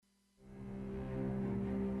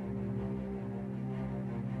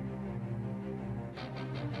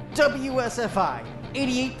WSFI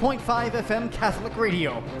 88.5 FM Catholic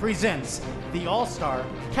Radio presents the All-Star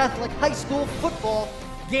Catholic High School Football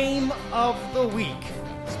Game of the Week.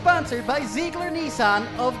 Sponsored by Ziegler Nissan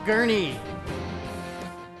of Gurnee.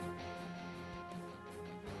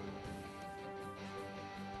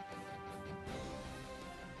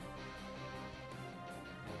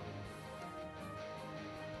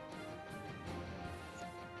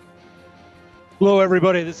 Hello,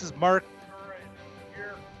 everybody. This is Mark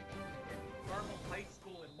here at Carmel High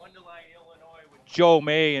School in Mundelein, Illinois, with Joe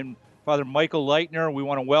May and Father Michael Leitner. We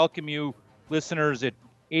want to welcome you, listeners, at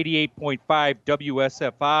 88.5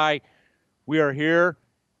 WSFI. We are here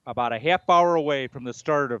about a half hour away from the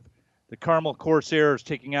start of the Carmel Corsairs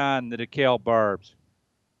taking on the DeKalb Barbs.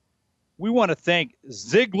 We want to thank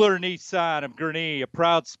Ziegler Nissan of Gurnee, a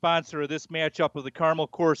proud sponsor of this matchup of the Carmel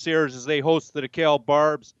Corsairs as they host the DeKalb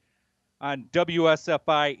Barbs on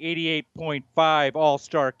WSFI 88.5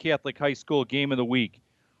 All-Star Catholic High School Game of the Week.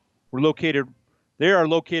 They are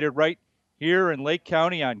located right here in Lake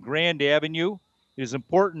County on Grand Avenue. It is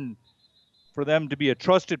important for them to be a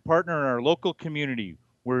trusted partner in our local community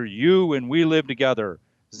where you and we live together.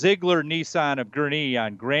 Ziegler Nissan of Gurnee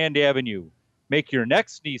on Grand Avenue. Make your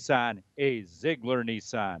next Nissan a Ziegler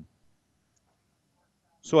Nissan.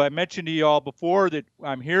 So I mentioned to you all before that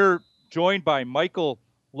I'm here joined by Michael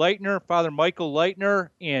Leitner, Father Michael Leitner,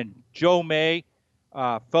 and Joe May.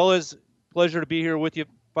 Fellas, pleasure to be here with you.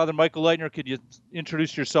 Father Michael Leitner, could you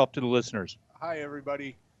introduce yourself to the listeners? Hi,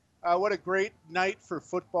 everybody. What a great night for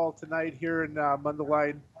football tonight here in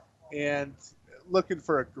Mundelein, and looking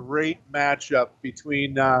for a great matchup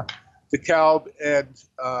between DeKalb and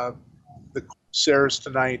the Corsairs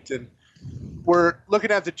tonight. And we're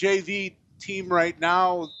looking at the JV team right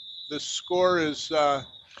now. The score is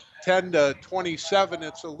 10-27.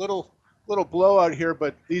 It's a little blowout here,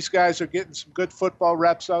 but these guys are getting some good football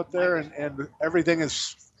reps out there, and everything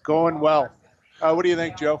is going well. What do you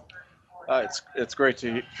think, Joe? It's great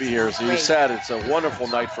to be here. As you said, it's a wonderful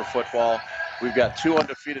night for football. We've got two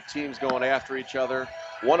undefeated teams going after each other.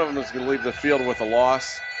 One of them is going to leave the field with a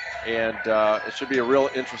loss, and it should be a real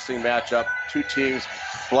interesting matchup. Two teams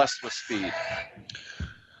blessed with speed.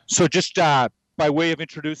 So just by way of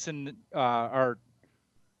introducing our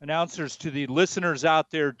announcers to the listeners out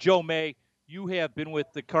there, Joe May, you have been with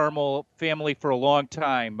the Carmel family for a long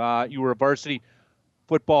time. You were a varsity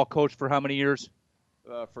football coach for how many years?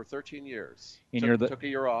 For 13 years. And took a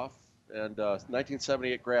year off, and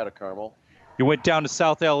 1978 grad at Carmel. You went down to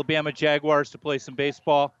South Alabama Jaguars to play some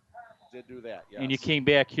baseball. Did do that, yes. And you came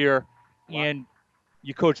back here, and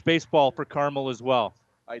you coached baseball for Carmel as well.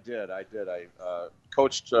 I did. I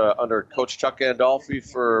coached under Coach Chuck Gandolfi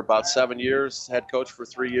for about 7 years, head coach for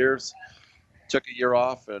 3 years. Took a year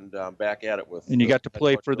off, and back at it with. And you got to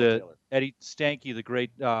play for Bill Taylor. Eddie Stanky, the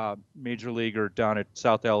great major leaguer down at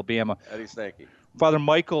South Alabama. Eddie Stanky. Father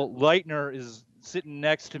Michael Leitner is sitting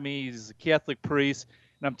next to me. He's a Catholic priest,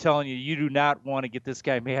 and I'm telling you, you do not want to get this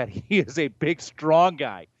guy mad. He is a big, strong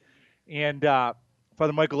guy. And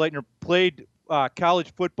Father Michael Leitner played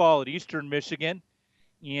college football at Eastern Michigan,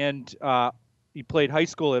 and he played high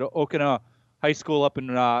school at Okina High School up in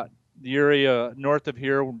the area north of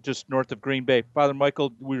here, just north of Green Bay. Father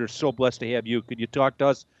Michael, we are so blessed to have you. Could you talk to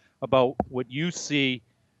us about what you see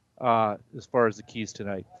as far as the keys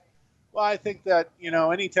tonight? Well, I think that,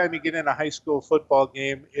 anytime you get in a high school football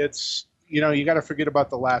game, it's, you got to forget about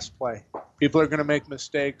the last play. People are going to make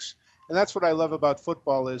mistakes. And that's what I love about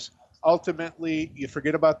football is ultimately you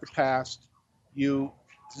forget about the past, you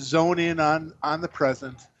zone in on the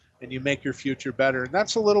present, and you make your future better. And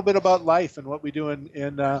that's a little bit about life and what we do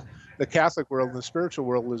in the Catholic world and the spiritual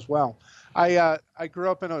world as well. I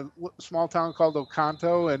grew up in a small town called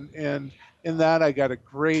Oconto, and in that I got a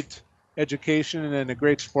great education and a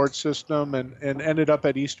great sports system, and ended up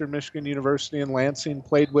at Eastern Michigan University in Lansing,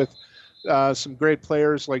 played with some great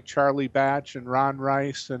players like Charlie Batch and Ron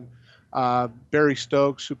Rice and Barry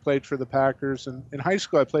Stokes, who played for the Packers. And in high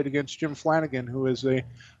school, I played against Jim Flanagan, who is he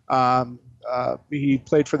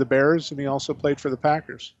played for the Bears, and he also played for the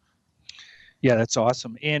Packers. Yeah, that's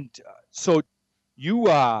awesome. And so you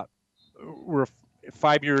were a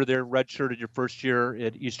 5-year there, redshirted your first year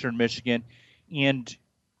at Eastern Michigan. And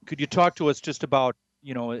could you talk to us just about,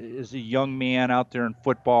 as a young man out there in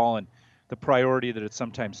football and the priority that it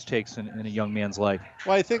sometimes takes in a young man's life?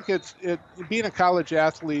 Well, I think being a college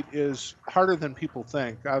athlete is harder than people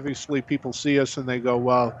think. Obviously, people see us and they go,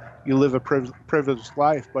 well, you live a privileged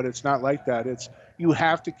life, but it's not like that. You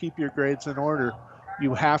have to keep your grades in order.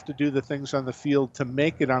 You have to do the things on the field to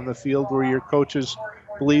make it on the field where your coaches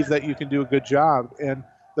believe that you can do a good job. And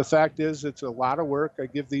the fact is it's a lot of work. I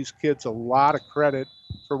give these kids a lot of credit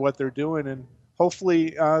for what they're doing, and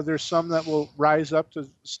hopefully there's some that will rise up to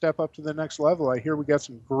step up to the next level. I hear we got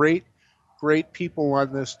some great people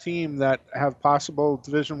on this team that have possible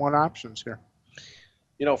Division I options here.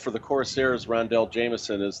 You know, for the Corsairs, Rondell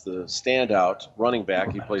Jameson is the standout running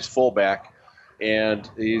back. He plays fullback, and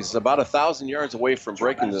he's about 1,000 yards away from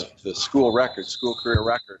breaking the school career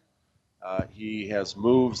record. He has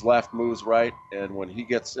moves left, moves right, and when he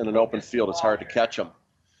gets in an open field, it's hard to catch him.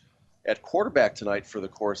 At quarterback tonight for the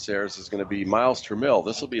Corsairs is going to be Miles Termill.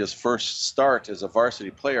 This will be his first start as a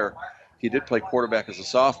varsity player. He did play quarterback as a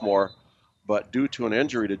sophomore, but due to an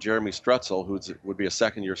injury to Jeremy Strutzel, who would be a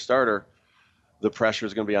second-year starter, the pressure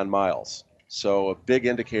is going to be on Miles. So a big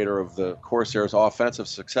indicator of the Corsairs' offensive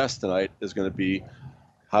success tonight is going to be,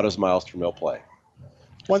 how does Miles Termill play?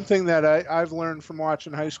 One thing that I've learned from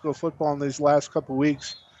watching high school football in these last couple of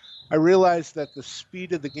weeks, I realized that the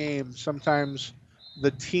speed of the game, sometimes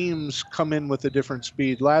the teams come in with a different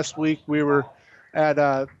speed. Last week we were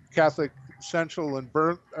at Catholic Central in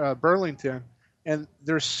Burlington, and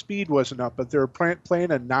their speed wasn't up, but they were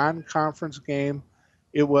playing a non-conference game.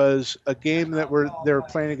 It was a game that they were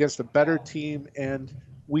playing against a better team, and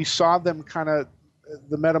we saw them kind of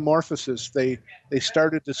the metamorphosis. They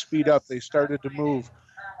started to speed up. They started to move.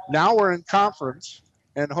 Now we're in conference,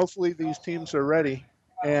 and hopefully these teams are ready,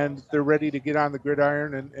 and they're ready to get on the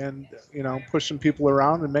gridiron and push some people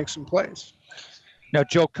around and make some plays. Now,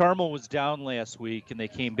 Joe, Carmel was down last week, and they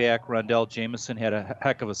came back. Rondell Jameson had a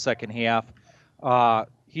heck of a second half.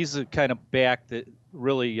 He's the kind of back that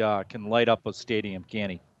really can light up a stadium, can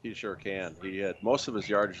he? He sure can. He had most of his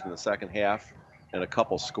yardage in the second half and a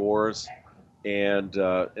couple scores. And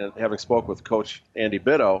having spoke with Coach Andy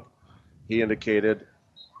Bitto, he indicated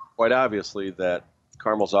quite obviously that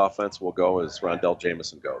Carmel's offense will go as Rondell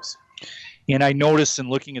Jameson goes. And I noticed in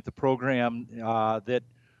looking at the program that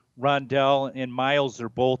Rondell and Miles are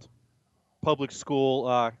both public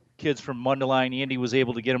school kids from Mundelein. Andy was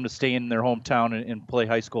able to get them to stay in their hometown and play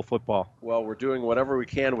high school football. Well, we're doing whatever we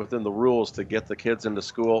can within the rules to get the kids into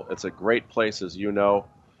school. It's a great place, as you know,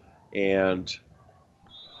 and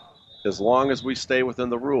as long as we stay within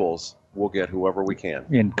the rules, we'll get whoever we can.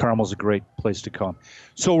 And Carmel's a great place to come.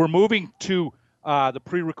 So we're moving to the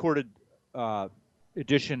pre-recorded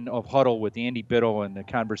edition of Huddle with Andy Bitto and the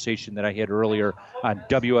conversation that I had earlier on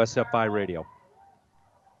WSFI Radio.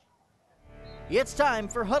 It's time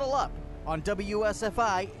for Huddle Up on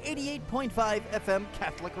WSFI 88.5 FM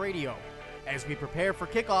Catholic Radio. As we prepare for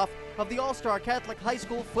kickoff of the All-Star Catholic High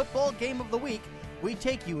School Football Game of the Week, we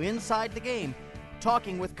take you inside the game,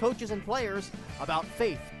 talking with coaches and players about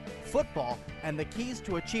faith, football, and the keys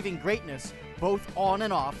to achieving greatness, both on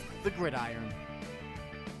and off the gridiron.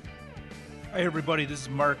 Hi, everybody. This is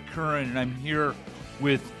Mark Curran, and I'm here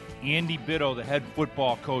with Andy Bitto, the head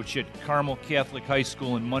football coach at Carmel Catholic High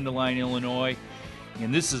School in Mundelein, Illinois.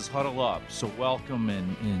 And this is Huddle Up. So welcome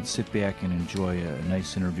and sit back and enjoy a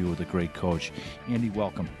nice interview with a great coach. Andy,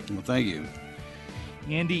 welcome. Well, thank you.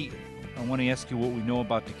 Andy, I want to ask you what we know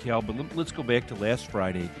about DeKalb, but let's go back to last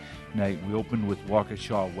Friday night. We opened with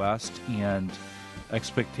Waukesha West, and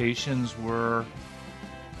expectations were,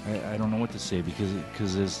 I don't know what to say,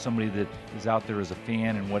 because as somebody that is out there as a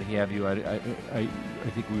fan and what have you, I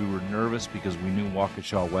think we were nervous because we knew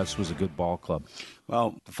Waukesha West was a good ball club.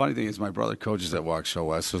 Well, the funny thing is my brother coaches at Waukesha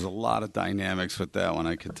West. There's a lot of dynamics with that one,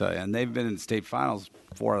 I could tell you. And they've been in state finals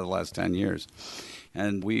 4 out of the last 10 years.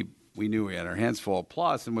 And we knew we had our hands full.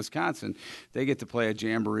 Plus, in Wisconsin, they get to play a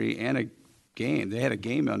jamboree and a game. They had a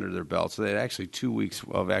game under their belt, so they had actually 2 weeks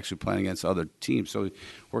of actually playing against other teams. So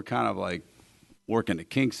we're kind of like working the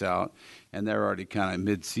kinks out, and they're already kind of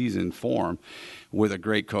mid-season form with a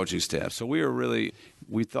great coaching staff. So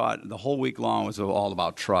we thought the whole week long was all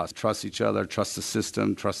about trust. Trust each other, trust the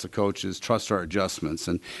system, trust the coaches, trust our adjustments.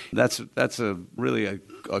 And that's really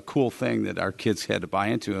a cool thing that our kids had to buy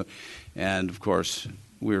into. And, of course,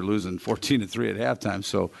 we were losing 14-3 at halftime,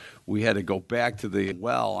 so we had to go back to the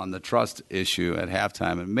well on the trust issue at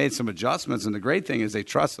halftime and made some adjustments. And the great thing is they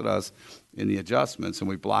trusted us in the adjustments, and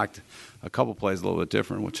we blocked a couple plays a little bit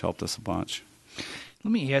different, which helped us a bunch.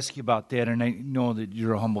 Let me ask you about that, and I know that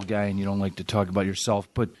you're a humble guy and you don't like to talk about yourself,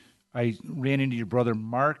 but I ran into your brother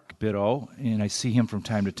Mark Bitto, and I see him from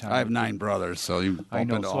time to time. I have 9 brothers, so you I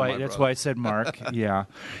know, so that's why I said Mark, yeah.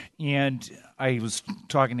 And I was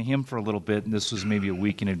talking to him for a little bit, and this was maybe a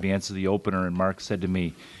week in advance of the opener, and Mark said to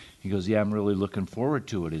me, he goes, yeah, I'm really looking forward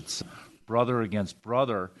to it. It's brother against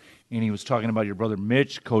brother, and he was talking about your brother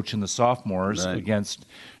Mitch coaching the sophomores Right. against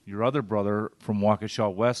your other brother from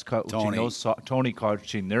Waukesha West Tony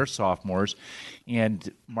coaching their sophomores.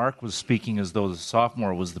 And Mark was speaking as though the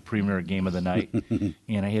sophomore was the premier game of the night.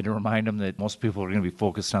 And I had to remind him that most people are going to be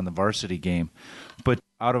focused on the varsity game. But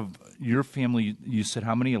out of your family, you said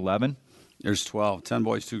how many? 11? There's 12, 10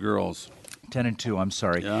 boys, 2 girls. 10 and 2, I'm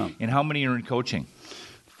sorry. Yeah. And how many are in coaching?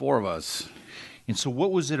 4 of us. And so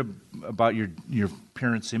what was it about your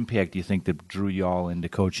parents' impact, do you think, that drew you all into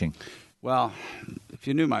coaching? Well, if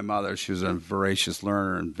you knew my mother, she was a voracious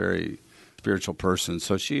learner and very spiritual person.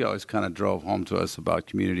 So she always kind of drove home to us about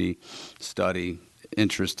community, study,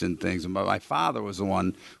 interest in things. And my father was the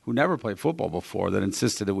one who never played football before that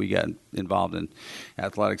insisted that we get involved in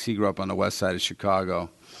athletics. He grew up on the west side of Chicago,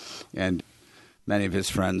 and many of his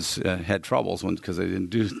friends had troubles because they didn't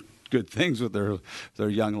do good things with their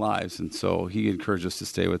young lives, and so he encouraged us to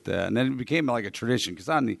stay with that. And then it became like a tradition because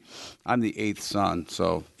I'm the 8th son,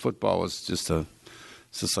 so football was just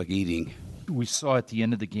like eating. We saw at the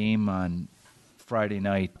end of the game on Friday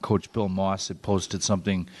night, Coach Bill Moss had posted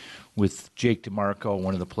something with Jake DeMarco,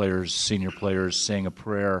 one of the players, senior players, saying a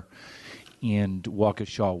prayer in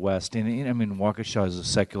Waukesha West. And I mean, Waukesha is a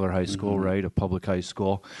secular high school, right? A public high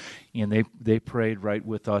school. And they prayed right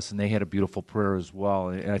with us, and they had a beautiful prayer as well.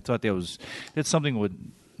 And I thought that's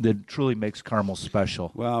something that truly makes Carmel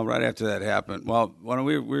special. Well, right after that happened, when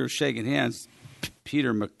we were shaking hands,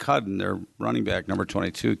 Peter McCudden, their running back, number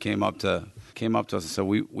 22, came up to us and said,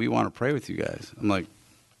 we want to pray with you guys. I'm like,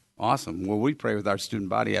 awesome. Well, we pray with our student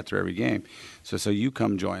body after every game. So you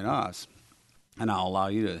come join us, and I'll allow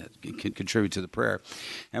you to contribute to the prayer.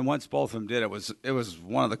 And once both of them did, it was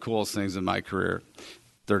one of the coolest things in my career.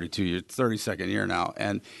 32nd year now.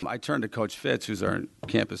 And I turned to Coach Fitz, who's our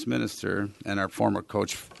campus minister and our former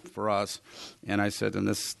coach for us, and I said, and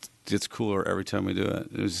this gets cooler every time we do it.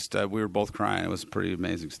 It was just, we were both crying. It was pretty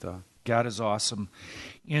amazing stuff. God is awesome.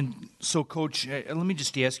 And so, Coach, let me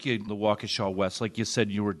just ask you, the Waukesha West, like you said,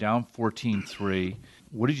 you were down 14-3.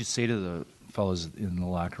 What did you say to the fellas in the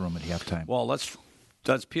locker room at halftime? Well, let's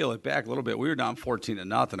peel it back a little bit. We were down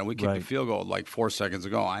 14-0, and we kicked a field goal like 4 seconds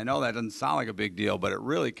ago. I know that doesn't sound like a big deal, but it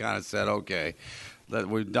really kind of said, okay,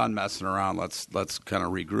 we're done messing around. Let's kind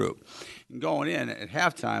of regroup. And going in at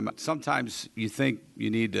halftime, sometimes you think you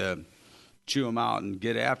need to chew them out and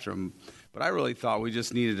get after them, but I really thought we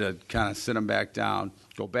just needed to kind of sit them back down,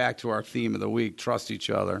 go back to our theme of the week, trust each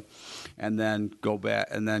other, and then go back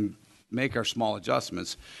and then make our small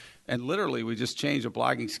adjustments. And literally, we just changed the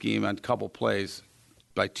blocking scheme on a couple plays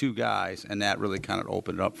by 2 guys, and that really kind of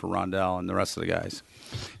opened it up for Rondell and the rest of the guys.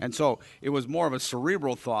 And so it was more of a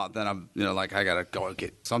cerebral thought than like I got to go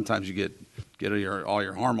get. Sometimes you get all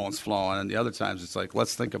your hormones flowing, and the other times it's like,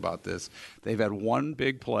 let's think about this. They've had one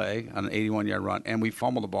big play on an 81-yard run, and we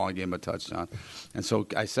fumbled the ball and gave them a touchdown. And so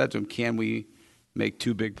I said to them, can we make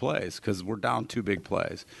 2 big plays? Because we're down 2 big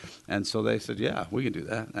plays. And so they said, yeah, we can do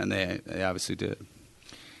that. And they obviously did.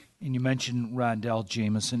 And you mentioned Rondell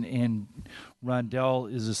Jamison, and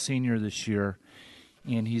Rondell is a senior this year,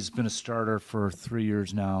 and he's been a starter for 3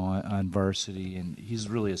 years now on varsity, and he's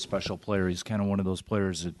really a special player. He's kind of one of those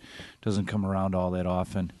players that doesn't come around all that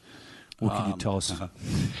often. What can you tell us?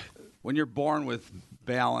 When you're born with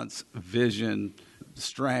balance, vision,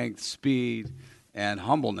 strength, speed, and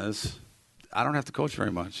humbleness, I don't have to coach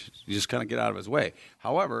very much. You just kind of get out of his way.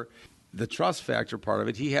 However, the trust factor part of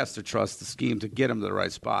it, he has to trust the scheme to get him to the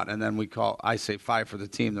right spot. And then I say 5 for the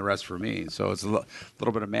team, the rest for me. So it's a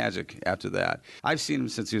little bit of magic after that. I've seen him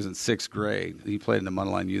since he was in 6th grade. He played in the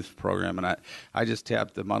Mundelein Youth program, and I just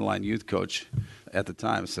tapped the Mundelein Youth coach at the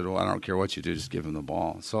time and said, well, I don't care what you do, just give him the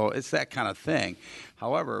ball. So it's that kind of thing.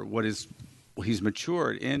 However, he's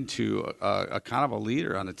matured into a kind of a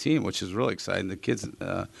leader on the team, which is really exciting. The kids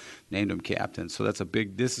named him captain, so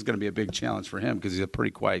this is going to be a big challenge for him because he's a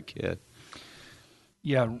pretty quiet kid.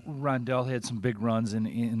 Yeah, Rondell had some big runs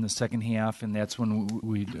in the second half, and that's when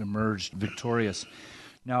we emerged victorious.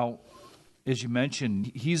 Now, as you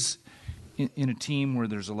mentioned, he's in a team where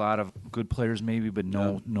there's a lot of good players maybe, but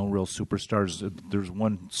no real superstars. There's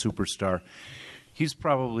one superstar.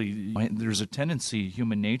 There's a tendency,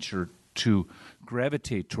 human nature, to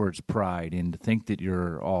gravitate towards pride and to think that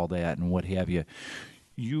you're all that and what have you.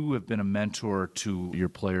 You have been a mentor to your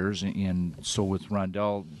players, and so with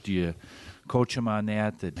Rondell, do you coach him on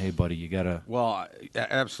that, hey, buddy, you got to... Well,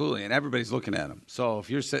 absolutely, and everybody's looking at him. So if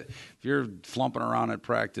you're flumping around at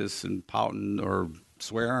practice and pouting or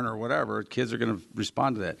swearing or whatever, kids are going to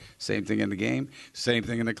respond to that. Same thing in the game, same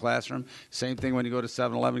thing in the classroom, same thing when you go to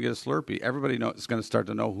 7-Eleven and get a Slurpee. Everybody is going to start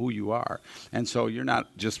to know who you are. And so you're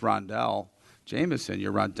not just Rondell Jameson.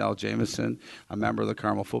 You're Rondell Jameson, a member of the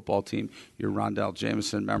Carmel football team. You're Rondell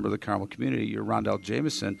Jameson, member of the Carmel community. You're Rondell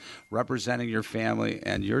Jameson, representing your family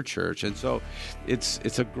and your church. And so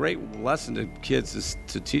it's a great lesson to kids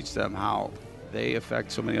to teach them how they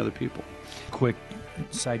affect so many other people. Quick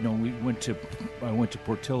side note: I went to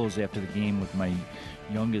Portillo's after the game with my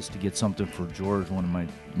youngest to get something for George, one of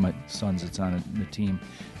my sons that's on the team.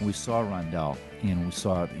 And we saw Rondell, and we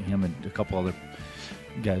saw him and a couple other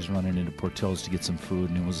guys running into Portillo's to get some food.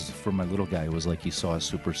 And it was, for my little guy, it was like he saw a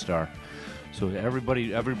superstar. So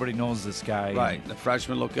everybody knows this guy. Right. The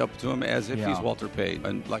freshmen look up to him as if he's Walter Payton.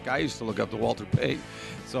 And like I used to look up to Walter Payton.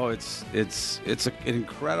 So it's an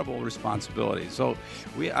incredible responsibility. So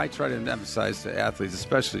I try to emphasize to athletes,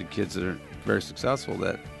 especially kids that are very successful,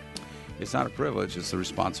 that it's not a privilege, it's a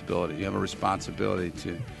responsibility. You have a responsibility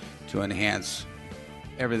to enhance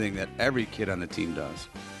everything that every kid on the team does.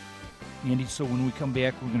 Andy, so when we come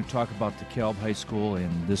back, we're going to talk about DeKalb High School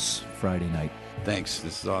and this Friday night. Thanks.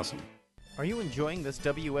 This is awesome. Are you enjoying this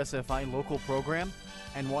WSFI local program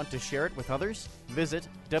and want to share it with others? Visit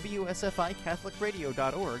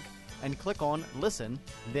WSFICatholicRadio.org and click on Listen,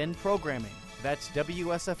 Then Programming. That's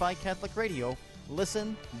WSFI Catholic Radio.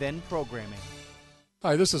 Listen, then Programming.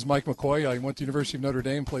 Hi, this is Mike McCoy. I went to the University of Notre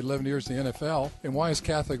Dame, played 11 years in the NFL. And why is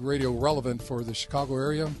Catholic radio relevant for the Chicago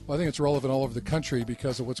area? Well, I think it's relevant all over the country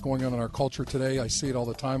because of what's going on in our culture today. I see it all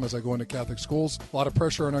the time as I go into Catholic schools. A lot of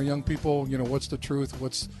pressure on our young people. You know, what's the truth?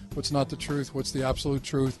 What's not the truth? What's the absolute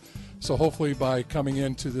truth? So hopefully by coming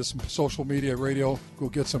into this social media radio, we'll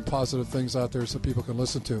get some positive things out there so people can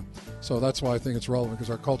listen to. So that's why I think it's relevant, because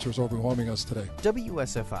our culture is overwhelming us today.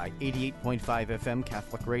 WSFI 88.5 FM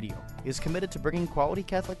Catholic Radio is committed to bringing quality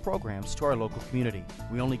Catholic programs to our local community.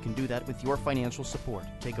 We only can do that with your financial support.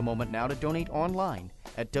 Take a moment now to donate online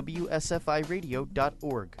at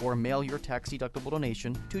WSFIRadio.org or mail your tax-deductible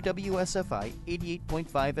donation to WSFI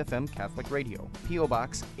 88.5 FM Catholic Radio, P.O.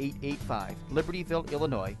 Box 885, Libertyville,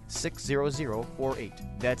 Illinois 60048.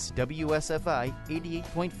 That's WSFI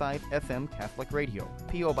 88.5 FM Catholic Radio,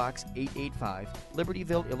 P.O. Box 885,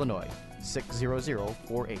 Libertyville, Illinois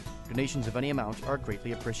 60048. Donations of any amount are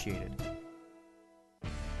greatly appreciated.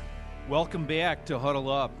 Welcome back to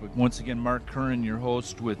Huddle Up. Once again, Mark Curran, your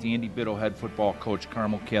host, with Andy Bitto, head football coach,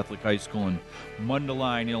 Carmel Catholic High School in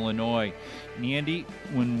Mundelein, Illinois. And Andy,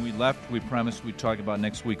 when we left, we promised we'd talk about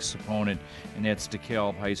next week's opponent, and that's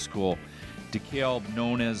DeKalb High School. DeKalb,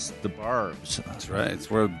 known as the Barbs. That's right.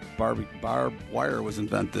 It's where barbed wire was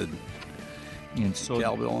invented. And so,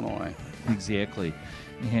 DeKalb, Illinois. Exactly.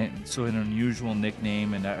 And so an unusual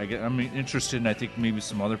nickname, and I'm interested, and I think maybe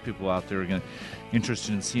some other people out there are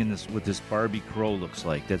interested in seeing this, what this Barbie Crow looks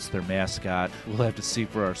like. That's their mascot. We'll have to see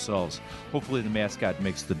for ourselves. Hopefully the mascot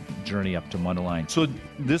makes the journey up to Mundelein. So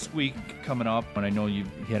this week coming up, and I know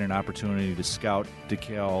you've had an opportunity to scout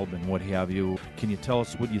DeKalb and what have you, can you tell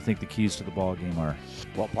us what you think the keys to the ball game are?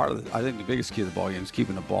 Well, I think the biggest key to the ball game is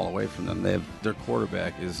keeping the ball away from them. Their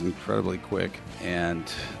quarterback is incredibly quick, and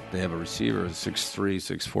they have a receiver, a 6'3",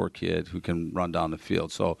 6'4" kid who can run down the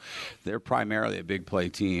field. So they're primarily a big play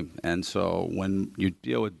team. And so when you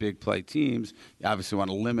deal with big play teams, you obviously want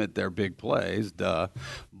to limit their big plays, but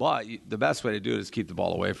the best way to do it is keep the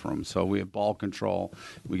ball away from them. So we have ball control,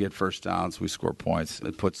 we get first downs, we score points.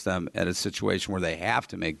 It puts them at a situation where they have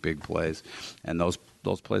to make big plays, and those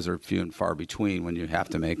plays are few and far between when you have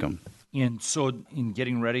to make them. And so in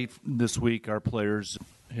getting ready this week, our players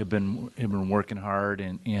have been working hard,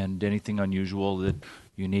 and anything unusual that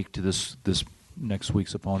unique to this next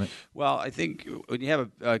week's opponent? Well, I think when you have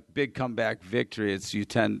a big comeback victory, you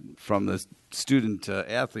tend, from the student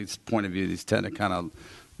athlete's point of view, you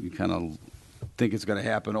kind of think it's going to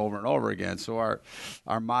happen over and over again. So our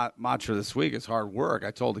mantra this week is hard work.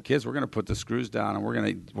 I told the kids we're going to put the screws down and we're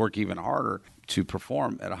going to work even harder to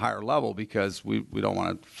perform at a higher level, because we don't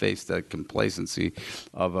want to face the complacency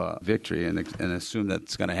of a victory and assume that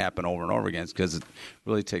it's going to happen over and over again, because it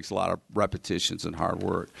really takes a lot of repetitions and hard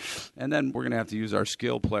work. And then we're going to have to use our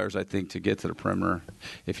skill players, I think, to get to the perimeter,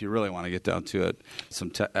 if you really want to get down to it,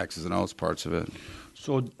 some X's and O's parts of it.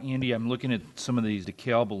 So, Andy, I'm looking at some of these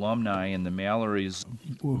DeKalb alumni and the Mallorys,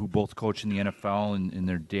 who both coach in the NFL, and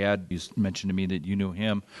their dad, you mentioned to me that you knew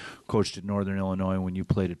him, coached at Northern Illinois when you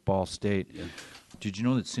played at Ball State. Yeah. Did you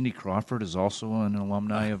know that Cindy Crawford is also an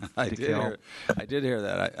alumni of DeKalb? I did hear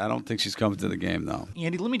that. I don't think she's coming to the game, though.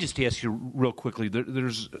 Andy, let me just ask you real quickly.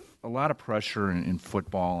 There's a lot of pressure in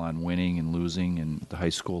football on winning and losing and the high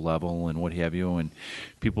school level and what have you, and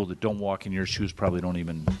people that don't walk in your shoes probably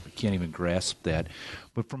can't even grasp that.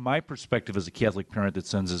 But from my perspective as a Catholic parent that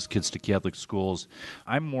sends his kids to Catholic schools,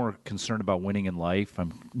 I'm more concerned about winning in life.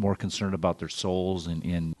 I'm more concerned about their souls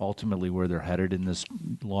and ultimately where they're headed in this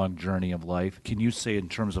long journey of life. Can you say in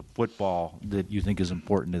terms of football that you think is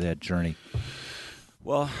important to that journey?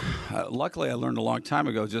 Well, luckily I learned a long time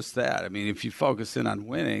ago just that. I mean, if you focus in on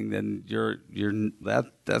winning, then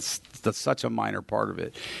that's such a minor part of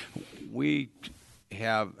it. We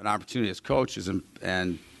have an opportunity as coaches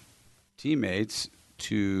and teammates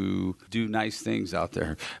to do nice things out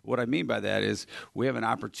there. What I mean by that is we have an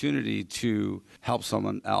opportunity to help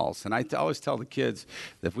someone else. And I always tell the kids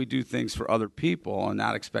that if we do things for other people and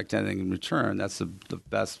not expect anything in return, that's the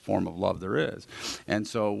best form of love there is. And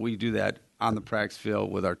so we do that on the practice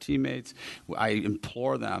field with our teammates. I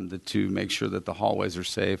implore them to make sure that the hallways are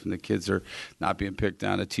safe and the kids are not being picked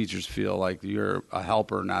on. The teachers feel like you're a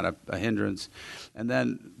helper, not a hindrance. And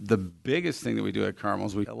then the biggest thing that we do at Carmel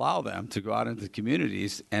is we allow them to go out into the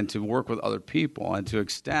communities and to work with other people and to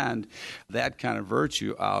extend that kind of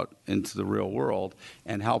virtue out into the real world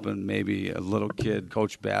and helping maybe a little kid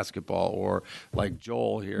coach basketball, or like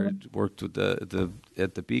Joel here worked with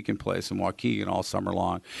at the Beacon Place in Waukegan all summer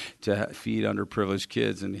long to feed underprivileged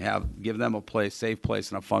kids and give them a safe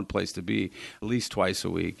place and a fun place to be at least twice a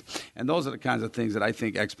week. And those are the kinds of things that I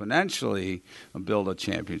think exponentially build a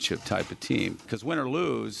championship type of team. Because win or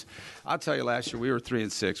lose, I'll tell you, last year we were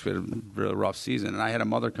 3-6. We had a really rough season, and I had a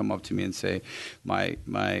mother come up to me and say,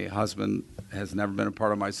 my husband has never been a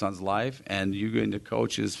part of my son's life, and you going to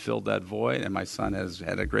coach has filled that void, and my son has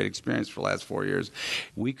had a great experience for the last 4 years.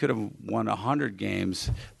 We could have won 100 games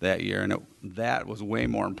that year, and that was way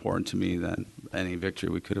more important to me than any victory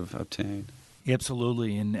we could have obtained.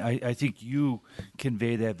 Absolutely, and I think you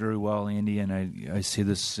convey that very well, Andy, and I say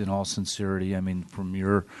this in all sincerity. I mean, from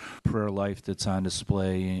your prayer life that's on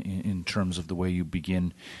display in terms of the way you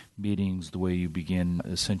begin meetings, the way you begin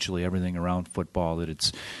essentially everything around football, that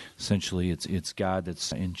it's essentially it's God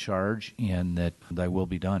that's in charge and that thy will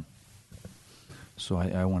be done. So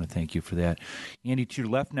I want to thank you for that. Andy, to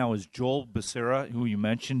your left now is Joel Becerra, who you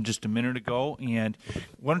mentioned just a minute ago. And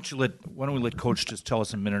why don't we let Coach just tell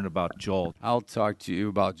us a minute about Joel? I'll talk to you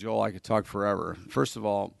about Joel. I could talk forever. First of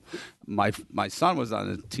all, my son was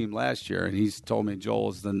on the team last year, and he's told me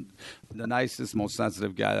Joel is the nicest, most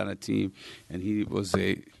sensitive guy on the team, and he was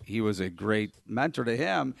a great mentor to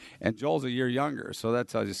him, and Joel's a year younger, so that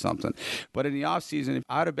tells you something. But in the offseason,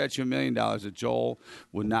 I'd have bet you $1 million that Joel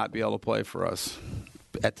would not be able to play for us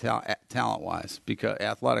talent-wise,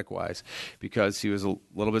 athletic-wise, because he was a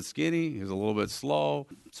little bit skinny, he was a little bit slow,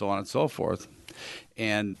 so on and so forth.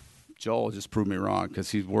 And Joel just proved me wrong because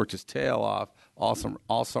he's worked his tail off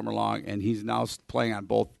all summer long, and he's now playing on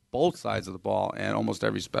both sides of the ball and almost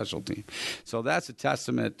every special team. So that's a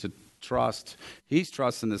testament to trust. He's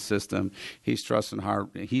trusting the system. He's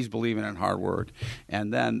believing in hard work.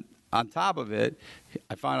 And then on top of it,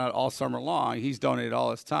 I found out all summer long he's donated all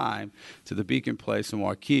his time to the Beacon Place in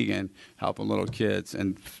Waukegan, helping little kids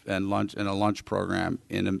and lunch in a lunch program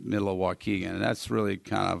in the middle of Waukegan. And that's really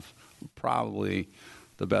kind of probably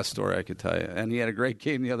the best story I could tell you. And he had a great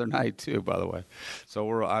game the other night too, by the way.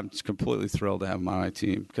 So I'm completely thrilled to have him on my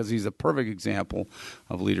team because he's a perfect example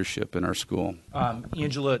of leadership in our school.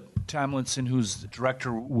 Angela Tomlinson, who's the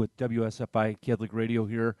director with WSFI Catholic Radio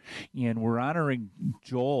here, and we're honoring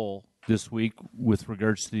Joel this week with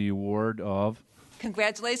regards to the award of...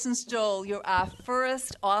 Congratulations, Joel. You're our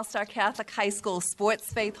first All-Star Catholic High School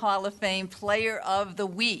Sports Faith Hall of Fame Player of the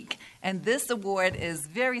Week. And this award is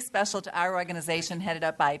very special to our organization headed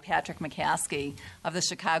up by Patrick McCaskey of the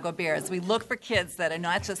Chicago Bears. We look for kids that are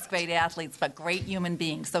not just great athletes, but great human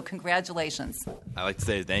beings. So congratulations. I'd like to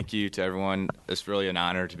say thank you to everyone. It's really an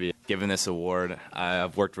honor to be given this award.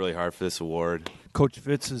 I've worked really hard for this award. Coach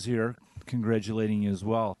Fitz is here, congratulating you as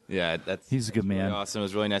well. Yeah, he's a good man. Really awesome. It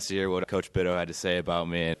was really nice to hear what Coach Bitto had to say about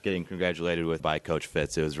me and getting congratulated by Coach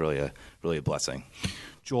Fitz. It was really a blessing.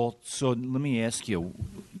 Joel, so let me ask you,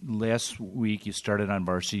 last week you started on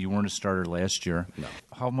varsity. You weren't a starter last year. No.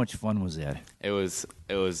 How much fun was that? It was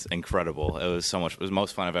incredible. It was so much. It was the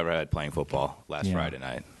most fun I've ever had playing football last Friday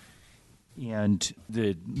night. And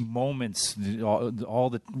the moments, all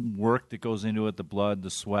the work that goes into it, the blood, the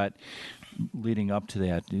sweat, leading up to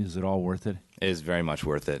that, is it all worth it? It is very much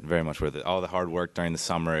worth it. Very much worth it. All the hard work during the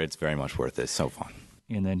summer, it's very much worth it. It's so fun.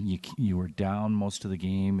 And then you were down most of the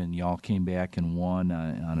game, and y'all came back and won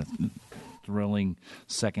on a thrilling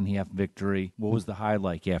second half victory. What was the high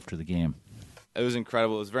like after the game? It was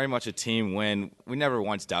incredible. It was very much a team win. We never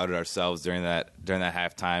once doubted ourselves during that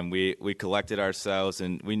halftime. We collected ourselves,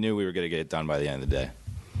 and we knew we were going to get it done by the end of the day.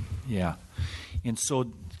 Yeah. And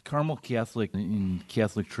so Carmel Catholic, in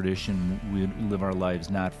Catholic tradition, we live our lives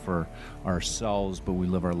not for ourselves, but we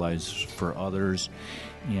live our lives for others.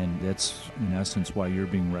 And that's, in essence, why you're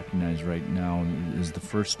being recognized right now as the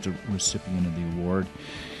first recipient of the award.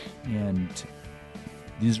 And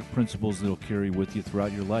these are principles that will carry with you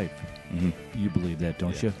throughout your life. You believe that,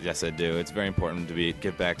 don't you? Yes, I do. It's very important to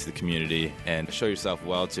give back to the community and show yourself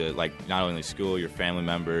well to not only school, your family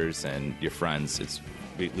members, and your friends.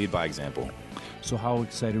 Lead by example. So how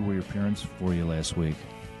excited were your parents for you last week?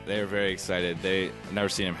 They were very excited. I've never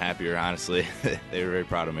seen them happier, honestly. They were very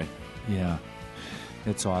proud of me. Yeah,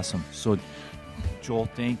 that's awesome. So, Joel,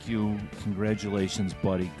 thank you. Congratulations,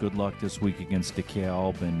 buddy. Good luck this week against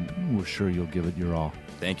DeKalb, and we're sure you'll give it your all.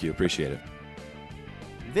 Thank you. Appreciate it.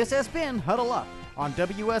 This has been Huddle Up on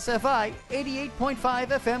WSFI 88.5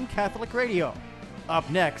 FM Catholic Radio. Up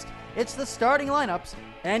next, it's the starting lineups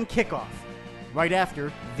and kickoff, right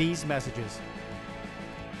after these messages.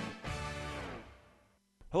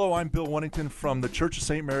 Hello, I'm Bill Wennington from the Church of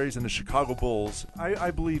St. Mary's and the Chicago Bulls.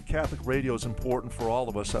 I believe Catholic radio is important for all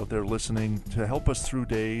of us out there listening to help us through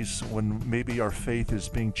days when maybe our faith is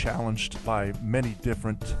being challenged by many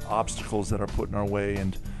different obstacles that are put in our way.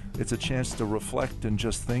 And it's a chance to reflect and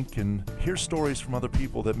just think and hear stories from other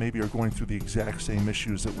people that maybe are going through the exact same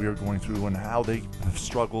issues that we are going through and how they have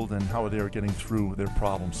struggled and how they are getting through their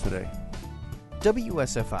problems today.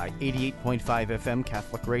 WSFI 88.5 FM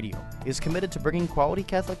Catholic Radio is committed to bringing quality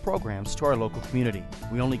Catholic programs to our local community.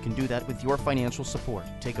 We only can do that with your financial support.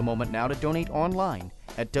 Take a moment now to donate online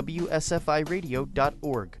at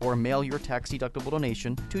WSFIRadio.org or mail your tax-deductible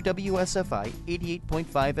donation to WSFI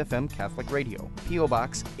 88.5 FM Catholic Radio, P.O.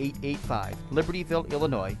 Box 885, Libertyville,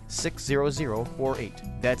 Illinois 60048.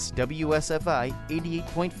 That's WSFI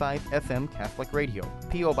 88.5 FM Catholic Radio,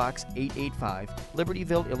 P.O. Box 885,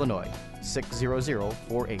 Libertyville, Illinois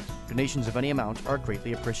 60048. Donations of any amount are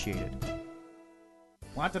greatly appreciated.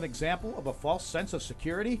 Want an example of a false sense of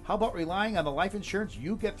security? How about relying on the life insurance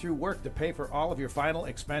you get through work to pay for all of your final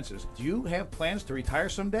expenses? Do you have plans to retire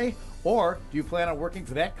someday? Or do you plan on working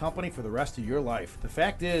for that company for the rest of your life? The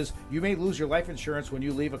fact is, you may lose your life insurance when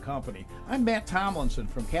you leave a company. I'm Matt Tomlinson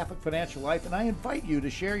from Catholic Financial Life, and I invite you to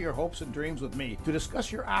share your hopes and dreams with me. To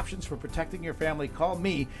discuss your options for protecting your family, call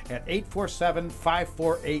me at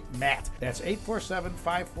 847-548-MATT. That's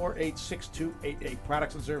 847-548-6288.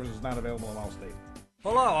 Products and services not available in all states.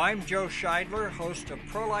 Hello, I'm Joe Scheidler, host of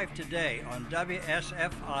Pro-Life Today on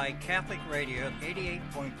WSFI Catholic Radio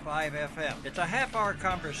 88.5 FM. It's a half-hour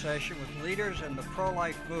conversation with leaders in the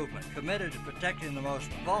pro-life movement committed to protecting the most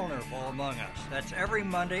vulnerable among us. That's every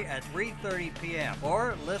Monday at 3:30 p.m.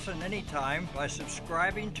 Or listen anytime by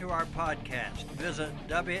subscribing to our podcast. Visit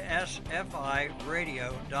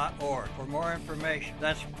WSFIRadio.org for more information.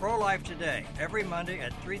 That's Pro-Life Today, every Monday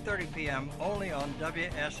at 3:30 p.m. only on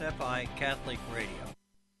WSFI Catholic Radio.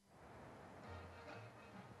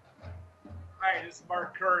 Hi, this is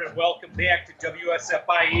Mark Curran, and welcome back to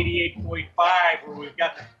WSFI 88.5, where we've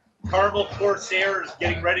got the Carmel Corsairs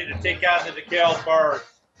getting ready to take on the DeKalb Bards.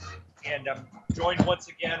 And I'm joined once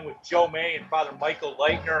again with Joe May and Father Michael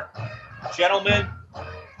Leitner. Gentlemen,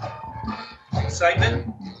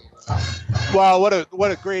 excitement? Wow,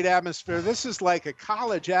 what a great atmosphere. This is like a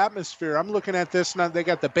college atmosphere. I'm looking at this now. They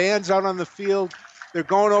got the bands out on the field. They're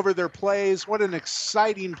going over their plays. What an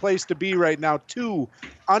exciting place to be right now. Two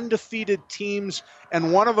undefeated teams,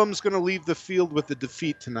 and one of them's going to leave the field with the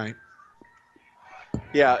defeat tonight.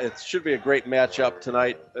 Yeah, it should be a great matchup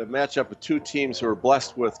tonight. A matchup with two teams who are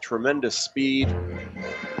blessed with tremendous speed.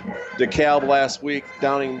 DeKalb last week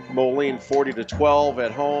downing Moline 40-12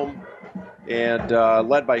 at home, and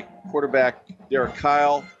led by quarterback Derek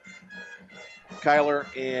Kyler,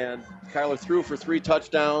 and Kyler threw for 3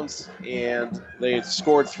 touchdowns, and they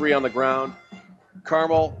scored 3 on the ground.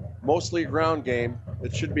 Carmel, mostly a ground game.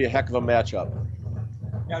 It should be a heck of a matchup.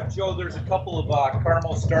 Now, Joe, there's a couple of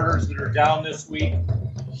Carmel starters that are down this week.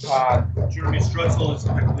 Jeremy Strutzel, is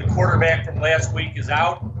the quarterback from last week, is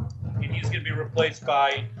out, and he's going to be replaced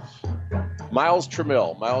by Miles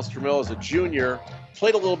Tramiel. Miles Tramiel is a junior,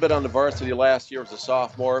 played a little bit on the varsity last year as a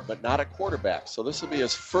sophomore, but not a quarterback. So this will be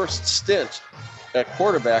his first stint at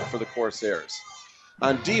quarterback for the Corsairs.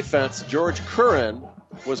 On defense, George Curran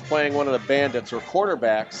was playing one of the bandits or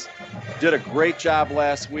quarterbacks, did a great job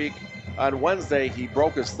last week. On Wednesday, he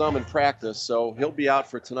broke his thumb in practice, so he'll be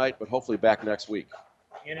out for tonight, but hopefully back next week.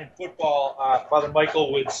 And in football, Father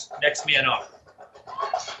Michael was next man up.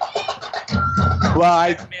 Well,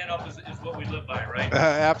 Next man up is what we live by, right?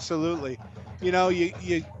 Absolutely. You know,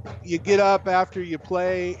 you get up after you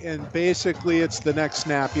play, and basically it's the next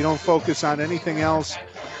snap. You don't focus on anything else.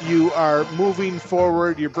 You are moving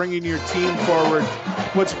forward. You're bringing your team forward.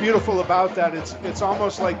 What's beautiful about that, it's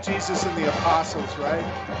almost like Jesus and the apostles, right?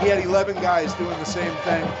 He had 11 guys doing the same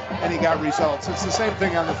thing, and he got results. It's the same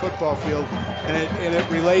thing on the football field, and it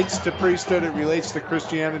relates to priesthood. It relates to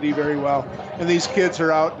Christianity very well. And these kids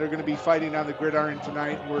are out. They're going to be fighting on the gridiron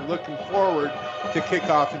tonight. We're looking forward to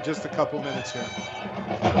kickoff in just a couple minutes here.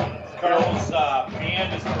 Carmel's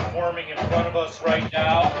band is performing in front of us right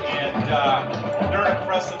now, and they're an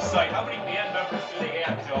impressive sight. How many band members do they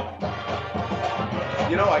have, Joe?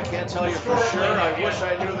 You know, I can't tell you for sure. I wish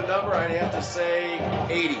I knew the number. I'd have to say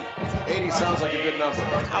 80. 80 sounds like a good number.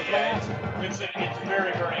 Yeah, it's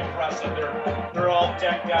very, very impressive. They're all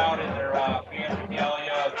decked out in their band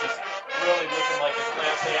regalia, just really looking like a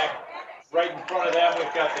class act. Right in front of them,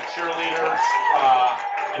 we've got the cheerleaders,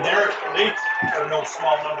 and they are no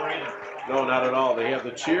small number either. No, not at all. They have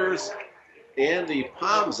the cheers and the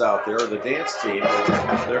Poms out there, the dance team.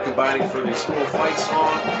 They're combining for the school fight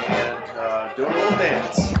song and doing a little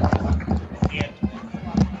dance.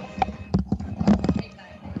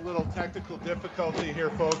 A little technical difficulty here,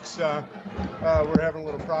 folks. We're having a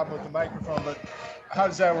little problem with the microphone, but how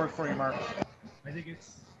does that work for you, Mark? I think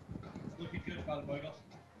it's looking good, Father Michael.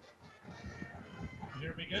 You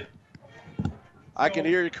hear me good? I can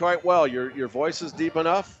hear you quite well. Your voice is deep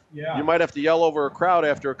enough. Yeah. You might have to yell over a crowd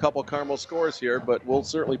after a couple Carmel scores here, but we'll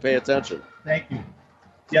certainly pay attention. Thank you.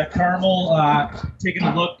 Yeah, Carmel taking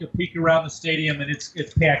a peek around the stadium, and it's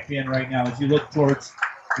packed in right now. As you look towards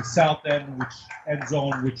the south end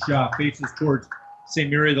zone, which faces towards St.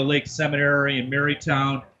 Mary of the Lake Seminary and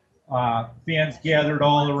Marytown, fans gathered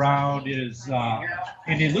all around.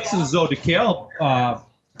 And it looks as though DeKalb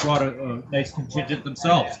brought a nice contingent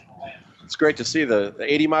themselves. It's great to see the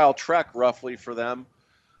 80-mile trek roughly for them.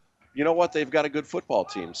 You know what? They've got a good football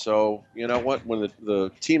team. So, you know what? When the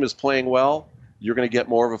team is playing well, you're going to get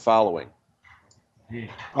more of a following.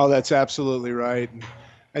 Oh, that's absolutely right.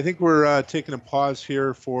 I think we're taking a pause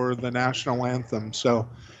here for the national anthem. So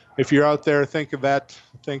if you're out there, think of that.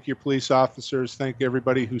 Thank your police officers. Thank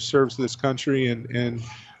everybody who serves this country. And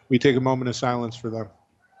we take a moment of silence for them.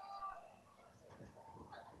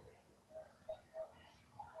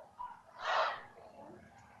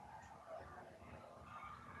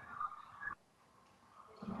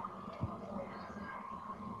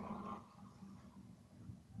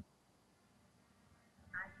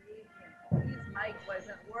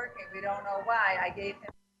 Wasn't working. We don't know why. I gave him.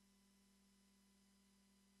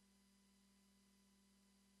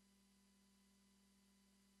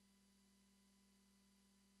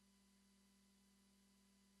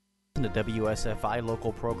 To WSFI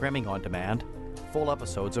local programming on demand, full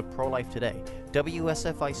episodes of Pro-Life Today,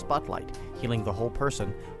 WSFI Spotlight, Healing the Whole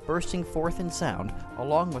Person, bursting forth in sound,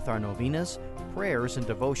 along with our novenas, prayers, and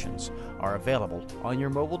devotions, are available on your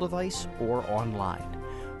mobile device or online.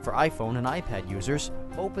 For iPhone and iPad users,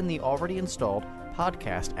 open the already installed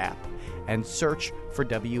podcast app and search for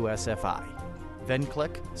WSFI. Then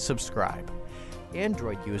click subscribe.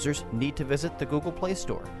 Android users need to visit the Google Play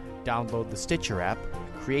Store, download the Stitcher app,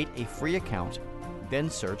 create a free account, then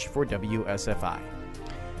search for WSFI.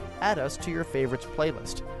 Add us to your favorites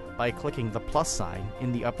playlist by clicking the plus sign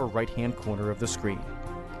in the upper right-hand corner of the screen.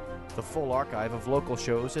 The full archive of local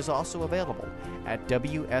shows is also available at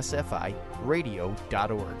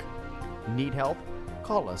WSFIRadio.org. Need help?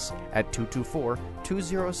 Call us at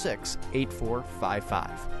 224-206-8455.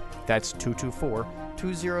 That's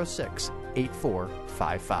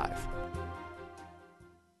 224-206-8455.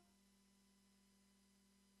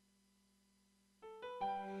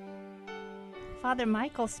 Father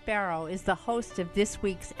Michael Sparrow is the host of this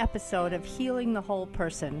week's episode of Healing the Whole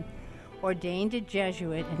Person. Ordained a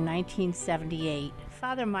Jesuit in 1978,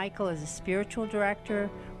 Father Michael is a spiritual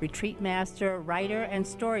director, retreat master, writer, and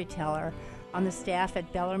storyteller on the staff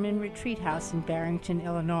at Bellarmine Retreat House in Barrington,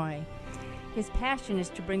 Illinois. His passion is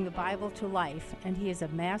to bring the Bible to life, and he is a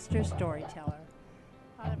master storyteller.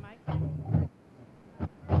 Father Michael.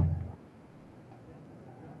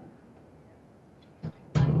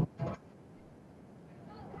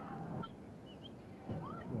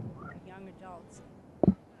 Young adults.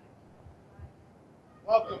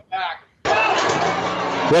 Welcome back.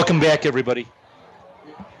 Welcome back, everybody.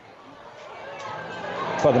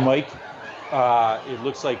 Father Mike, it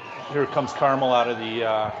looks like here comes Carmel out of the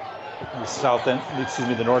south end,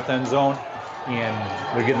 the north end zone,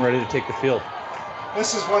 and they're getting ready to take the field.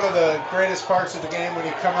 This is one of the greatest parts of the game when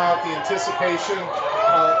you come out, the anticipation,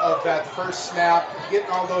 of that first snap, getting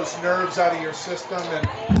all those nerves out of your system,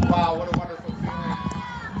 and wow, what a wonderful feeling.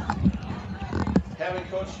 Having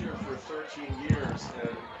coached here for 13 years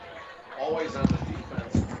and always on the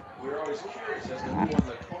defense, we were always curious as to who won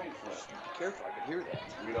the coin flip. Be careful, I can hear that.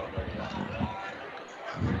 We don't know yet.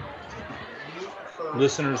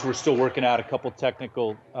 Listeners, we're still working out a couple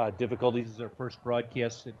technical difficulties. This is our first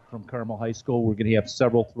broadcast from Carmel High School. We're going to have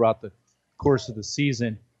several throughout the course of the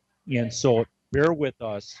season, and so bear with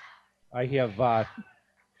us. I have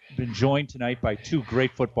been joined tonight by two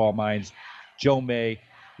great football minds. Joe May,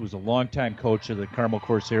 who's a longtime coach of the Carmel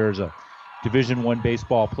Corsairs, a Division I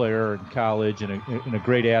baseball player in college and a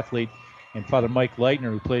great athlete, and Father Mike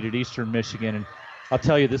Leitner, who played at Eastern Michigan. And I'll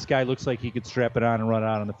tell you, this guy looks like he could strap it on and run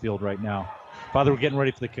out on the field right now. Father, we're getting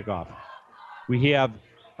ready for the kickoff. We have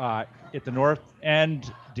at the north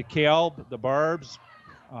end, DeKalb, the Barbs,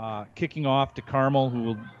 kicking off to Carmel,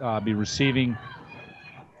 who will be receiving.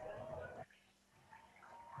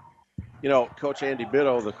 You know, Coach Andy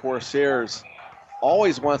Bitto, the Corsairs,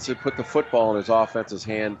 always wants to put the football in his offense's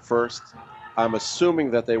hand first. I'm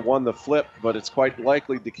assuming that they won the flip, but it's quite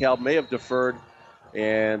likely DeKalb may have deferred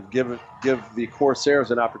and give the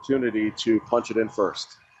Corsairs an opportunity to punch it in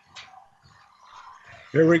first.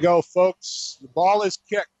 Here we go, folks. The ball is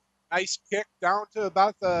kicked. Nice kick down to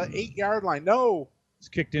about the 8-yard line. No. It's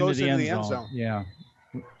kicked into the end zone. Yeah.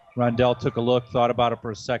 Rondell took a look, thought about it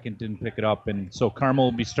for a second, didn't pick it up. And so Carmel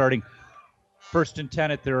will be starting first and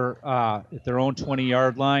 10 at their own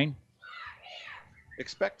 20-yard line.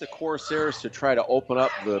 Expect the Corsairs to try to open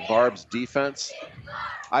up the Barb's defense.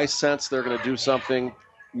 I sense they're going to do something,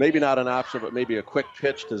 maybe not an option, but maybe a quick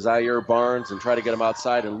pitch to Zaire Barnes and try to get him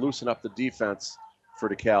outside and loosen up the defense for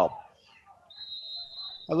DeKalb.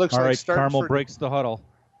 It looks all like right, Carmel breaks the huddle.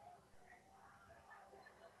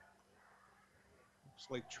 Looks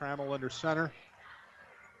like Trammell under center.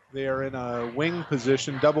 They are in a wing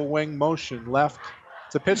position, double wing motion left.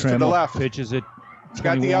 It's a pitch Trammell to the left. Pitches it. He's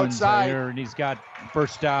got the outside. Zaire, and he's got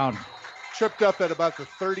first down. Tripped up at about the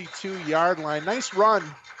 32-yard line. Nice run.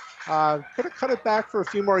 Could have cut it back for a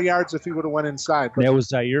few more yards if he would have went inside. That was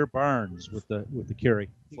Zaire Barnes with the carry.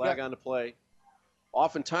 Flag on the play.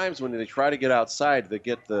 Oftentimes when they try to get outside, they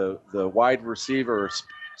get the wide receiver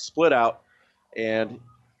split out, and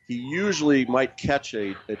he usually might catch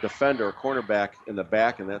a defender, a cornerback in the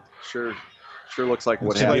back, and that sure looks like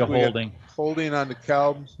what happened. Holding. Holding on the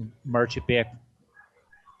DeKalb. March it back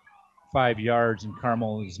 5 yards, and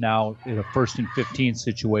Carmel is now in a 1st and 15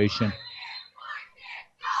 situation.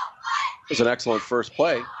 It was an excellent first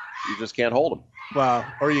play. You just can't hold him. Wow,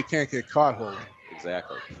 or you can't get caught holding.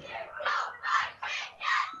 Exactly.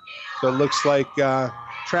 So it looks like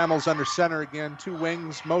Trammell's under center again. Two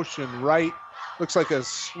wings, motion right. Looks like a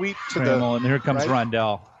sweep to Trammell, and here comes right.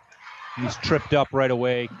 Rondell. He's tripped up right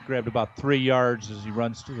away, grabbed about 3 yards as he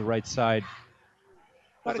runs to the right side.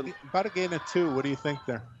 About a gain of 2. What do you think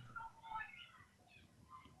there?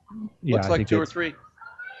 Yeah, looks like 2 or 3.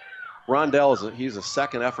 Rondell he's a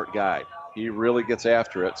second effort guy. He really gets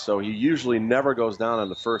after it, so he usually never goes down on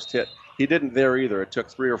the first hit. He didn't there either. It took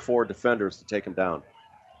 3 or 4 defenders to take him down.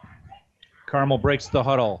 Carmel breaks the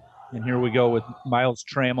huddle, and here we go with Miles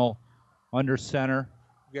Trammell under center.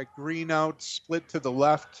 We got Green out, split to the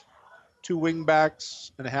left, 2 wing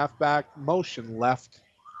backs and a halfback, motion left,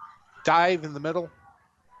 dive in the middle.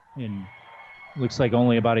 And looks like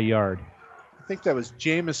only about a yard. I think that was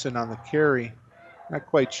Jamison on the carry. Not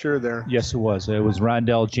quite sure there. Yes, it was. It was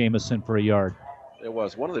Rondell Jamison for a yard. It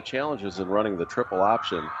was. One of the challenges in running the triple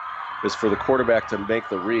option is for the quarterback to make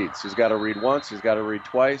the reads. He's got to read once, he's got to read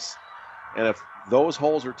twice, and if those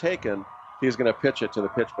holes are taken, he's going to pitch it to the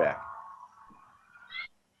pitchback.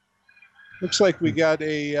 Looks like we got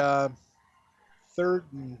a third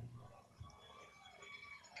and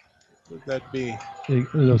what would that be?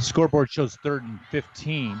 The scoreboard shows 3rd and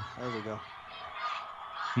 15. There we go.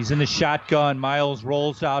 He's in the shotgun. Miles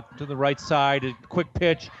rolls out to the right side. A quick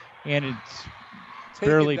pitch, and it's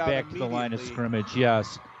barely back to the line of scrimmage.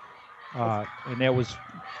 Yes. And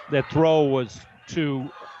that throw was to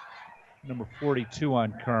number 42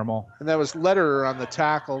 on Carmel. And that was Lederer on the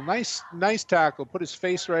tackle. Nice tackle. Put his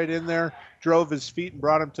face right in there, drove his feet, and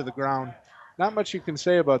brought him to the ground. Not much you can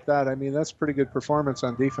say about that. I mean, that's pretty good performance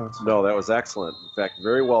on defense. No, that was excellent. In fact,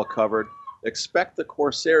 very well covered. Expect the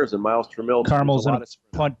Corsairs and Miles Trammell. Carmel's in a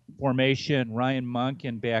punt formation. Ryan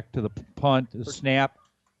Monken back to the punt, the snap.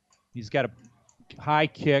 He's got a high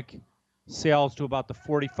kick. Sails to about the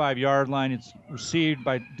 45-yard line. It's received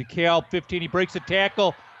by DeKalb, 15. He breaks a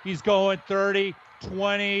tackle. He's going 30,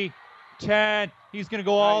 20, 10. He's going to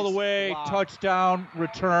go all the way. Block. Touchdown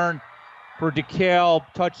return for DeKalb.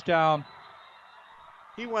 Touchdown.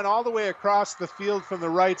 He went all the way across the field from the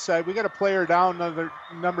right side. We got a player down,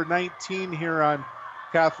 number 19 here on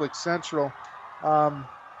Catholic Central. On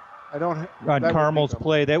Carmel's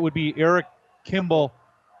play, that would be Eric Kimball,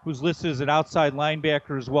 who's listed as an outside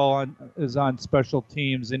linebacker as well on special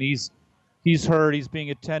teams, and he's hurt. He's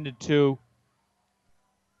being attended to.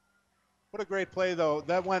 What a great play, though.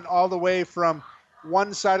 That went all the way from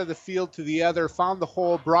one side of the field to the other, found the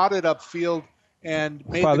hole, brought it upfield, and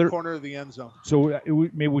made the corner of the end zone. So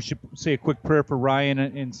maybe we should say a quick prayer for Ryan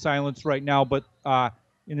in silence right now. But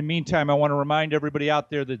in the meantime, I want to remind everybody out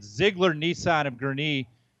there that Ziegler Nissan of Gurnee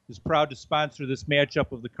is proud to sponsor this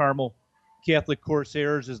matchup of the Carmel Catholic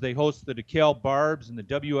Corsairs as they host the DeKalb Barbs and the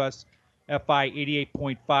WSFI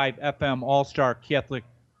 88.5 FM All-Star Catholic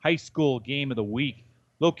High School Game of the Week.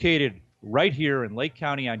 Located right here in Lake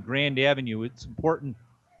County on Grand Avenue, it's important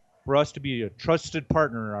for us to be a trusted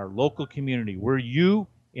partner in our local community where you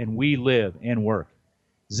and we live and work.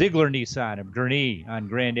 Ziegler Nissan of Gurnee on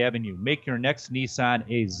Grand Avenue. Make your next Nissan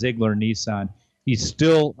a Ziegler Nissan. He's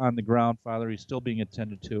still on the ground, Father. He's still being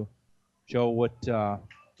attended to. Joe, what...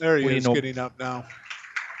 there he is, getting up now.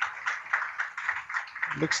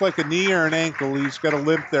 Looks like a knee or an ankle. He's got a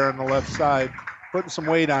limp there on the left side. Putting some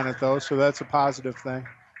weight on it, though, so that's a positive thing.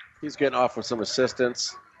 He's getting off with some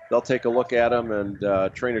assistance. They'll take a look at him, and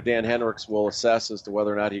trainer Dan Hendricks will assess as to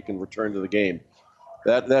whether or not he can return to the game.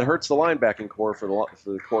 That hurts the linebacking core for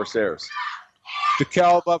the Corsairs.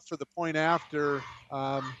 DeKalb up for the point after,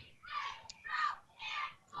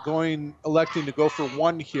 electing to go for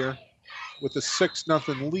one here with a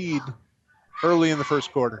 6-0 lead early in the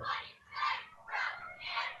first quarter.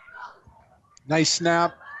 Nice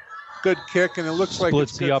snap, good kick, and it looks like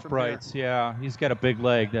it's good the uprights. Yeah, he's got a big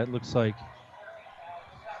leg. That looks like.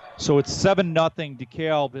 So it's 7-0.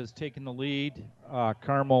 DeKalb has taken the lead.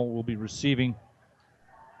 Carmel will be receiving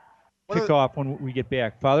kickoff when we get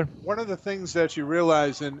back. Father? One of the things that you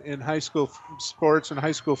realize in high school sports and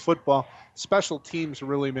high school football, special teams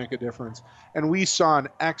really make a difference. And we saw an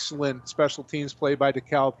excellent special teams play by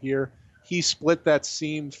DeKalb here. He split that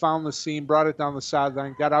seam, found the seam, brought it down the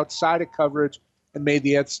sideline, got outside of coverage, and made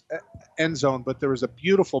the end zone. But there was a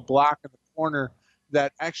beautiful block in the corner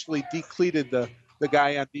that actually decleated the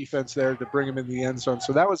guy on defense there to bring him in the end zone.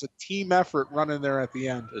 So that was a team effort running there at the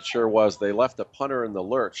end. It sure was. They left the punter in the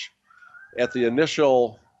lurch. At the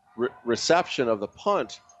initial reception of the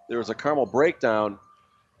punt, there was a Carmel breakdown.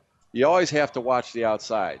 You always have to watch the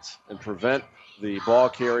outsides and prevent the ball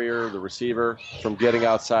carrier, the receiver, from getting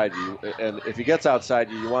outside you. And if he gets outside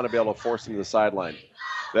you, you want to be able to force him to the sideline.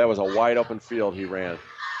 That was a wide open field he ran.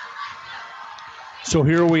 So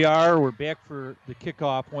here we are. We're back for the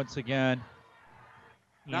kickoff once again.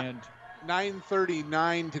 And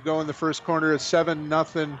 9:39 to go in the first quarter. It's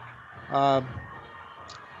 7-0.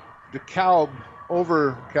 DeKalb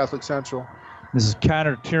over Catholic Central. This is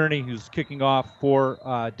Connor Tierney who's kicking off for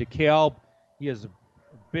DeKalb. He has a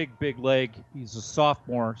big leg. He's a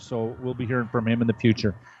sophomore, so we'll be hearing from him in the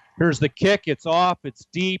future. Here's the kick. It's off. It's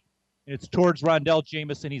deep. It's towards Rondell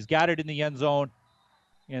Jamison. He's got it in the end zone.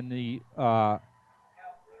 And the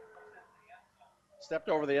stepped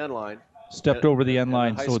over the end line. Stepped over the end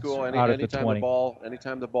line, so it's out at the 20.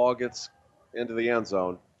 Anytime the ball gets into the end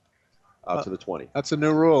zone, out to the 20. That's a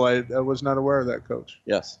new rule. I was not aware of that, Coach.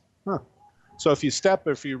 Yes. Huh. So if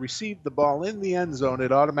you receive the ball in the end zone,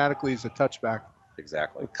 it automatically is a touchback.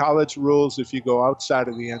 Exactly. The college rules, if you go outside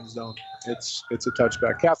of the end zone, it's a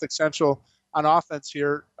touchback. Catholic Central on offense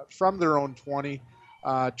here from their own 20.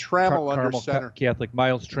 Trammell under center. Catholic,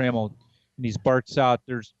 Miles Trammell, and he's barks out.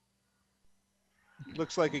 There's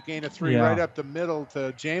looks like a gain of 3 right up the middle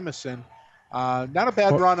to Jamison. Not a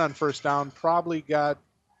bad run on first down. Probably got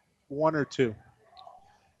 1 or 2.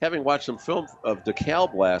 Having watched some film of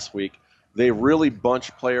DeKalb last week, they really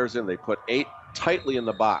bunch players in. They put 8 tightly in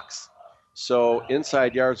the box. So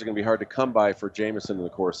inside yards are going to be hard to come by for Jamison and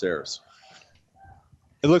the Corsairs.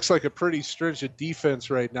 It looks like a pretty stringent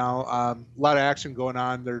defense right now. A lot of action going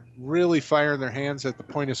on. They're really firing their hands at the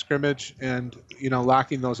point of scrimmage and,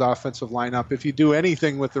 locking those offensive line up. If you do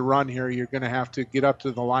anything with the run here, you're going to have to get up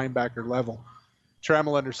to the linebacker level.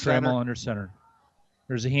 Trammell under center.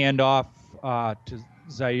 There's a handoff to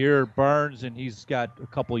Zaire Barnes, and he's got a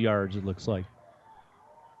couple yards, it looks like.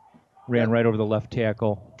 Ran right over the left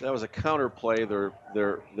tackle. That was a counter play. They're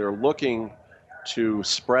looking to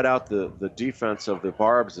spread out the defense of the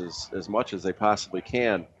Barbs as much as they possibly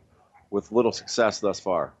can, with little success thus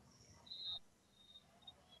far.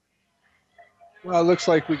 Well, it looks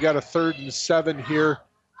like we got a 3rd and 7 here.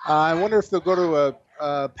 I wonder if they'll go to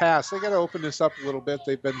a pass. They got to open this up a little bit.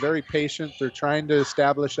 They've been very patient. They're trying to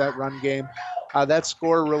establish that run game. That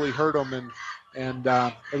score really hurt them, and And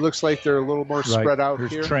it looks like they're a little more spread out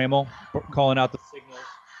Here's here. Trammell calling out the signals.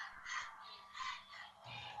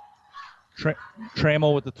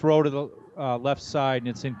 Trammell with the throw to the left side, and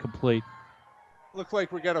it's incomplete. Look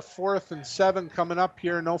like we got a 4th and 7 coming up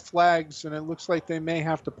here, no flags, and it looks like they may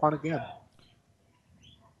have to punt again.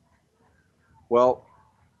 Well,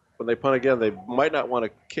 when they punt again, they might not want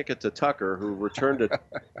to kick it to Tucker, who returned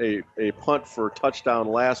a punt for a touchdown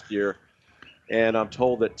last year, and I'm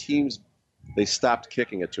told that teams, they stopped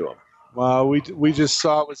kicking it to him. Well, we just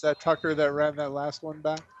saw, was that Tucker that ran that last one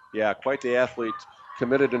back? Yeah, quite the athlete.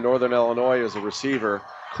 Committed to Northern Illinois as a receiver.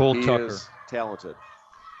 Cole he Tucker is talented.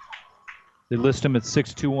 They list him at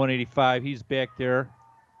 6'2", 185. He's back there.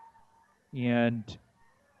 And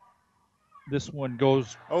this one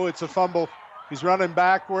goes. Oh, it's a fumble. He's running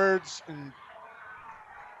backwards. And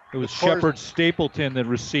it was Shepard Stapleton that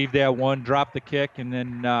received that one, dropped the kick, and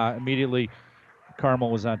then immediately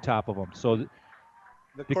Carmel was on top of him. So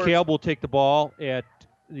DeKalb will take the ball at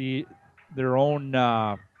their own,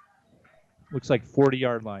 looks like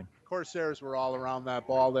 40-yard line. Corsairs were all around that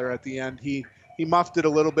ball there at the end. He muffed it a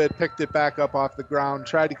little bit, picked it back up off the ground,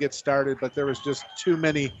 tried to get started, but there was just too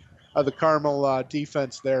many of the Carmel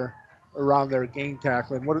defense there around their game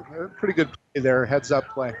tackling. What a pretty good play there, heads-up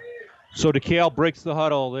play. So DeKalb breaks the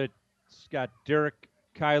huddle. It's got Derek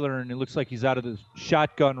Kyler, and it looks like he's out of the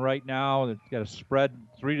shotgun right now. It's got a spread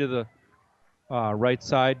 3 to the right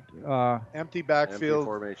side. Empty backfield. Empty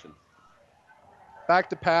formation. Back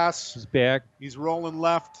to pass. He's back. He's rolling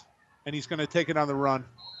left, and he's going to take it on the run.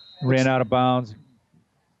 Ran out of bounds.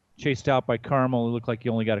 Chased out by Carmel. It looked like he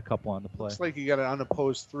only got a couple on the play. Looks like he got an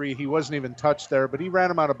unopposed 3. He wasn't even touched there, but he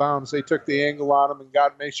ran him out of bounds. They took the angle on him and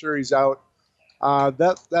made sure he's out.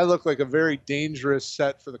 That looked like a very dangerous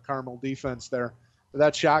set for the Carmel defense there.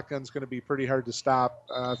 That shotgun's going to be pretty hard to stop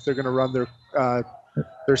if they're going to run their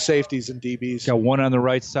safeties and DBs. Got one on the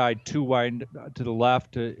right side, 2 wide to the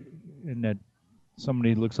left, and that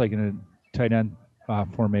somebody looks like in a tight end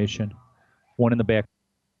formation. One in the back.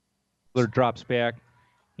 Drops back,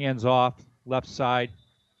 hands off, left side.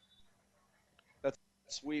 That's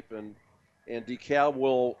sweep, and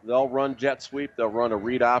DeKalb they'll run jet sweep. They'll run a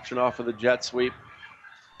read option off of the jet sweep.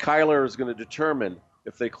 Kyler is going to determine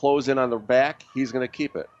if they close in on the back, he's going to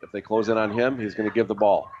keep it. If they close in on him, he's going to give the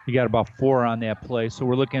ball. He got about 4 on that play, so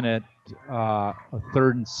we're looking at a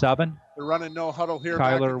 3rd and 7. They're running no huddle here.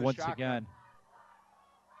 Kyler once again.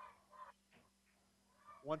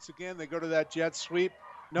 Once again, they go to that jet sweep.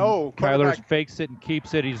 No. Kyler fakes it and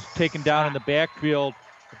keeps it. He's taken down in the backfield.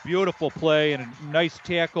 A beautiful play and a nice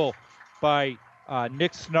tackle by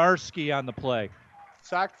Nick Snarski on the play.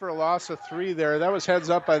 Sacked for a loss of 3 there. That was heads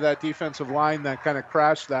up by that defensive line that kind of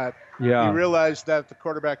crashed that. Yeah. He realized that the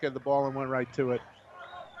quarterback had the ball and went right to it.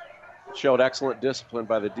 Showed excellent discipline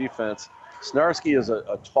by the defense. Snarski is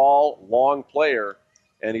a tall, long player,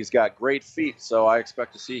 and he's got great feet, so I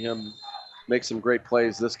expect to see him make some great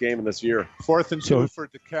plays this game and this year. 4th and 2 for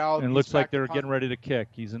DeKalb. And it looks like they're getting ready to kick.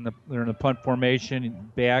 They're in the punt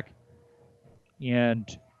formation, back, and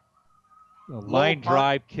a line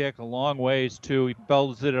drive kick a long ways too. He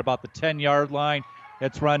fells it at about the 10-yard line.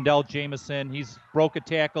 That's Rondell Jameson. He's broke a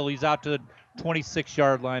tackle. He's out to the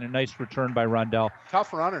 26-yard line. A nice return by Rondell.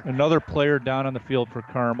 Tough runner. Another player down on the field for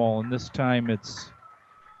Carmel, and this time looks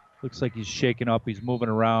like he's shaking up. He's moving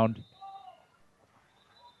around.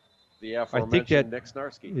 The aforementioned Nick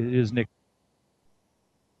Snarski. It is Nick.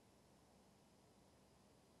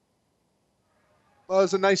 Well, it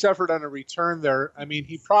was a nice effort on a return there. I mean,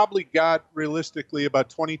 he probably got realistically about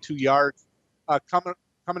 22 yards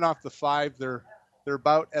coming off the 5. They're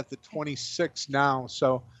about at the 26 now,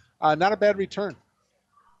 so not a bad return.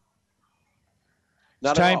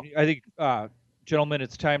 Not time, at all. I think, gentlemen,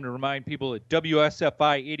 it's time to remind people that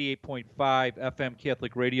WSFI 88.5 FM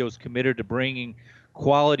Catholic Radio is committed to bringing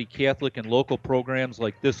quality Catholic and local programs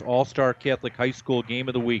like this All-Star Catholic High School Game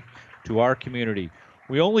of the Week to our community.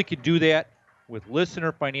 We only can do that with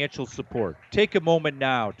listener financial support. Take a moment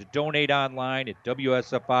now to donate online at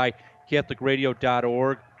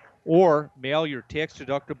WSFICatholicRadio.org or mail your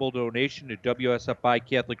tax-deductible donation to WSFI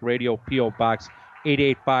Catholic Radio, P.O. Box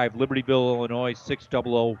 885, Libertyville, Illinois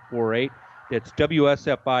 60048. That's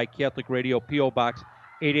WSFI Catholic Radio, P.O. Box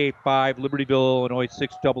 885, Libertyville, Illinois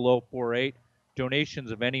 60048.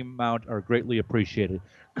 Donations of any amount are greatly appreciated.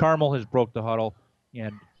 Carmel has broke the huddle,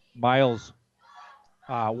 and Miles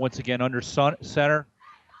once again under center.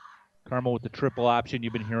 Carmel with the triple option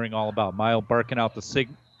you've been hearing all about. Miles barking out the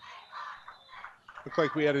signal. Looked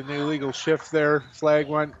like we had an illegal shift there. Flag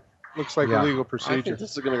went. Looks like illegal I procedure. think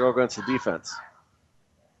this is going to go against the defense.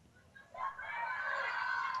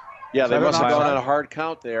 Yeah, they must have onside? gone on a hard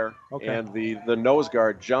count there, Okay. and the nose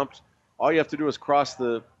guard jumped. All you have to do is cross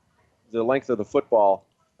the length of the football,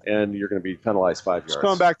 and you're going to be penalized 5 yards. Just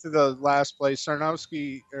going back to the last play,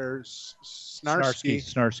 Snarski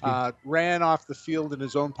ran off the field in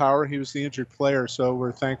his own power. He was the injured player, so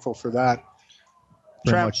we're thankful for that.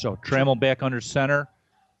 Very much so. Trammell back under center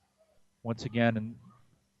once again, and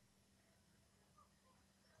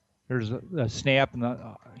there's a snap and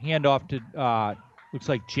the handoff to looks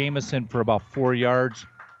like Jamison for about 4 yards.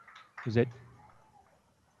 Is it?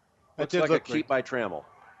 Looks like a keep by Trammell.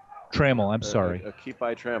 Trammell, I'm sorry. A keep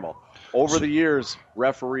by Trammell. Over the years,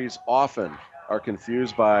 referees often are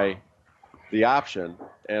confused by the option,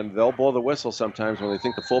 and they'll blow the whistle sometimes when they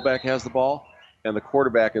think the fullback has the ball and the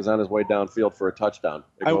quarterback is on his way downfield for a touchdown.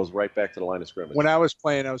 It goes right back to the line of scrimmage. When I was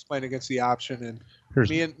playing against the option, and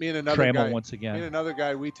me and another Trammell guy, once again. me and another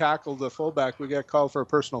guy, we tackled the fullback. We got called for a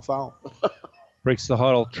personal foul. Breaks the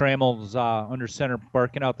huddle. Trammell's under center,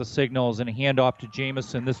 barking out the signals, and a handoff to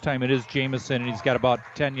Jamison. This time it is Jamison, and he's got about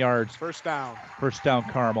 10 yards. First down. First down,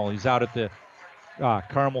 Carmel. He's out at the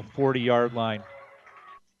Carmel 40-yard line.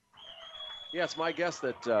 Yeah, it's my guess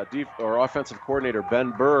that offensive coordinator Ben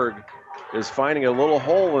Berg is finding a little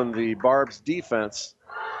hole in the Barb's defense,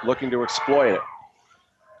 looking to exploit it.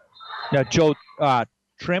 Now, Joe,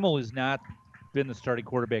 Trammell has not been the starting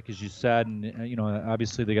quarterback, as you said, and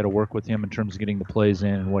obviously they got to work with him in terms of getting the plays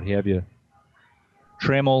in and what have you.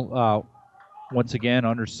 Trammell, once again,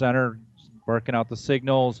 under center, barking out the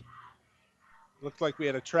signals. Looked like we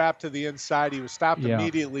had a trap to the inside. He was stopped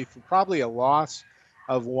immediately for probably a loss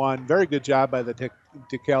of 1. Very good job by the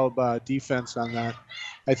DeKalb defense on that.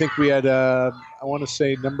 I think we had, I want to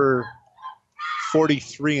say, number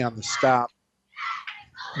 43 on the stop.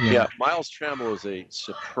 Yeah, Miles Trammell is a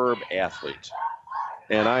superb athlete.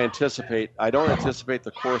 And I don't anticipate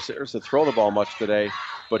the Corsairs to throw the ball much today,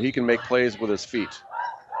 but he can make plays with his feet.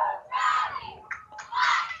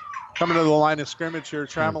 Coming to the line of scrimmage here,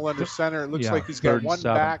 Trammell under center. It looks like he's got 1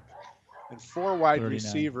 back and 4 wide 39.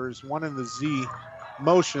 receivers, 1 in the Z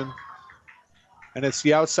motion. And it's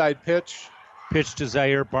the outside pitch. Pitch to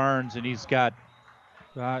Zaire Barnes, and he's got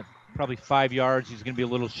probably 5 yards. He's going to be a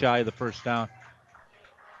little shy of the first down.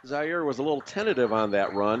 Zaire was a little tentative on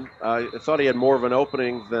that run. I thought he had more of an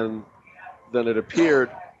opening than it appeared.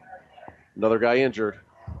 Another guy injured.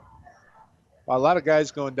 Well, a lot of guys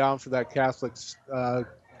going down for that Catholic Central.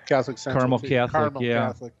 Carmel Catholic, Carmel yeah.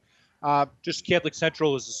 Catholic. Just Catholic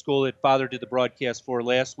Central is the school that Father did the broadcast for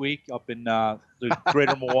last week up in the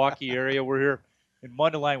greater Milwaukee area. We're here in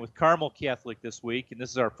Mundelein with Carmel Catholic this week, and this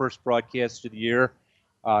is our first broadcast of the year.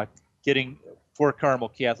 For Carmel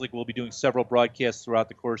Catholic, we'll be doing several broadcasts throughout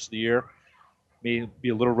the course of the year. May be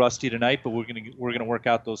a little rusty tonight, but we're gonna work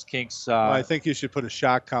out those kinks. Well, I think you should put a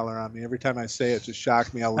shock collar on me every time I say it. Just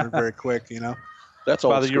shock me. I'll learn very quick. That's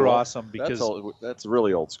old Father, school. you're awesome because that's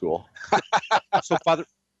really old school. So Father,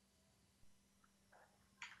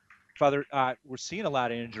 we're seeing a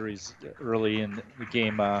lot of injuries early in the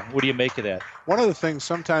game. What do you make of that? One of the things,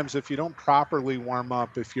 sometimes if you don't properly warm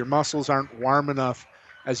up, if your muscles aren't warm enough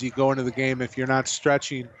as you go into the game, if you're not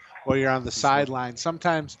stretching while you're on the sideline,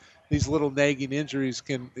 sometimes these little nagging injuries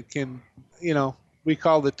can we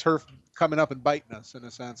call the turf coming up and biting us in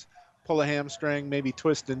a sense. Pull a hamstring, maybe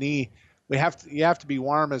twist a knee. You have to be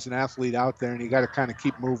warm as an athlete out there, and you got to kind of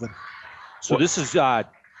keep moving. So this is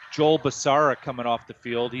Joel Basara coming off the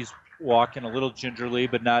field. He's walking a little gingerly,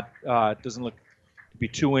 but not doesn't look to be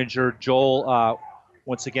too injured. Joel,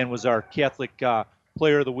 once again, was our Catholic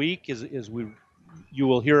Player of the Week. You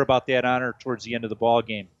will hear about that honor towards the end of the ball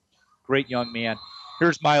game. Great young man.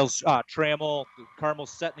 Here's Miles Trammell.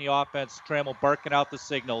 Carmel's setting the offense. Trammell barking out the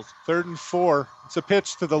signals. 3rd and 4. It's a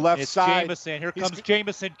pitch to the left side. Jamison. Here comes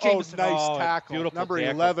Jamison. Jamison. Nice tackle. Beautiful Number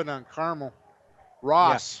tackle. 11 on Carmel.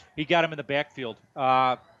 Ross. Yeah, he got him in the backfield.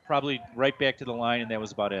 Probably right back to the line, and that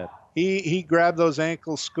was about it. He grabbed those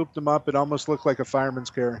ankles, scooped them up. It almost looked like a fireman's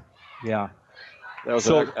carry. Yeah. That was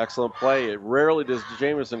an excellent play. Rarely does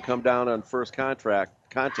Jamison come down on first contact.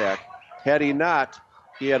 Had he not,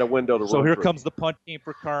 he had a window to run So here through. comes the punt team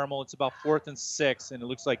for Carmel. It's about 4th and 6, and it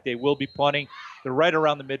looks like they will be punting. They're right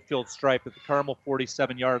around the midfield stripe at the Carmel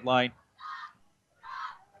 47-yard line.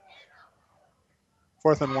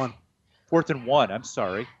 4th and 1. 4th and 1, I'm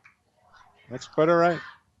sorry. That's quite all right.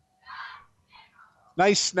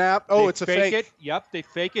 Nice snap. Oh, it's a fake. It. Yep, they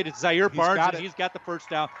fake it. It's Zaire Barnes, and he's got the first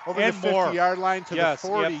down. Over and the 50-yard line to the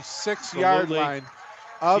 46-yard line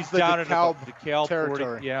of the DeKalb territory.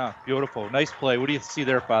 40. Yeah, beautiful. Nice play. What do you see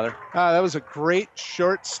there, Father? That was a great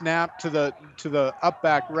short snap to the up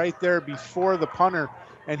back right there before the punter,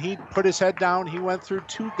 and he put his head down. He went through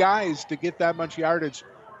 2 guys to get that much yardage.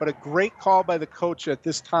 but a great call by the coach at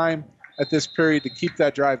this time, at this period, to keep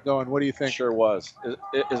that drive going. What do you think? Sure was.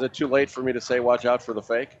 Is it too late for me to say watch out for the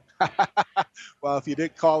fake? Well, if you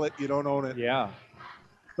didn't call it, you don't own it. Yeah.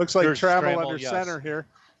 Looks like There's Trammell Trammell, under yes. center here.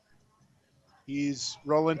 He's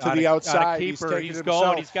rolling to On the a outside. keeper. He's taking He's himself.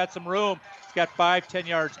 going. He's got some room. He's got 5-10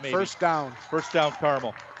 yards maybe. First down. First down,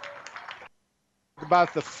 Carmel.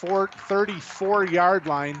 About the 34-yard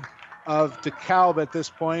line of DeKalb at this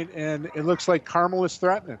point, and it looks like Carmel is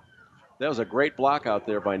threatening. That was a great block out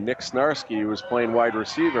there by Nick Snarski, who was playing wide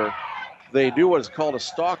receiver. They do what is called a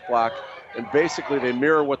stalk block, and basically they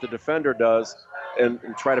mirror what the defender does and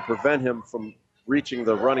try to prevent him from reaching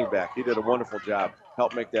the running back. He did a wonderful job.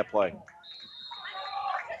 Helped make that play.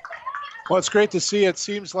 Well, it's great to see. It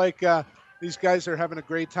seems like these guys are having a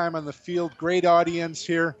great time on the field. Great audience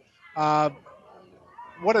here.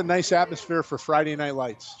 What a nice atmosphere for Friday Night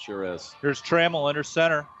Lights. Sure is. Here's Trammell under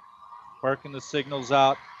center, barking the signals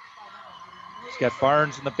out. He's got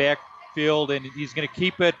Barnes in the backfield, and he's going to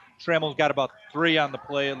keep it. Trammell's got about 3 on the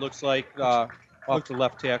play, it looks like, off the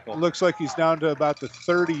left tackle. Looks like he's down to about the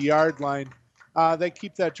 30-yard line. They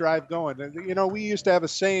keep that drive going. And, you know, we used to have a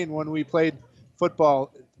saying when we played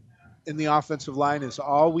football in the offensive line is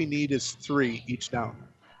all we need is 3 each down.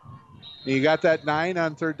 And you got that 9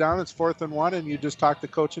 on third down. It's 4th and 1, and you just talk the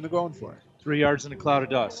coach into going for it. 3 yards in a cloud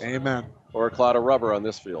of dust. Amen. Or a cloud of rubber on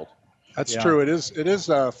this field. That's true. It is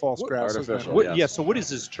false grass. Artificial, yes. Yeah, so what is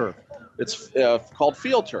this turf? It's called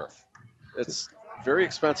field turf. It's very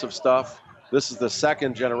expensive stuff. This is the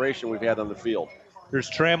second generation we've had on the field. Here's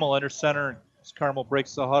Trammell under center. As Carmel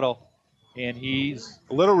breaks the huddle, and he's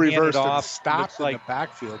a little reversed and off. stopped in like the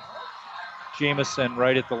backfield. Jamison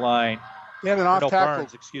right at the line. He had an off tackle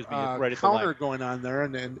Barnes, excuse me, right at the line. counter going on there,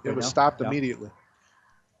 and it was stopped immediately.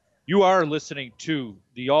 You are listening to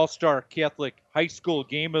the All-Star Catholic High School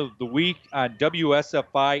Game of the Week on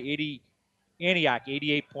WSFI Antioch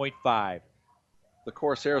 88.5. The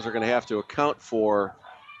Corsairs are going to have to account for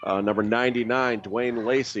number 99, Dwayne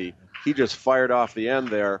Lacey. He just fired off the end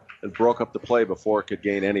there and broke up the play before it could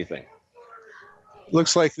gain anything.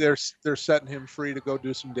 Looks like they're setting him free to go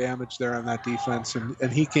do some damage there on that defense,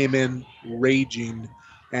 and he came in raging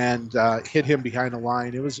and hit him behind the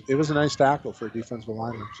line. It was a nice tackle for a defensive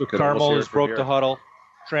lineman. So Carmel has broke the huddle.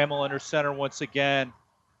 Trammell under center once again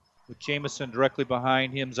with Jamison directly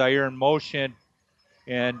behind him. Zaire in motion,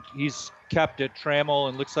 and he's kept it. Trammell,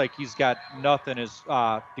 and looks like he's got nothing as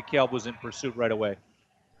DeKalb was in pursuit right away.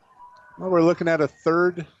 Well, we're looking at a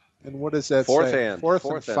 3rd, and what does that Fourth say? and. Fourth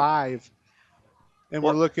and 5. And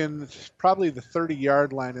we're looking probably the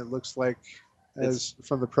 30-yard line, it looks like, as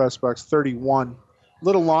from the press box, 31. A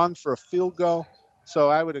little long for a field goal, so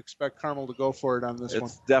I would expect Carmel to go for it on this one.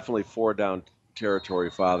 It's definitely 4-down territory,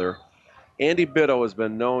 Father. Andy Bitto has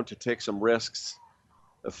been known to take some risks.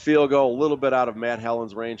 A field goal, a little bit out of Matt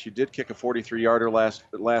Helland's range. He did kick a 43-yarder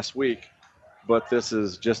last week, but this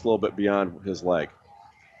is just a little bit beyond his leg.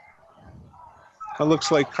 It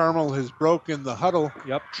looks like Carmel has broken the huddle.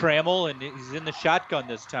 Yep, Trammell, and he's in the shotgun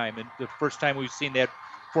this time. And the first time we've seen that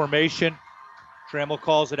formation, Trammell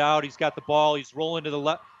calls it out. He's got the ball. He's rolling to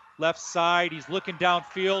the left side. He's looking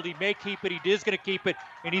downfield. He may keep it. He is going to keep it.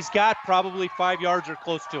 And he's got probably 5 yards or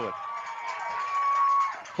close to it.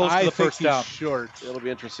 Close to the first down. Short. It'll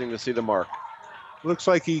be interesting to see the mark. Looks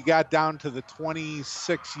like he got down to the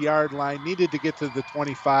 26-yard line. Needed to get to the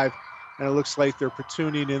 25. And it looks like they're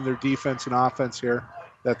platooning in their defense and offense here,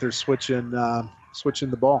 that they're switching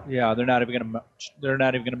the ball. Yeah, they're not even going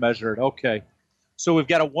to measure it. Okay, so we've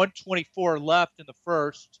got a 1:24 left in the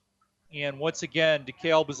first, and once again,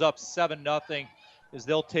 DeKalb is up 7-0 as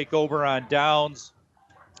they'll take over on downs,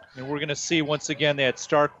 and we're going to see once again that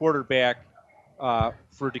star quarterback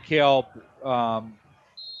for DeKalb. Well,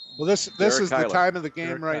 this is the time of the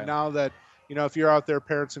game right now that, you know, if you're out there,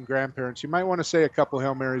 parents and grandparents, you might want to say a couple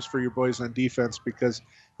Hail Marys for your boys on defense, because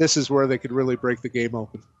this is where they could really break the game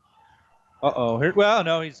open. Uh-oh. Well,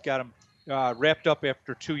 no, he's got him wrapped up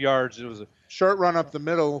after 2 yards. It was a short run up the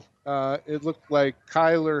middle. It looked like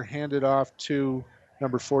Kyler handed off to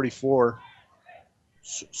number 44.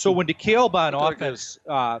 So when DeKalb on offense,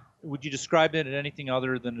 would you describe it as anything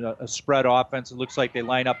other than a spread offense? It looks like they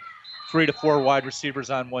line up 3 to 4 wide receivers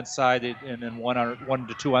on one side and then 1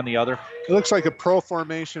 to 2 on the other. It looks like a pro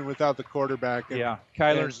formation without the quarterback. Yeah,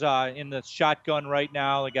 Kyler's in the shotgun right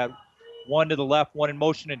now. They got 1 to the left, 1 in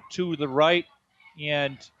motion, and 2 to the right.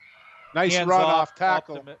 And nice run off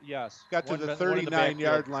tackle. Yes. Got to the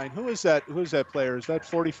 39-yard line. Who is that? Who's that player? Is that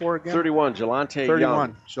 44 again? 31, Jelante 31.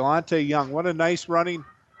 Young. Jelante Young. What a nice running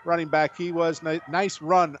back he was. Nice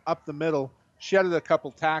run up the middle. Shedded a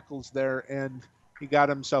couple tackles there, and he got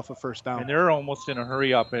himself a first down. And they're almost in a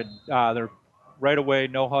hurry up, and they're right away,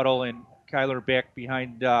 no huddle, and Kyler back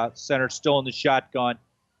behind center, still in the shotgun,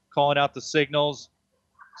 calling out the signals.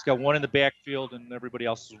 He's got one in the backfield, and everybody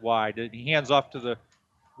else is wide. He hands off to the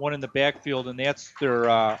one in the backfield, and that's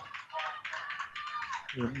their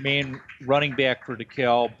main running back for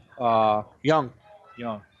DeKalb. Young,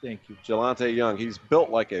 thank you. Jelante Young. He's built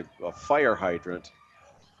like a fire hydrant.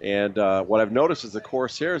 And what I've noticed is the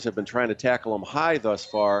Corsairs have been trying to tackle him high thus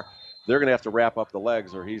far. They're going to have to wrap up the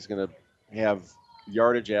legs, or he's going to have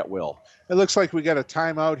yardage at will. It looks like we got a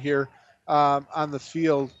timeout here on the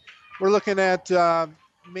field. We're looking at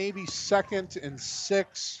maybe 2nd and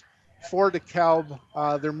 6 for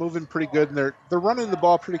DeKalb. They're moving pretty good, and they're running the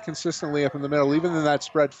ball pretty consistently up in the middle, even in that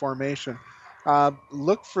spread formation.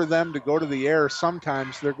 Look for them to go to the air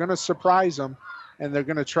sometimes. They're going to surprise them, and they're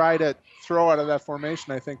going to try to throw out of that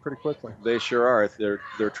formation, I think, pretty quickly. They sure are.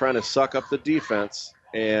 They're trying to suck up the defense,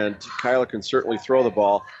 and Kyler can certainly throw the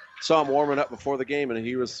ball. Saw him warming up before the game, and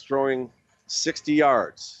he was throwing 60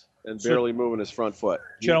 yards and barely moving his front foot.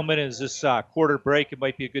 Gentlemen, as this quarter break, it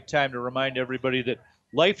might be a good time to remind everybody that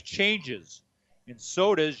life changes, and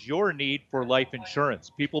so does your need for life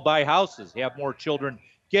insurance. People buy houses, have more children,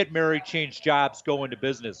 get married, change jobs, go into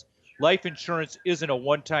business. Life insurance isn't a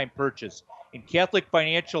one-time purchase, and Catholic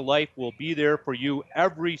Financial Life will be there for you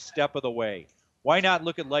every step of the way. Why not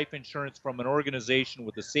look at life insurance from an organization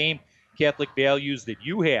with the same Catholic values that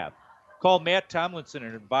you have? Call Matt Tomlinson,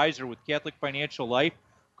 an advisor with Catholic Financial Life.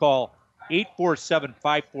 Call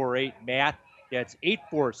 847-548-MATT. That's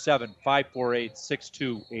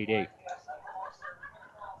 847-548-6288.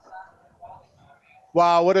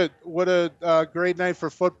 Wow, what a great night for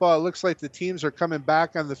football. It looks like the teams are coming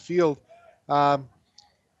back on the field.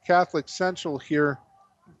 Catholic Central here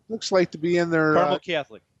looks like to be in their Carmel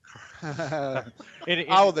Catholic.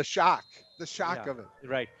 the shock of it.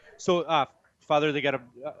 Right. So, Father, they got a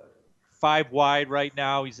 5 wide right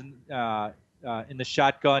now. He's in the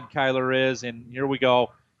shotgun. Kyler is, and here we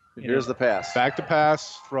go. Here's the pass. Back to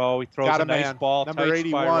pass. Throw. He throws a nice man. ball. Number tight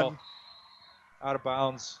 81. Spiral, out of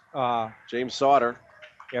bounds. James Sauter.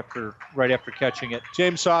 Right after catching it.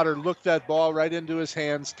 James Sauter looked that ball right into his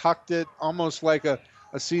hands, tucked it almost like a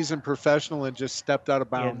seasoned professional, and just stepped out of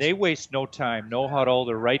bounds. And they waste no time, no huddle.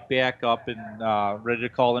 They're right back up and ready to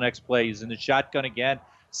call the next play. He's in the shotgun again.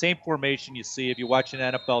 Same formation you see. If you watch an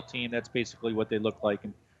NFL team, that's basically what they look like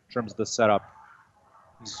in terms of the setup.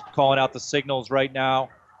 He's calling out the signals right now.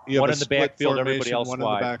 One in the backfield, everybody else one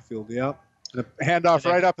wide. in the backfield, yep. And a handoff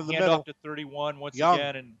right up in the middle. Handoff to 31 once Young.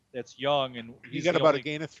 again, and that's Young. And you got about a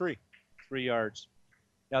gain of 3. 3 yards.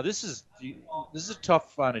 Now this is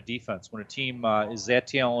tough on a defense when a team is that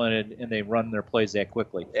talented and they run their plays that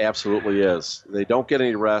quickly. Absolutely is. They don't get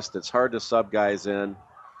any rest. It's hard to sub guys in.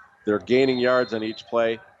 They're gaining yards on each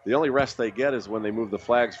play. The only rest they get is when they move the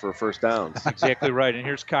flags for first downs. That's exactly right. And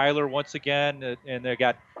here's Kyler once again, and they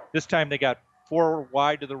got 4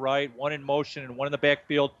 wide to the right, 1 in motion, and 1 in the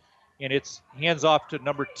backfield, and it's hands off to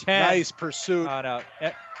number 10. Nice pursuit.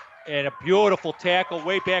 And a beautiful tackle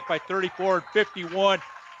way back by 34 and 51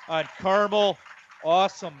 on Carmel.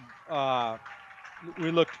 Awesome.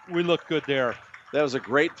 We looked good there. That was a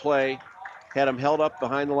great play. Had him held up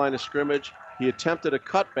behind the line of scrimmage. He attempted a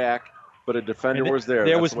cutback, but a defender was there.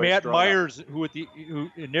 There That's was Matt Myers who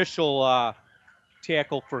initial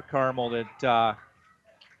tackle for Carmel that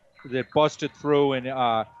busted through, and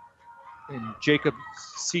Jacob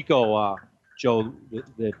Seco, Joe,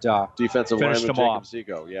 that defensive finished lineman him off. Jacob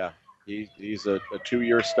Seco, yeah. He's a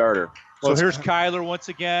 2-year starter. So here's Kyler once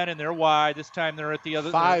again, and they're wide. This time they're at the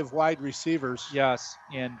other 5 wide receivers. Yes,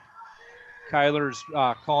 and Kyler's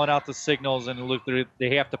calling out the signals, and look, they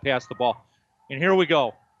have to pass the ball. And here we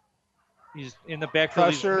go. He's in the backfield.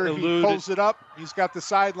 Pressure, he pulls it up. He's got the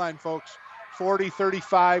sideline, folks. 40,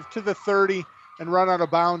 35 to the 30, and run out of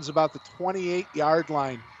bounds about the 28-yard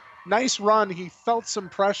line. Nice run. He felt some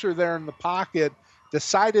pressure there in the pocket,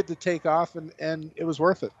 decided to take off, and it was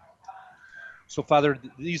worth it. So, Father,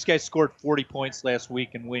 these guys scored 40 points last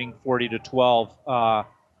week and winning 40-12.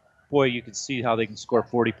 Boy, you can see how they can score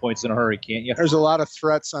 40 points in a hurry, can't you? There's a lot of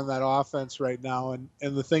threats on that offense right now, and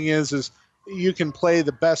the thing is you can play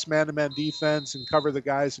the best man-to-man defense and cover the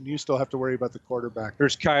guys, and you still have to worry about the quarterback.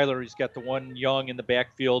 There's Kyler. He's got the 1 Young in the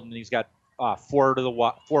backfield, and he's got 4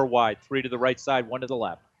 wide, 3 to the right side, 1 to the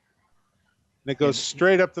left. And it goes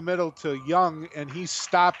straight up the middle to Young, and he's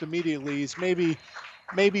stopped immediately. He's maybe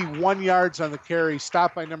 1 yard on the carry,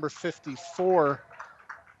 stopped by number 54.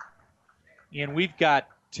 And we've got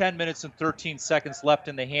 10 minutes and 13 seconds left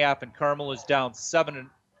in the half, and Carmel is down 7-0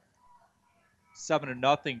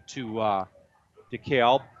 to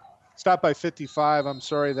DeKalb. Stopped by 55. I'm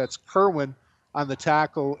sorry, that's Kerwin on the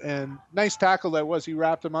tackle. And nice tackle that was. He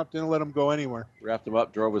wrapped him up, didn't let him go anywhere. Wrapped him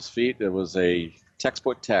up, drove his feet. It was a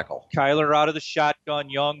textbook tackle. Kyler out of the shotgun,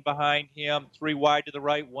 Young behind him, 3 wide to the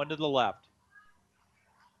right, 1 to the left.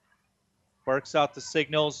 Barks out the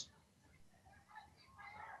signals.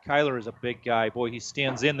 Kyler is a big guy. Boy, he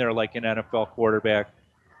stands in there like an NFL quarterback.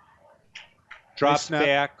 Drops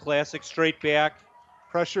back, classic straight back.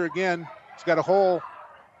 Pressure again. He's got a hole.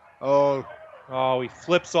 Oh, he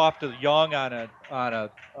flips off to Young on a out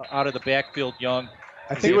of the backfield. Young.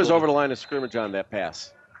 I think he was over the line of scrimmage on that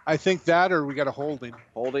pass. I think that, or we got a holding.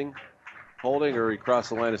 Holding, or he crossed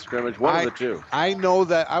the line of scrimmage. One of the two. I know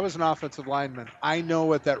that. I was an offensive lineman. I know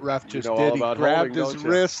what that ref just did. He grabbed his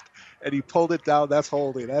wrist and he pulled it down. That's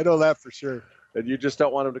holding. I know that for sure. And you just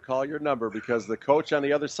don't want him to call your number because the coach on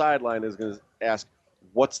the other sideline is going to ask,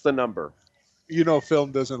 what's the number? You know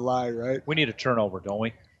film doesn't lie, right? We need a turnover, don't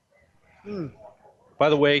we? By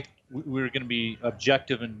the way, we're going to be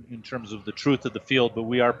objective in terms of the truth of the field, but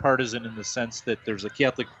we are partisan in the sense that there's a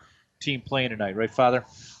Catholic team playing tonight, right, Father?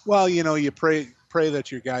 Well, you pray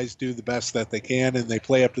that your guys do the best that they can and they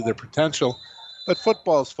play up to their potential. But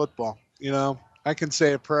football is football. I can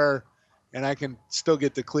say a prayer and I can still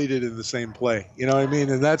get depleted in the same play. You know what I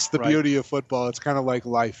mean? And that's the beauty of football. It's kind of like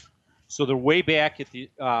life. So they're way back at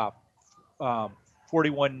the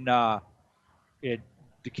 41.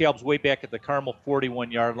 DeKalb's way back at the Carmel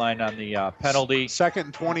 41-yard line on the penalty. Second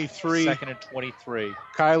and 23.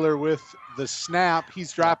 Kyler with the snap.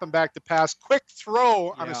 He's dropping back to pass. Quick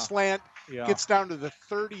throw on a slant. Yeah. Gets down to the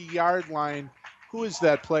 30-yard line. Who is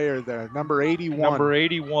that player there? Number 81. Number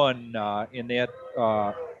 81 in that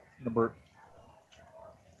number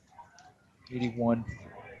 81.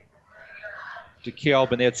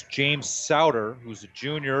 DeKalb, and that's James Souter, who's a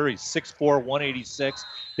junior. He's 6'4", 186.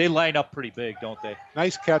 They line up pretty big, don't they?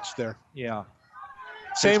 Nice catch there. Yeah.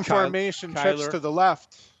 Same formation, trips to the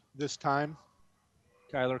left this time.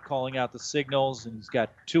 Kyler calling out the signals, and he's got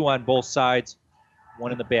 2 on both sides,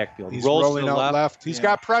 1 in the backfield. He's rolls rolling to the out left. He's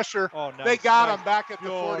got pressure. Oh, nice. They got him back at the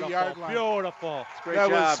 40-yard line. Beautiful. Great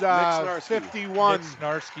that job. was 51. Nick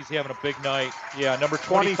Snarski's having a big night. Yeah, number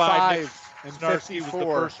 25 and Snarski 54. was the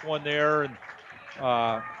first one there, and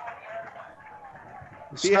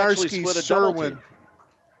Snarski, Serwin.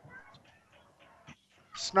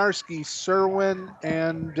 Snarski, Serwin,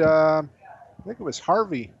 and I think it was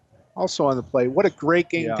Harvey also on the play. What a great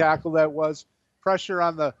game tackle that was. Pressure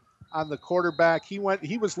on the quarterback. He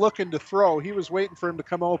was looking to throw. He was waiting for him to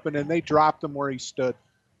come open, and they dropped him where he stood.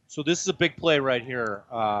 So this is a big play right here.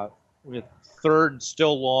 With 3rd and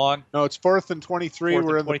still long. No, it's 4th and 23.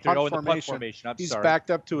 We're in the punt formation. He's backed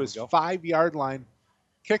up to his 5-yard line.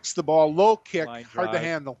 Kicks the ball. Low kick. Hard to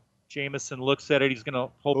handle. Jamison looks at it. He's going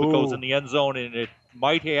to hope it goes in the end zone, and it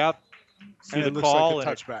might have. See the call, like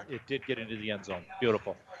a touchback. It did get into the end zone.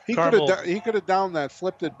 Beautiful. He could have downed that,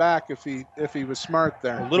 flipped it back if he was smart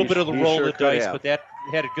there. A little bit of the roll of the dice, but that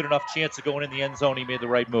had a good enough chance of going in the end zone. He made the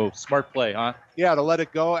right move. Smart play, huh? Yeah, to let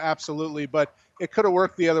it go, absolutely. But it could have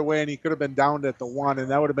worked the other way, and he could have been downed at the 1, and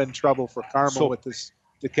that would have been trouble for Carmel with this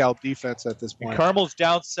DeKalb defense at this point. Carmel's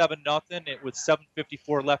down 7-0. With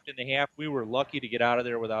 7:54 left in the half, we were lucky to get out of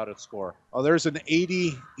there without a score. Oh, there's an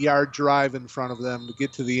 80-yard drive in front of them to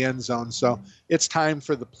get to the end zone. So it's time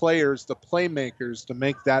for the players, the playmakers, to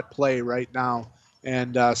make that play right now.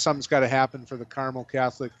 And something's got to happen for the Carmel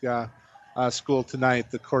Catholic school tonight,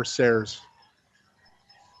 the Corsairs.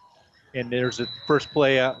 And there's a first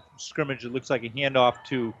play scrimmage. It looks like a handoff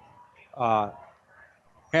to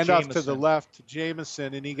Handoff to the left to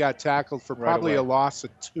Jamison, and he got tackled for probably a loss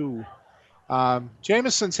of 2.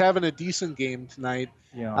 Jamison's having a decent game tonight.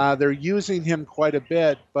 Yeah. They're using him quite a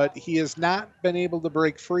bit, but he has not been able to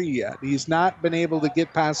break free yet. He's not been able to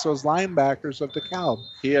get past those linebackers of DeKalb.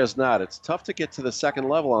 He has not. It's tough to get to the second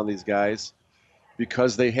level on these guys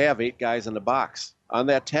because they have 8 guys in the box. On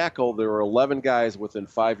that tackle, there were 11 guys within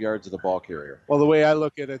 5 yards of the ball carrier. Well, the way I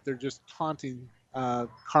look at it, they're just taunting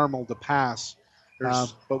Carmel to pass.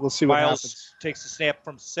 But we'll see what Miles happens. Takes the snap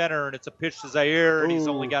from center, and it's a pitch to Zaire, and he's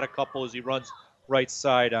only got a couple as he runs right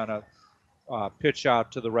side on a pitch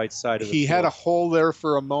out to the right side of the He field. had a hole there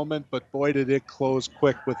for a moment, but boy, did it close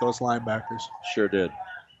quick with those linebackers. Sure did.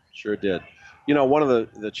 One of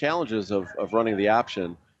the challenges of running the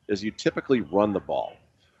option is you typically run the ball.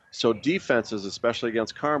 So defenses, especially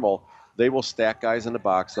against Carmel, they will stack guys in the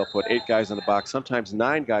box. They'll put 8 guys in the box, sometimes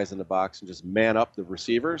 9 guys in the box, and just man up the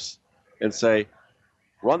receivers and say,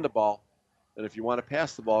 run the ball, and if you want to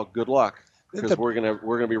pass the ball, good luck. because we're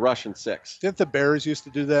gonna be rushing 6. Didn't the Bears used to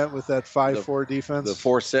do that with that 5-4 defense? The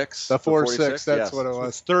 4-6. The 4-6. That's yes. what it So was.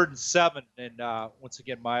 it's 3rd and 7, and once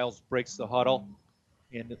again Miles breaks the huddle,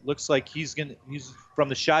 and it looks like he's from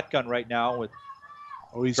the shotgun right now with.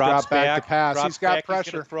 Oh, he's drops got back to pass. drops He's got back, pressure.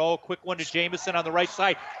 He's going to throw a quick one to Jamison on the right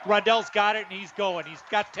side. Rondell's got it, and he's going. He's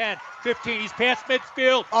got 10, 15. He's past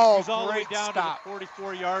midfield. Oh, he's all the way great down stop. to the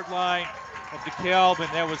 44-yard line of DeKalb, and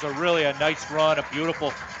that was a nice run, a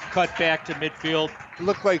beautiful cut back to midfield. It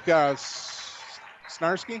looked like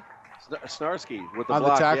Snarsky Snarsky with the on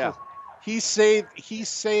block. the tackle. Yeah. He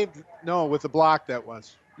saved. No, with the block that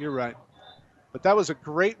was. You're right. But that was a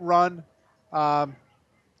great run.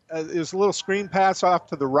 It was a little screen pass off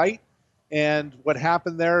to the right. And what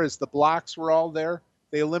happened there is the blocks were all there.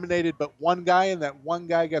 They eliminated but one guy, and that one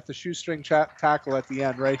guy got the shoestring tackle at the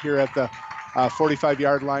end, right here at the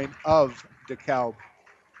 45-yard line of DeKalb.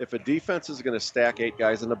 If a defense is going to stack 8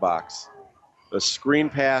 guys in the box, a screen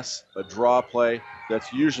pass, a draw play,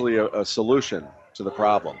 that's usually a solution to the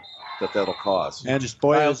problem that'll cause. And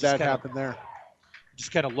boy, Miles does that just happen there.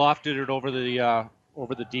 Just kind of lofted it over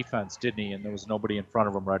the defense, didn't he? And there was nobody in front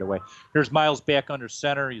of him right away. Here's Miles back under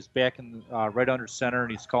center. He's back in right under center,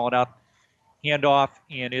 and he's calling out handoff,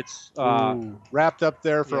 and it's wrapped up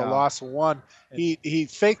there for a loss of 1. He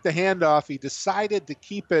faked the handoff. He decided to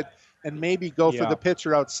keep it and maybe go for the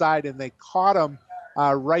pitcher outside, and they caught him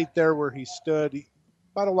right there where he stood.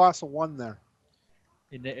 About a loss of 1 there.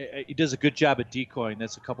 And he does a good job at decoying.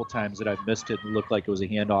 That's a couple times that I've missed it and looked like it was a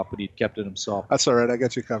handoff, but he kept it himself. That's all right. I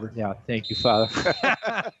got you covered. Yeah, thank you, Father.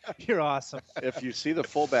 You're awesome. If you see the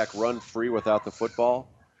fullback run free without the football,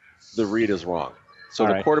 the read is wrong. So All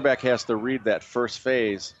the right. quarterback has to read that first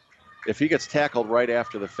phase. If he gets tackled right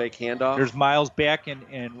after the fake handoff, There's Miles back and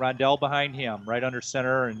Rondell behind him, right under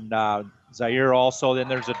center, and Zaire also. Then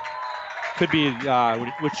could be,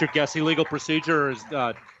 what's your guess, illegal procedure or is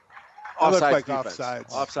offsides like defense.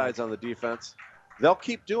 offsides. Offsides on the defense. They'll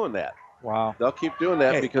keep doing that. Wow. They'll keep doing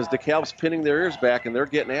that Hey. because DeKalb's pinning their ears back and they're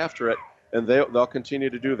getting after it, and they'll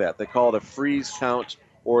continue to do that. They call it a freeze count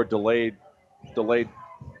or delayed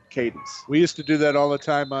cadence. We used to do that all the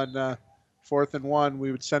time on 4th and 1.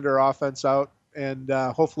 We would send our offense out, and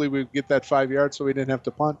hopefully we'd get that 5 yards so we didn't have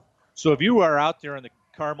to punt. So if you are out there in the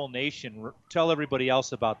Carmel Nation, tell everybody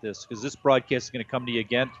else about this, because this broadcast is going to come to you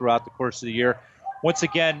again throughout the course of the year. Once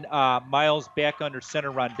again, Miles back under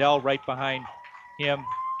center, Rondell right behind him,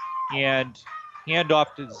 and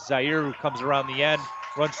handoff to Zaire, who comes around the end,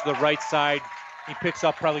 runs to the right side. He picks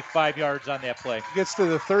up probably 5 yards on that play. Gets to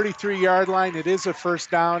the 33-yard line. It is a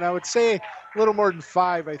first down. I would say a little more than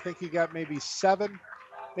 5. I think he got maybe 7,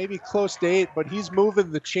 maybe close to 8, but he's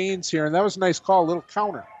moving the chains here, and that was a nice call, a little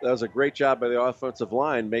counter. That was a great job by the offensive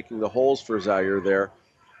line making the holes for Zaire there.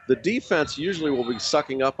 The defense usually will be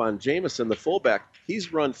sucking up on Jamison, the fullback.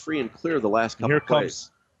 He's run free and clear the last couple Here of plays.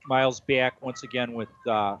 comes Miles back once again with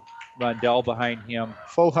Rondell behind him.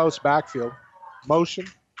 Full house backfield. Motion.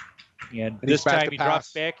 And he's this back time to he pass.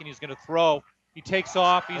 drops back and he's going to throw. He takes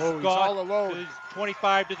off. He's Oh, he's gone all alone. to the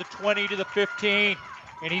 25 to the 20 to the 15.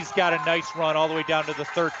 And he's got a nice run all the way down to the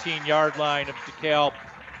 13-yard line of DeKalb.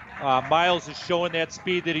 Miles is showing that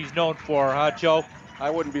speed that he's known for, huh, Joe? I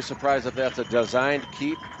wouldn't be surprised if that's a designed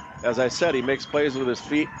keep. As I said, he makes plays with his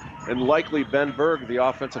feet, and likely Ben Berg, the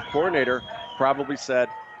offensive coordinator, probably said,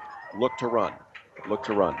 look to run. Look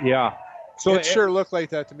to run. Yeah. So it sure looked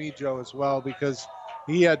like that to me, Joe, as well, because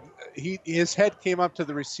his head came up to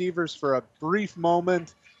the receivers for a brief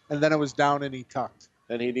moment, and then it was down and he tucked.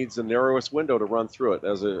 And he needs the narrowest window to run through it.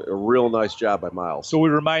 That was a real nice job by Miles. So we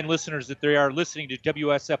remind listeners that they are listening to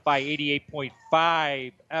WSFI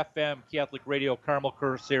 88.5 FM Catholic Radio, Carmel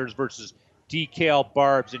Corsairs versus DeKalb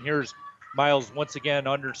Barbs. And here's Miles once again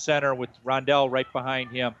under center with Rondell right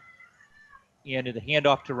behind him. And the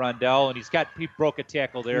handoff to Rondell, and he broke a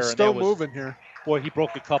tackle there. He's and still that was, moving here. Boy, he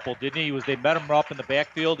broke a couple, didn't he? They met him up in the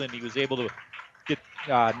backfield, and he was able to get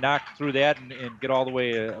knocked through that and get all the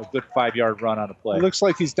way a good 5-yard run on a play. It looks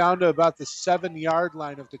like he's down to about the 7-yard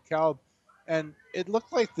line of DeKalb, and it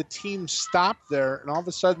looked like the team stopped there, and all of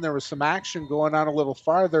a sudden there was some action going on a little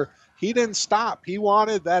farther. He didn't stop. He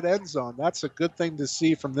wanted that end zone. That's a good thing to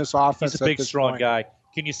see from this offense. He's a big, at this strong point. guy.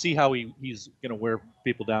 Can you see how he's going to wear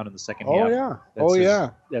people down in the second Oh, half? yeah. Yeah.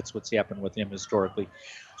 That's what's happened with him historically.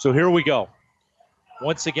 So here we go.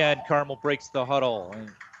 Once again, Carmel breaks the huddle.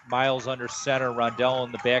 And Miles under center, Rondell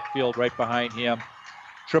in the backfield right behind him.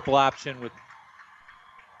 Triple option with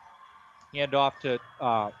handoff to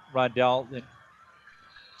Rondell. And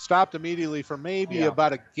Stopped immediately for maybe Yeah.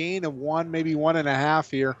 about a gain of 1, maybe 1.5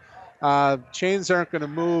 here. Chains aren't going to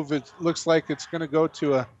move. It looks like it's going to go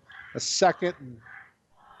to a 2nd and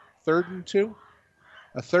 3rd and 2?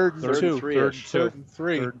 A 3rd and 2. Third and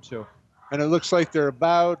 3. Third and 2. And it looks like they're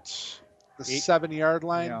about the 7-yard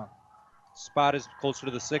line. Yeah. Spot is closer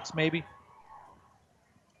to the 6, maybe.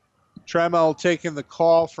 Trammell taking the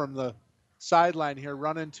call from the sideline here,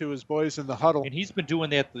 running to his boys in the huddle. And he's been doing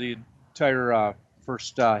that the entire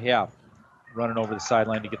first half, running over the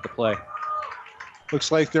sideline to get the play. Looks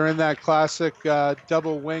like they're in that classic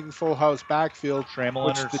double wing full house backfield. Trammell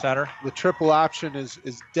under center. The triple option is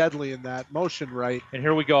deadly in that motion right. And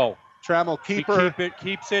here we go. Trammell keeper.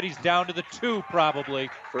 Keeps it. He's down to the 2 probably.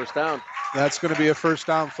 First down. That's going to be a first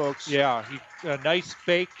down, folks. Yeah, a nice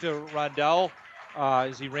fake to Rondell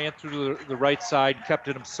as he ran through the right side, kept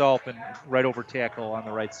it himself, and right over tackle on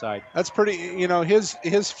the right side. That's pretty.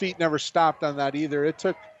 His feet never stopped on that either. It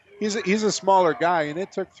took. He's a smaller guy, and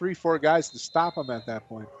it took 3-4 guys to stop him at that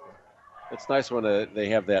point. It's nice when they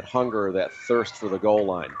have that hunger, that thirst for the goal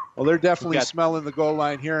line. Well, they're definitely smelling the goal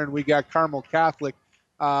line here, and we got Carmel Catholic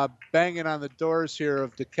banging on the doors here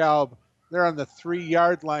of DeKalb. They're on the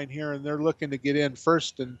 3-yard line here, and they're looking to get in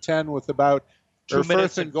 1st and 10 with about 2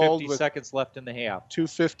 minutes and 50 seconds left in the half.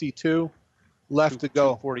 2:52 left to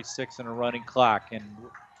go. 2:46 in a running clock. And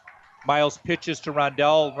Miles pitches to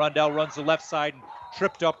Rondell. Rondell runs the left side and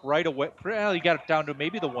tripped up right away. Well, he got it down to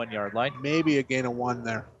maybe the 1-yard line. Maybe a gain of 1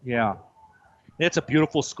 there. Yeah. It's a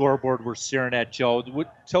beautiful scoreboard we're staring at, Joe.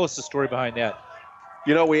 Tell us the story behind that.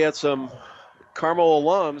 We had some Carmel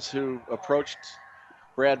alums who approached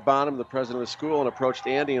Brad Bonham, the president of the school, and approached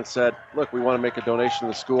Andy and said, look, we want to make a donation to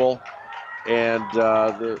the school. And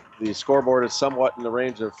the scoreboard is somewhat in the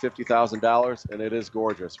range of $50,000, and it is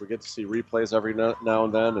gorgeous. We get to see replays every now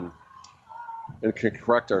and then and can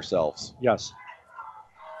correct ourselves. Yes.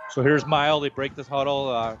 So here's Mile. They break this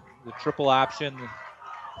huddle, the triple option.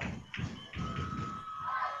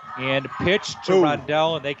 And pitch to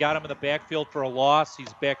Rondell, and they got him in the backfield for a loss.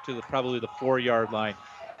 He's back to probably the 4-yard line.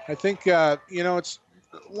 I think, it's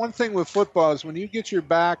one thing with football is when you get your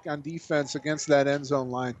back on defense against that end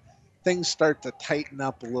zone line, things start to tighten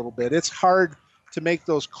up a little bit. It's hard to make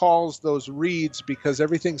those calls, those reads, because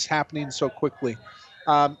everything's happening so quickly.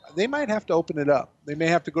 They might have to open it up. They may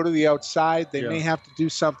have to go to the outside. They may have to do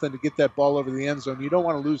something to get that ball over the end zone. You don't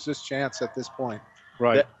want to lose this chance at this point.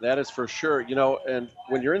 Right. That is for sure. And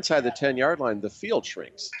when you're inside the 10-yard line, the field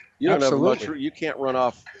shrinks. You don't have much. You can't run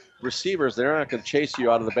off receivers. They're not going to chase you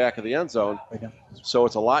out of the back of the end zone. So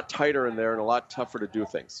it's a lot tighter in there and a lot tougher to do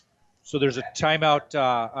things. So there's a timeout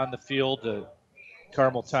on the field, a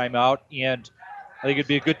Carmel timeout, and I think it'd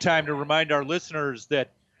be a good time to remind our listeners that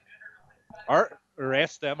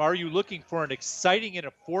ask them, are you looking for an exciting and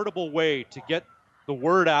affordable way to get the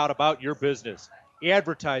word out about your business?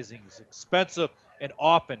 Advertising is expensive and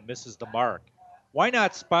often misses the mark. Why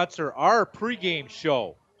not sponsor our pregame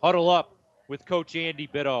show, Huddle Up with Coach Andy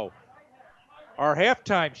Bitto, our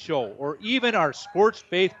halftime show, or even our Sports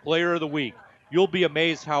Faith Player of the Week? You'll be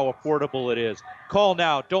amazed how affordable it is. Call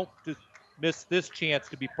now. Don't miss this chance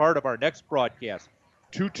to be part of our next broadcast.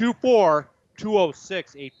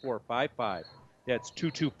 224-206-8455. That's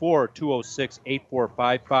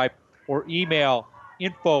 224-206-8455. Or email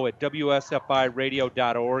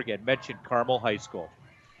info@wsfiradio.org and mention Carmel High School.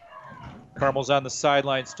 Carmel's on the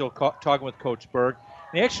sideline still talking with Coach Berg.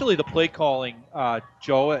 And actually, the play calling,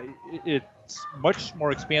 Joe, it's much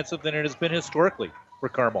more expansive than it has been historically for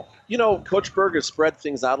Carmel. Coach Berg has spread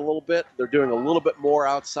things out a little bit. They're doing a little bit more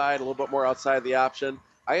outside, a little bit more outside the option.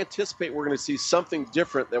 I anticipate we're going to see something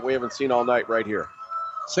different that we haven't seen all night right here.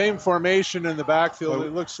 Same formation in the backfield. So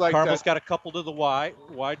it looks like Carmel's got a couple to the wide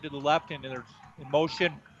to the left, and they're in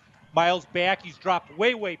motion. Miles back. He's dropped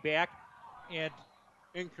way back, and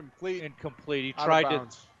incomplete. He tried to.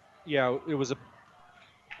 Yeah, it was a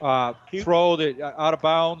throw that out of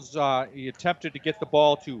bounds. He attempted to get the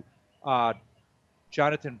ball to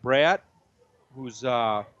Jonathan Bratt, who's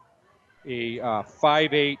a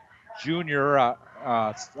 5'8" junior out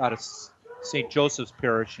of St. Joseph's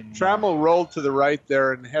Parish. Trammell rolled to the right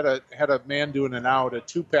there and had a man doing an out, a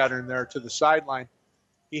 2 pattern there to the sideline.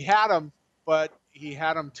 He had him, but he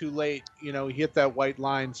had him too late. He hit that white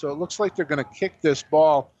line. So it looks like they're going to kick this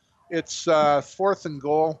ball. It's 4th and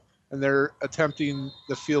goal, and they're attempting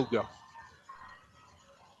the field goal.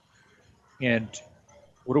 And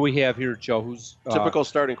what do we have here, Joe? Who's typical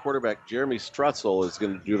starting quarterback? Jeremy Strutzel is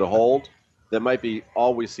going to do the hold. That might be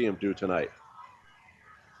all we see him do tonight.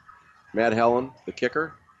 Matt Helen, the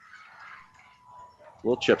kicker.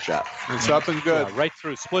 Little chip shot. It's up and good. Yeah, right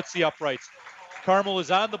through. Splits the uprights. Carmel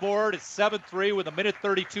is on the board. It's 7-3 with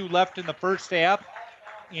 1:32 left in the first half.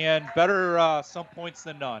 And better some points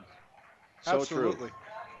than none. Absolutely.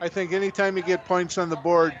 I think anytime you get points on the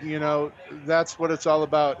board, you know, that's what it's all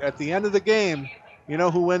about. At the end of the game, you know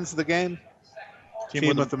who wins the game?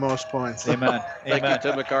 Team with the most points. Amen. Thank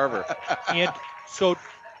you, Tim McCarver. And so,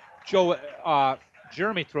 Joe,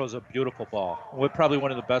 Jeremy throws a beautiful ball. Probably one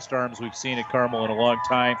of the best arms we've seen at Carmel in a long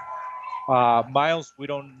time. Miles, we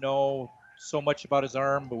don't know so much about his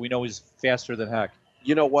arm, but we know he's faster than heck.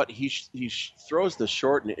 You know what? He throws the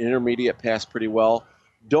short and intermediate pass pretty well.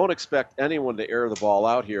 Don't expect anyone to air the ball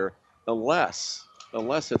out here unless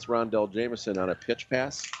it's Rondell Jameson on a pitch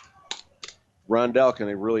pass. Rondell can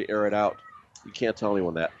really air it out. You can't tell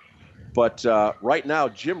anyone that. But right now,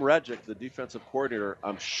 Jim Regic, the defensive coordinator,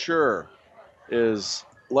 I'm sure is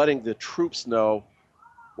letting the troops know,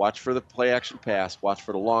 watch for the play-action pass, watch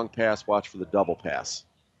for the long pass, watch for the double pass.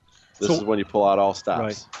 This is when you pull out all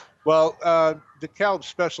stops. Right. Well, DeKalb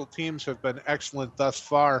special teams have been excellent thus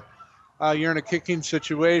far. You're in a kicking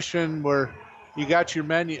situation where you got your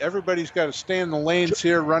men. Everybody's got to stay in the lanes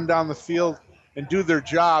here, run down the field, and do their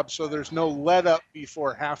job so there's no let-up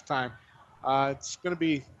before halftime. It's going to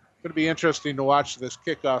be interesting to watch this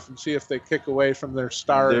kickoff and see if they kick away from their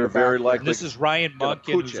star. They're very likely. This is Ryan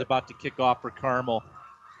Munkin, who's about to kick off for Carmel.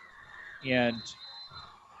 And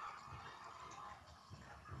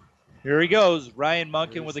here he goes, Ryan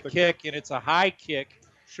Munkin with a kick, and it's a high kick.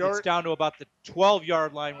 Short. It's down to about the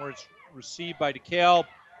 12-yard line where it's received by DeKalb.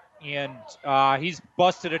 And he's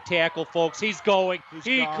busted a tackle, folks. He's going.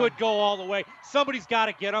 He could go all the way. Somebody's got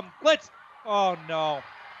to get him. Oh, no.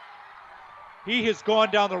 He has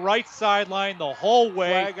gone down the right sideline the whole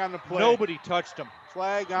way. Flag on the play. Nobody touched him.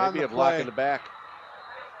 Flag on Maybe the a block play. in the back.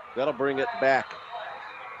 That'll bring it back.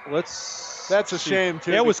 That's a shame,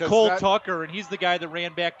 too. That was Cole Tucker, and he's the guy that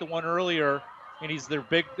ran back the one earlier. And he's their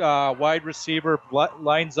big wide receiver,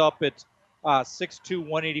 lines up at 6'2",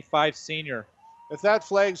 185 senior. If that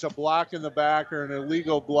flag's a block in the back or an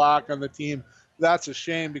illegal block on the team, that's a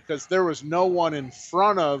shame because there was no one in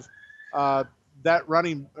front of that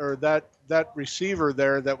running or that receiver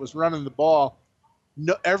there that was running the ball.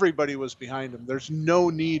 No, everybody was behind him. There's no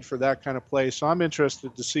need for that kind of play. So I'm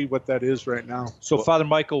interested to see what that is right now. So, Father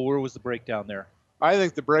Michael, where was the breakdown there? I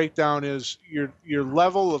think the breakdown is your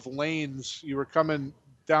level of lanes. You were coming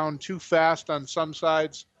down too fast on some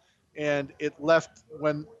sides, and it left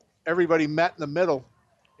when everybody met in the middle.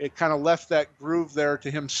 It kind of left that groove there to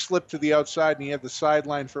him slip to the outside, and he had the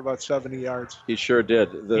sideline for about 70 yards. He sure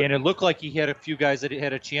did. And it looked like he had a few guys that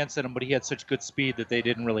had a chance at him, but he had such good speed that they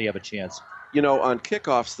didn't really have a chance. You know, on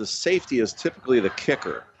kickoffs, the safety is typically the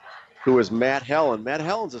kicker, who is Matt Helen. Matt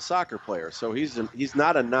Helen's a soccer player, so he's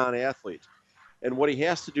not a non-athlete. And what he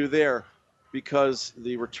has to do there, because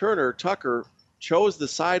the returner, Tucker, chose the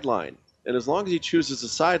sideline. And as long as he chooses the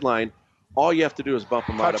sideline, all you have to do is bump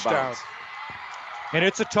him out of bounds. And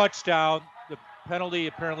it's a touchdown. The penalty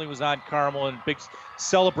apparently was on Carmel, and big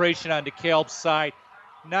celebration on DeKalb's side.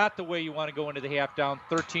 Not the way you want to go into the half, down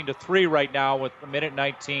 13-3 right now with a minute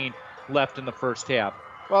 19 left in the first half.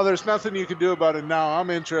 Well, there's nothing you can do about it now. I'm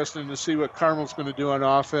interested to see what Carmel's going to do on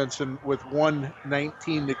offense, and with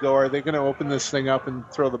 1:19 to go, are they going to open this thing up and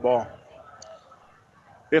throw the ball?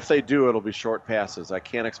 If they do, it'll be short passes. I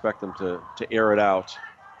can't expect them to air it out.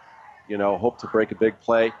 You know, hope to break a big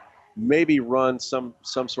play. Maybe run some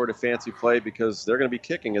sort of fancy play because they're going to be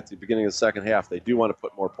kicking at the beginning of the second half. They do want to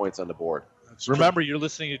put more points on the board. Remember, you're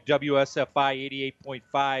listening to WSFI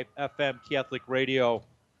 88.5 FM Catholic Radio,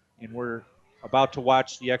 and we're about to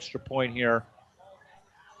watch the extra point here.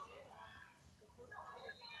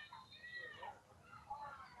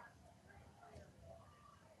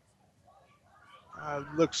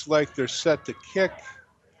 Looks like they're set to kick.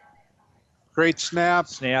 Great snap.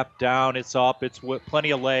 Snap down. It's up. It's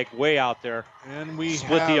plenty of leg way out there. And we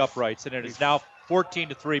split the uprights, and it is now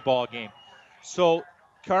 14-3 ball game. So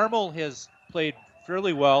Carmel has played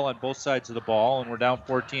fairly well on both sides of the ball, and we're down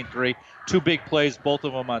 14-3. Two big plays, both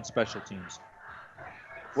of them on special teams.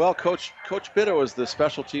 Well, Coach Bitto is the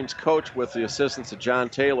special teams coach with the assistance of John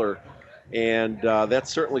Taylor, and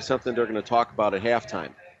that's certainly something they're going to talk about at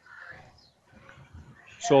halftime.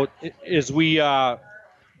 So as we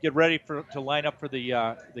get ready to line up for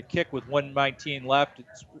the kick with 1:19 left,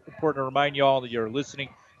 it's important to remind you all that you're listening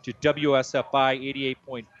to WSFI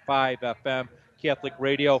 88.5 FM Catholic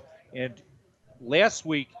Radio. And last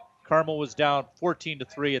week, Carmel was down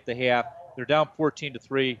 14-3 at the half. They're down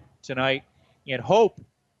 14-3 tonight. And hope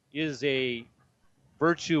is a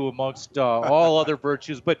virtue amongst all other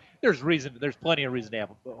virtues. But there's plenty of reason to have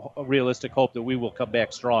a realistic hope that we will come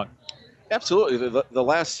back strong. Absolutely. The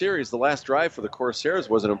last series, the last drive for the Corsairs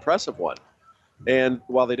was an impressive one. And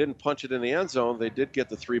while they didn't punch it in the end zone, they did get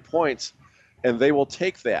the 3 points, and they will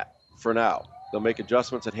take that for now. they'll make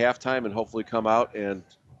adjustments at halftime and hopefully come out and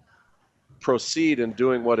proceed in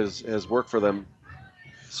doing what has worked for them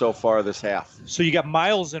so far this half. So you got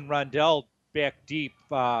Miles and Rondell back deep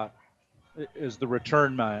as the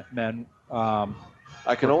return men.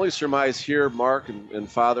 I can only surmise here, Mark and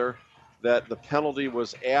Father, that the penalty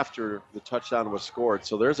was after the touchdown was scored.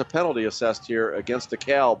 So there's a penalty assessed here against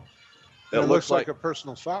DeKalb. It looks like a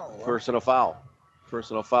personal foul. Personal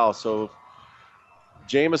foul. So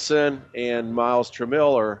Jamison and Miles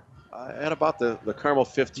Tramiel are at about the Carmel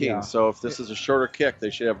 15. Yeah. So if this is a shorter kick, they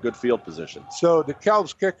should have good field position. So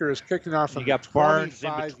DeKalb's kicker is kicking off from the Barnes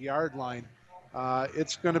 25-yard line.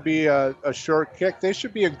 It's going to be a short kick. They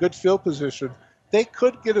should be in good field position. They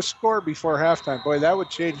could get a score before halftime. Boy, that would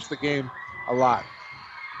change the game a lot.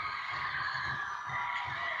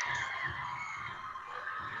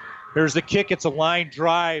 Here's the kick. It's a line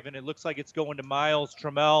drive, and it looks like it's going to Miles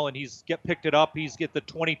Trammell, and he's picked it up. He's get the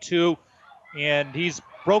 22, and he's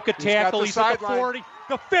broke a tackle. He's at the 40,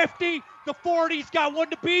 the 50, the 40. He's got one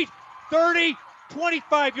to beat. 30,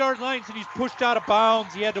 25-yard lines, and he's pushed out of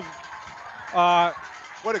bounds. He had to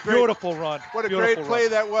what a great, beautiful run. What a great play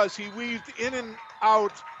that was. He weaved in and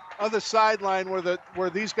out of the sideline where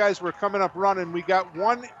these guys were coming up running. We got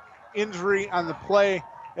one injury on the play.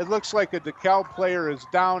 It looks like a DeKalb player is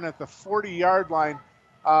down at the 40-yard line,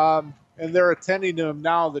 and they're attending to him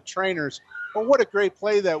now, the trainers. But what a great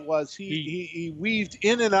play that was. He weaved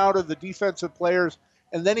in and out of the defensive players,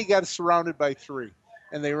 and then he got surrounded by three,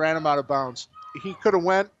 and they ran him out of bounds. He could have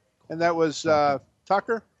went, and that was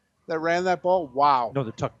Tucker that ran that ball. Wow. No,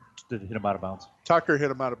 the Tucker hit him out of bounds. Tucker hit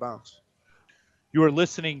him out of bounds. You are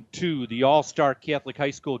listening to the All-Star Catholic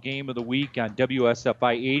High School Game of the Week on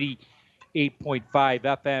WSFI 88.5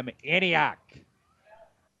 FM Antioch.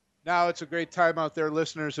 Now it's a great time out there,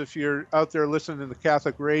 listeners, if you're out there listening to the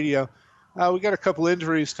Catholic radio. We got a couple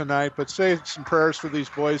injuries tonight, but say some prayers for these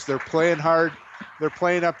boys. They're playing hard. They're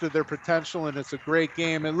playing up to their potential, and it's a great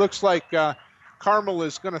game. It looks like Carmel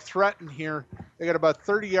is going to threaten here. They got about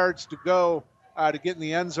 30 yards to go to get in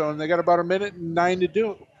the end zone. They got about a minute and 9 to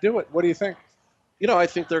do it. What do you think? I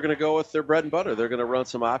think they're going to go with their bread and butter. They're going to run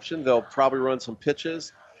some option. They'll probably run some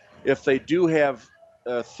pitches. If they do have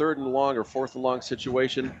a third and long or fourth and long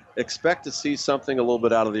situation, expect to see something a little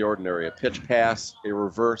bit out of the ordinary, a pitch pass, a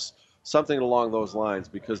reverse, something along those lines,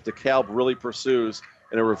 because DeKalb really pursues,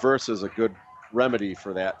 and a reverse is a good remedy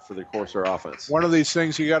for that for the Corsair offense. One of these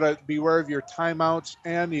things, you got to be aware of your timeouts,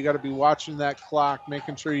 and you got to be watching that clock,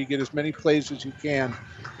 making sure you get as many plays as you can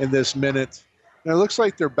in this minute. And it looks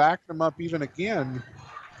like they're backing them up even again.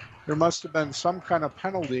 There must have been some kind of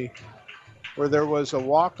penalty where there was a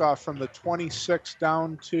walk-off from the 26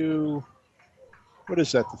 down to, what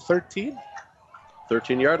is that, the 13?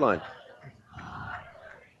 13-yard line.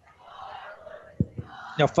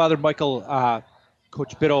 Now, Father Michael,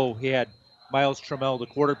 Coach Bitto had Miles Trammell, the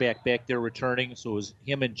quarterback, back there returning, so it was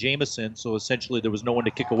him and Jamison, so essentially there was no one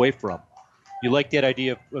to kick away from. You like that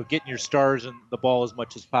idea of getting your stars and the ball as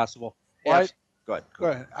much as possible? Well, Go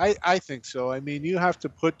ahead. I think so. I mean, you have to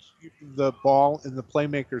put the ball in the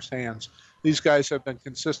playmakers' hands. These guys have been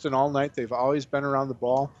consistent all night. They've always been around the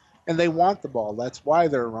ball, and they want the ball. That's why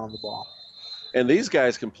they're around the ball. And these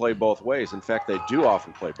guys can play both ways. In fact, they do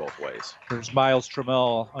often play both ways. There's Miles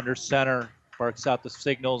Trammell under center, barks out the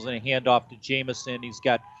signals, and a handoff to Jamison. He's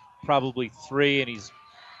got probably 3, and he's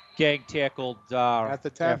gang tackled at the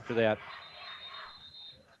 10 after that.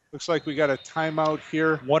 Looks like we got a timeout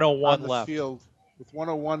here. 101 on the left. Field with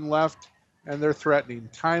 101 left, and they're threatening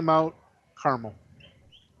timeout. Carmel.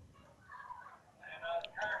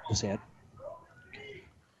 Sad.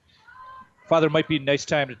 Father, might be a nice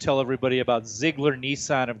time to tell everybody about Ziegler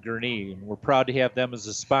Nissan of Gurnee. And we're proud to have them as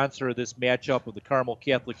a sponsor of this matchup of the Carmel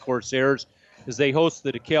Catholic Corsairs as they host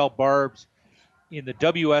the DeKalb Barbs in the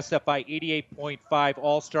WSFI 88.5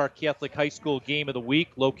 All-Star Catholic High School Game of the Week,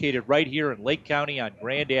 located right here in Lake County on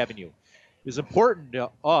Grand Avenue. It is important to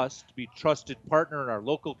us to be a trusted partner in our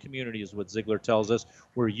local community, is what Ziegler tells us,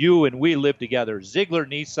 where you and we live together. Ziegler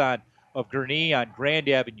Nissan of Gurnee on Grand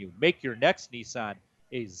Avenue. Make your next Nissan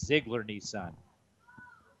a Ziegler Nissan.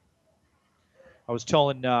 I was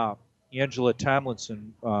telling Angela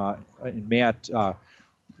Tomlinson and Matt,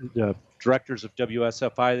 the directors of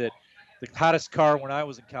WSFI, that the hottest car when I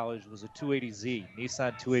was in college was a 280Z,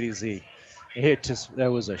 Nissan 280Z.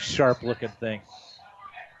 That was a sharp-looking thing.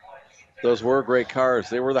 Those were great cars.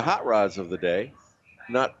 They were the hot rods of the day,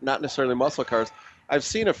 not necessarily muscle cars. I've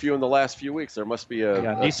seen a few in the last few weeks. There must be a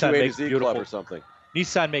 280Z club or something.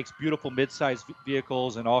 Nissan makes beautiful mid-sized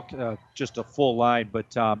vehicles and all, just a full line,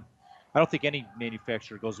 but I don't think any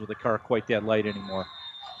manufacturer goes with a car quite that light anymore.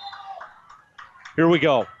 Here we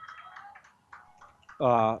go.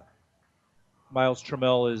 Miles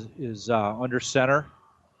Trammell is under center,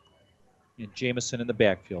 and Jamison in the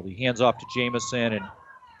backfield. He hands off to Jamison, and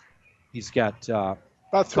he's got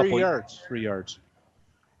about 3 yards. 3 yards.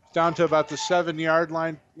 Down to about the 7-yard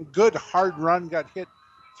line. Good hard run. Got hit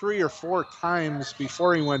 3 or 4 times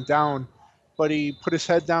before he went down, but he put his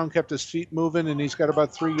head down, kept his feet moving, and he's got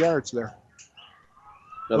about 3 yards there.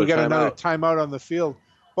 We got another timeout on the field.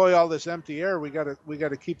 Boy, all this empty air. We got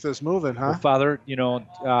to keep this moving, huh? Well, Father,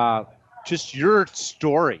 just your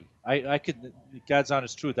story. I could, God's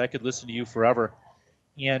honest truth, I could listen to you forever.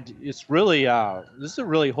 And it's really, this is a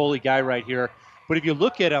really holy guy right here. But if you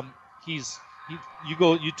look at him, you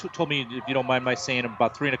told me, if you don't mind my saying, him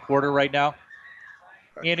about 3 1/4 right now.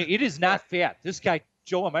 And it is not fat. This guy,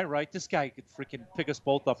 Joe, am I right? This guy could freaking pick us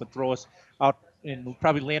both up and throw us out and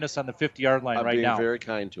probably land us on the 50-yard line right now. I'm being very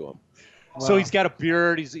kind to him. Wow. So he's got a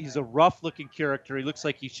beard. He's a rough-looking character. He looks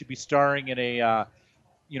like he should be starring in a,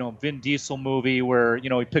 Vin Diesel movie where,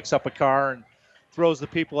 he picks up a car and throws the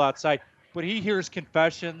people outside. But he hears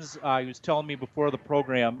confessions. He was telling me before the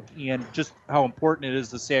program, and just how important it is,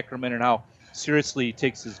 the sacrament, and how seriously he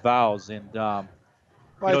takes his vows. And I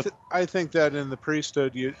think that in the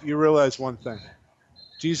priesthood, you realize one thing.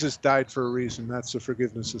 Jesus died for a reason. That's the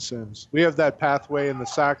forgiveness of sins. We have that pathway in the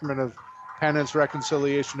sacrament of penance,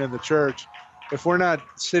 reconciliation in the church. If we're not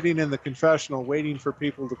sitting in the confessional waiting for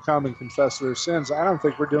people to come and confess their sins, I don't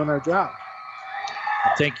think we're doing our job.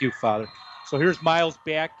 Thank you, Father. So here's Miles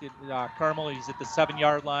back at Carmel. He's at the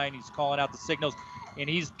 7-yard line. He's calling out the signals, and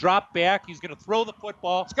he's dropped back. He's going to throw the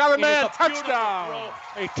football. Skylar Man, touchdown!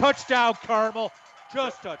 A touchdown, Carmel.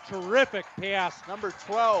 Just a terrific pass. Number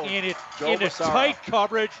 12. And it's in a tight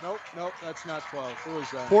coverage. Nope, that's not 12. Who is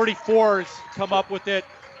that? 44's come up with it.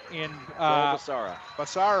 And Joe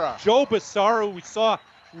Basara. Joe Basara, we saw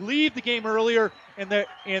leave the game earlier in the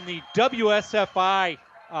WSFI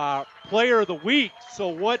Player of the Week. So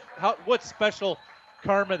what special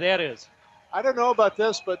karma that is? I don't know about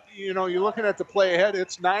this, but you're looking at the play ahead.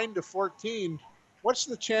 It's 9-14. What's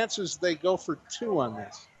the chances they go for 2 on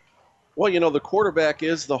this? Well, the quarterback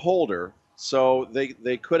is the holder, so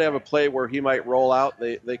they could have a play where he might roll out.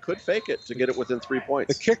 They could fake it to get it within 3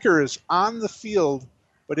 points. The kicker is on the field,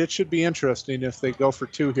 but it should be interesting if they go for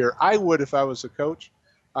 2 here. I would if I was a coach,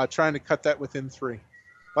 trying to cut that within 3.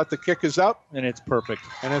 But the kick is up. And it's perfect.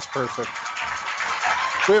 We have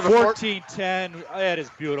a 14-10. That is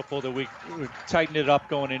beautiful that we tightened it up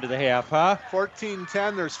going into the half, huh?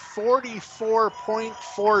 14-10. There's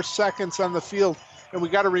 44.4 seconds on the field. And we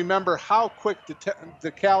got to remember how quick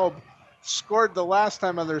DeKalb scored the last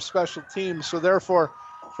time on their special teams. So therefore,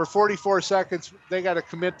 for 44 seconds, they got to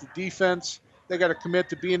commit to defense. They got to commit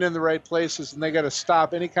to being in the right places, and they got to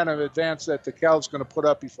stop any kind of advance that DeKalb's going to put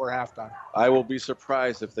up before halftime. I will be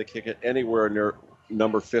surprised if they kick it anywhere near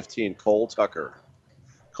number 15, Cole Tucker.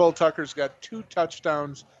 Cole Tucker's got 2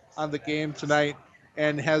 touchdowns on the game tonight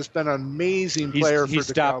and has been an amazing player for DeKalb. He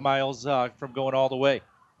stopped Miles from going all the way.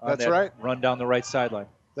 That's right. Run down the right sideline.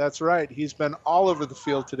 That's right. He's been all over the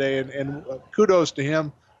field today, and kudos to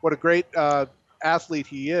him. What a great athlete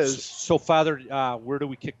he is. So, Father, where do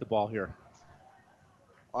we kick the ball here?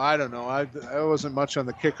 I don't know. I wasn't much on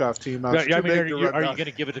the kickoff team. Are you going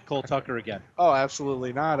to give it to Cole Tucker again? Oh,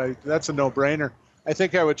 absolutely not. That's a no-brainer. I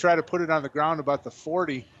think I would try to put it on the ground about the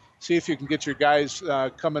 40, see if you can get your guys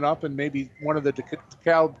coming up, and maybe one of the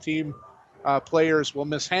DeKalb team players will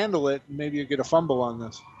mishandle it, and maybe you get a fumble on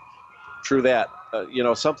this. True that.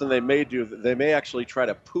 Something they may do, they may actually try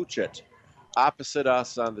to pooch it opposite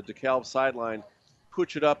us on the DeKalb sideline,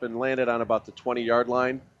 pooch it up and land it on about the 20-yard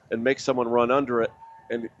line and make someone run under it,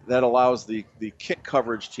 and that allows the kick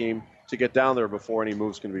coverage team to get down there before any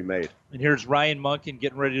moves can be made. And here's Ryan Munkin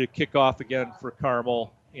getting ready to kick off again for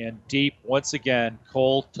Carmel, and deep once again,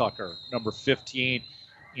 Cole Tucker, number 15,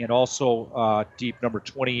 and also deep number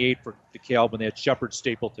 28 for DeKalb, and that's Shepard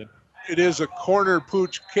Stapleton. It is a corner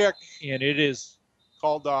pooch kick. And it is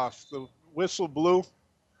called off. The whistle blew.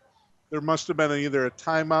 There must have been either a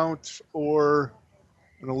timeout or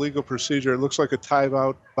an illegal procedure. It looks like a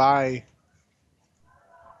timeout by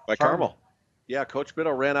Carmel. Yeah, Coach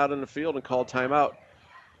Biddle ran out in the field and called timeout.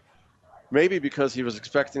 Maybe because he was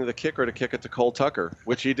expecting the kicker to kick it to Cole Tucker,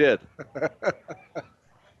 which he did.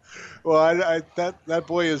 Well, that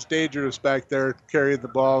boy is dangerous back there carrying the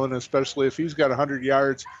ball, and especially if he's got 100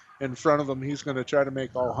 yards in front of him, he's going to try to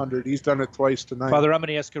make all 100. He's done it twice tonight. Father, I'm going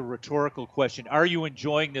to ask a rhetorical question. Are you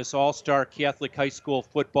enjoying this all-star Catholic high school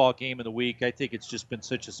football game of the week? I think it's just been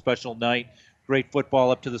such a special night. Great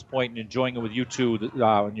football up to this point, and enjoying it with you two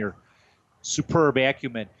and your superb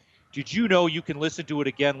acumen. Did you know you can listen to it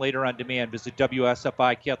again later on demand? Visit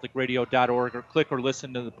WSFICatholicRadio.org or click or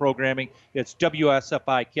listen to the programming. It's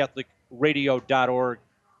WSFICatholicRadio.org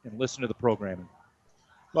and listen to the programming.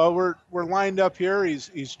 Well, we're lined up here.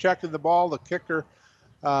 He's checking the ball, the kicker,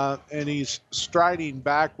 and he's striding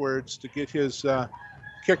backwards to get his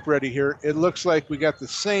kick ready here. It looks like we got the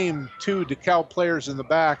same two DeKalb players in the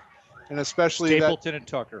back, and especially Stapleton and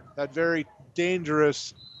Tucker. That very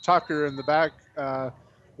dangerous Tucker in the back,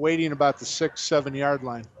 waiting about the 6-7 yard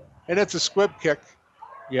line. And it's a squib kick.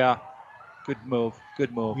 Yeah, good move.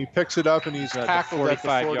 He picks it up and he's tackled at the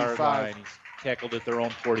 45-yard line. He's tackled at their own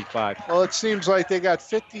 45. Well, it seems like they got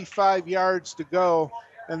 55 yards to go,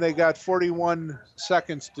 and they got 41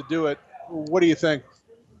 seconds to do it. What do you think?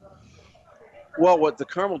 Well, what the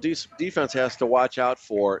Carmel defense has to watch out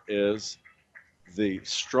for is the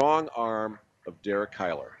strong arm of Derek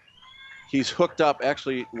Kyler. He's hooked up.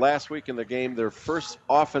 Actually, last week in the game, their first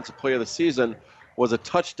offensive play of the season was a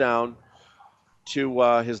touchdown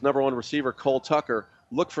to his number one receiver, Cole Tucker.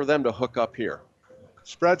 Look for them to hook up here.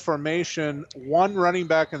 Spread formation, one running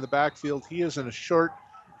back in the backfield. He is in a short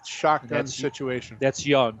shotgun situation. That's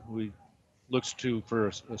Young, who he looks to for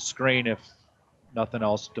a screen if nothing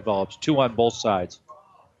else develops. Two on both sides.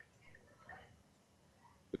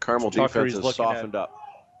 The Carmel defense is softened up.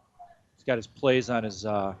 He's got his plays on his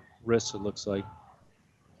wrists, it looks like.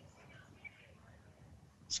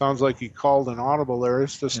 Sounds like he called an audible there.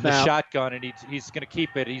 It's the snap. The shotgun, and he's going to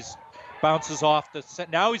keep it. He's bounces off the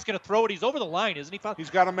 – now he's going to throw it. He's over the line, isn't he?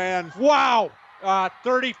 He's got a man. Wow.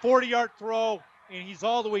 30, 40-yard throw, and he's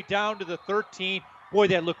all the way down to the 13. Boy,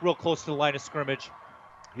 that looked real close to the line of scrimmage.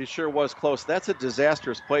 He sure was close. That's a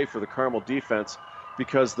disastrous play for the Carmel defense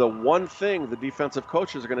because the one thing the defensive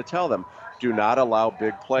coaches are going to tell them, do not allow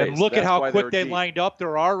big plays. And look at how quick they lined up.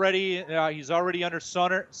 They're already he's already under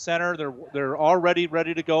center. They're already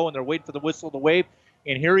ready to go, and they're waiting for the whistle to wave.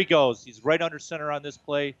 And here he goes. He's right under center on this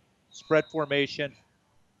play, spread formation,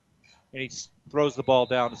 and he throws the ball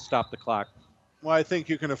down to stop the clock. Well, I think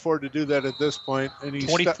you can afford to do that at this point. And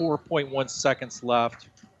 24.1 seconds left.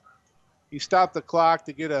 He stopped the clock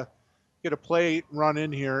to get a play run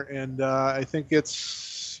in here, and I think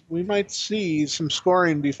we might see some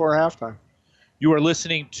scoring before halftime. You are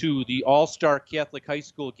listening to the All-Star Catholic High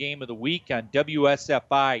School Game of the Week on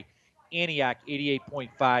WSFI Antioch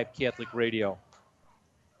 88.5 Catholic Radio.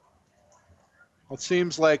 It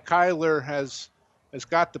seems like Kyler has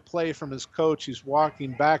got the play from his coach. He's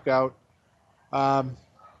walking back out.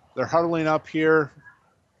 They're huddling up here.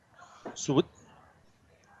 So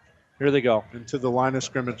here they go. Into the line of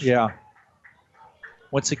scrimmage. Yeah.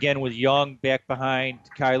 Once again with Young back behind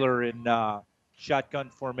Kyler in shotgun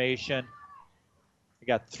formation. They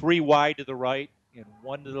got 3 wide to the right and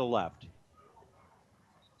 1 to the left.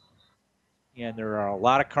 And there are a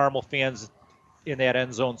lot of Carmel fans in that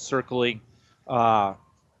end zone circling the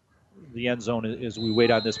end zone as we wait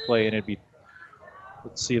on this play, and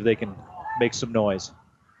let's see if they can make some noise.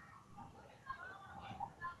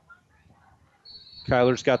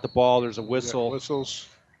 Kyler's got the ball. There's a whistle. Yeah, whistles.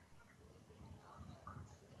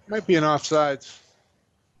 Might be an offsides.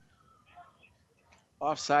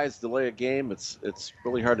 Offsides delay a game. It's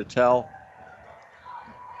really hard to tell.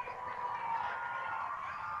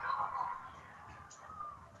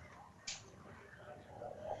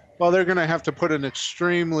 Well, they're going to have to put an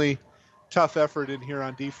extremely tough effort in here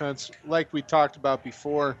on defense. Like we talked about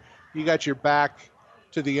before, you got your back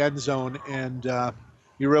to the end zone, and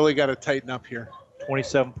you really got to tighten up here.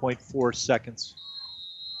 27.4 seconds.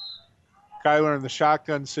 Kyler in the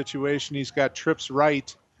shotgun situation. He's got trips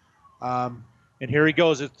right. And here he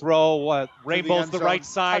goes. His throw. Rainbow's the right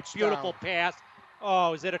side. Touchdown. Beautiful pass.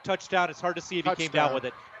 Oh, is that a touchdown? It's hard to see if he came down with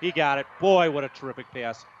it. He got it. Boy, what a terrific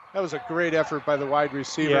pass. That was a great effort by the wide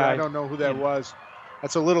receiver. Yeah, I don't know who that was.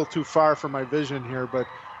 That's a little too far for my vision here, but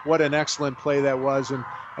what an excellent play that was.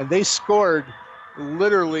 And they scored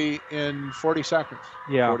literally in 40 seconds.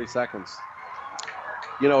 Yeah. 40 seconds.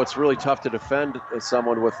 You know, it's really tough to defend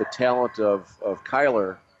someone with the talent of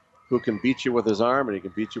Kyler, who can beat you with his arm and he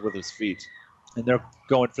can beat you with his feet. And they're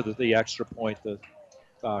going for the extra point, the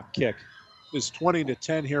kick. It's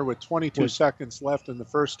 20-10 here with 22 seconds left in the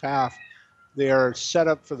first half. They are set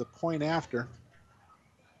up for the point after.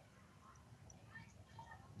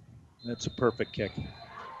 That's a perfect kick.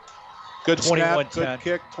 Good snap, good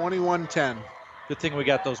kick, 21-10. Good thing we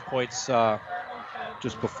got those points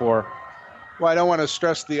just before. Well, I don't want to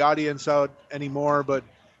stress the audience out anymore, but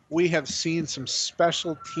we have seen some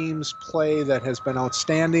special teams play that has been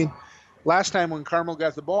outstanding. Last time when Carmel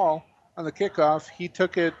got the ball on the kickoff, he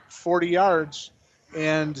took it 40 yards,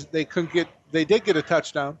 and they did get a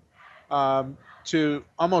touchdown. to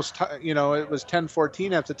almost, it was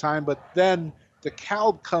 10-14 at the time, but then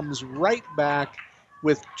DeKalb comes right back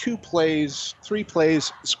with 3 plays,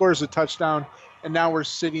 scores a touchdown, and now we're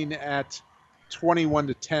sitting at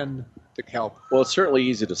 21-10 DeKalb. Well, it's certainly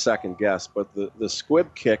easy to second guess, but the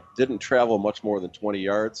squib kick didn't travel much more than 20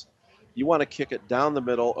 yards. You want to kick it down the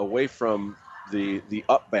middle away from the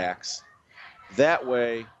up backs. That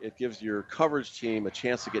way, it gives your coverage team a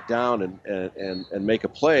chance to get down and make a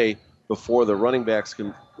play before the running backs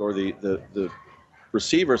can, or the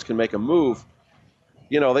receivers can make a move.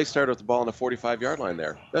 They started with the ball on the 45-yard line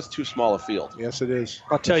there. That's too small a field. Yes, it is.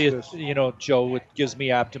 I'll tell you, Joe, what gives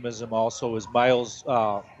me optimism also is Miles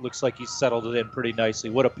looks like he's settled it in pretty nicely.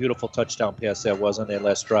 What a beautiful touchdown pass that was on that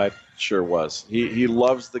last drive. Sure was. He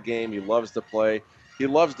loves the game. He loves to play. He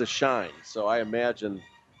loves to shine. So I imagine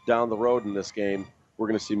down the road in this game, we're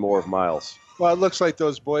going to see more of Miles. Well, it looks like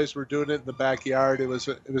those boys were doing it in the backyard. It was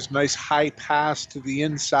a nice high pass to the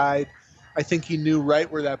inside. I think he knew right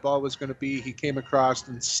where that ball was going to be. He came across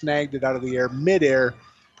and snagged it out of the air, midair,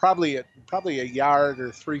 probably a yard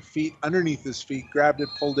or 3 feet underneath his feet, grabbed it,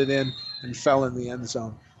 pulled it in, and fell in the end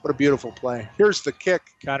zone. What a beautiful play. Here's the kick.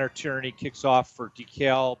 Connor Tierney kicks off for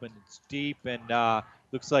DeKalb, and it's deep, and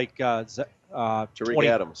looks like Tariq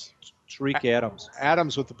Adams. Tariq Adams.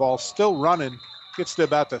 Adams with the ball still running, gets to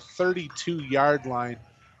about the 32-yard line.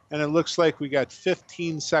 And it looks like we got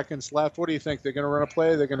 15 seconds left. What do you think? They're going to run a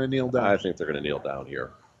play? They're going to kneel down? I think they're going to kneel down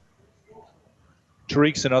here.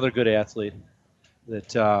 Tariq's another good athlete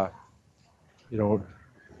that,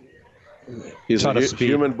 he's a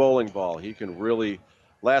human bowling ball. He can really.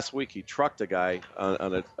 Last week he trucked a guy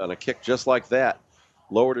on a kick just like that,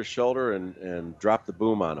 lowered his shoulder and dropped the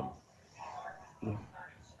boom on him.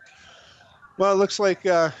 Well, it looks like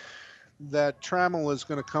that Trammell is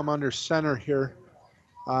going to come under center here.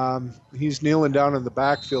 He's kneeling down in the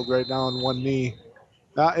backfield right now on one knee.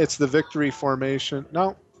 It's the victory formation.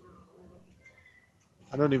 No,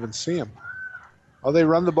 I don't even see him. Oh, they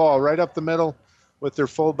run the ball right up the middle with their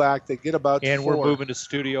fullback. They get about 4. And we're moving to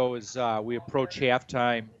studio as we approach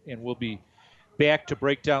halftime, and we'll be back to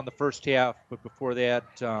break down the first half. But before that,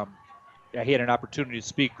 I had an opportunity to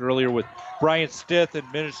speak earlier with Brian Stith,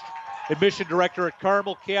 admission director at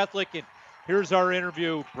Carmel Catholic, and here's our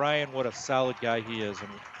interview. Brian, what a solid guy he is, and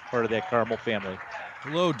part of that Carmel family.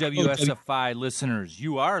 Hello, WSFI listeners.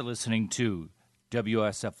 You are listening to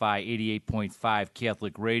WSFI 88.5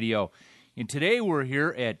 Catholic Radio. And today we're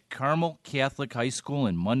here at Carmel Catholic High School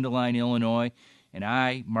in Mundelein, Illinois. And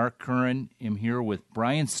I, Mark Curran, am here with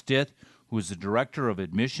Brian Stith, who is the Director of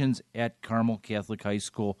Admissions at Carmel Catholic High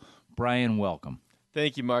School. Brian, welcome.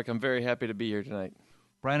 Thank you, Mark. I'm very happy to be here tonight.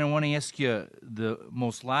 Brian, I want to ask you the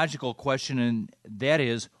most logical question, and that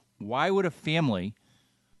is, why would a family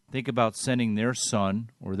think about sending their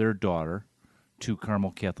son or their daughter to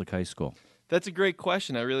Carmel Catholic High School? That's a great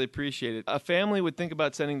question. I really appreciate it. A family would think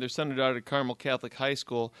about sending their son or daughter to Carmel Catholic High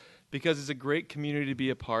School because it's a great community to be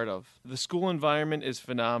a part of. The school environment is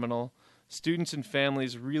phenomenal. Students and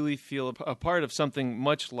families really feel a part of something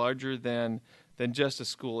much larger than just a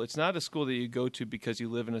school. It's not a school that you go to because you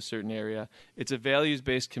live in a certain area. It's a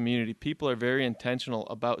values-based community. People are very intentional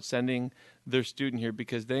about sending their student here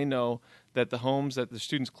because they know that the homes that the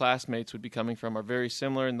students' classmates would be coming from are very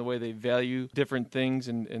similar in the way they value different things,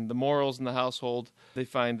 and the morals in the household they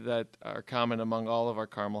find that are common among all of our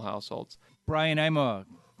Carmel households. Brian, I'm a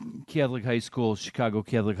Catholic High School, Chicago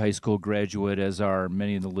Catholic High School graduate, as are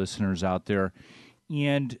many of the listeners out there.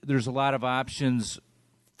 And there's a lot of options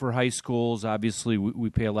for high schools. Obviously, we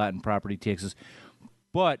pay a lot in property taxes.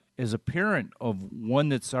 But as a parent of one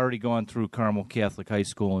that's already gone through Carmel Catholic High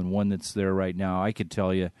School and one that's there right now, I could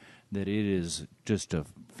tell you that it is just a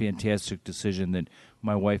fantastic decision that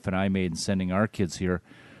my wife and I made in sending our kids here,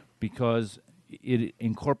 because it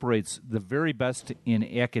incorporates the very best in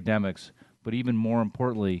academics, but even more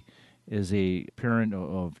importantly, as a parent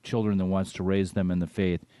of children that wants to raise them in the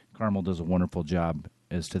faith, Carmel does a wonderful job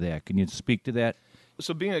as to that. Can you speak to that?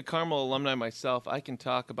 So being a Carmel alumni myself, I can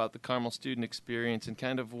talk about the Carmel student experience and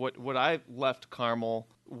kind of what I left Carmel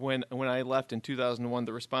when I left in 2001,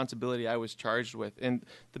 the responsibility I was charged with. And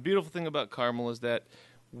the beautiful thing about Carmel is that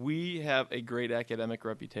we have a great academic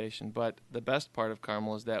reputation, but the best part of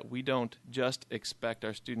Carmel is that we don't just expect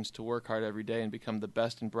our students to work hard every day and become the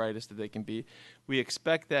best and brightest that they can be. We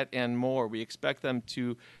expect that and more. We expect them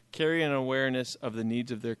to carry an awareness of the needs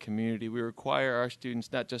of their community. We require our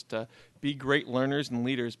students not just to be great learners and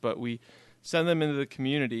leaders, but we send them into the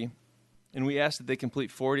community And we ask that they complete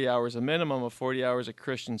 40 hours, a minimum of 40 hours of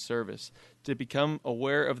Christian service, to become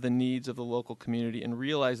aware of the needs of the local community and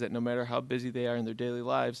realize that no matter how busy they are in their daily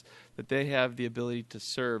lives, that they have the ability to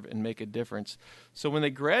serve and make a difference. So when they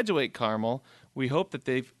graduate Carmel, we hope that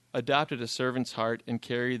they've adopted a servant's heart and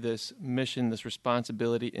carry this mission, this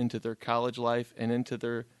responsibility into their college life and into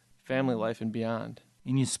their family life and beyond.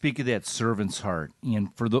 And you speak of that servant's heart.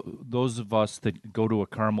 And for those of us that go to a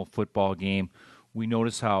Carmel football game, we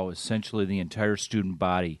notice how essentially the entire student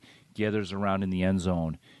body gathers around in the end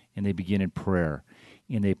zone, and they begin in prayer.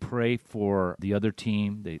 And they pray for the other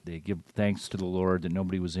team. They give thanks to the Lord that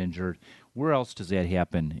nobody was injured. Where else does that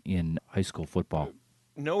happen in high school football?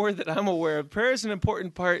 Nowhere that I'm aware of. Prayer is an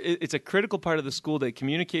important part. It's a critical part of the school day.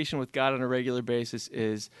 Communication with God on a regular basis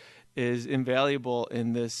is invaluable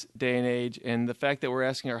in this day and age. And the fact that we're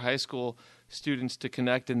asking our high school students to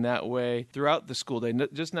connect in that way throughout the school day,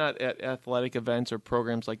 just not at athletic events or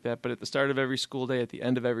programs like that, but at the start of every school day, at the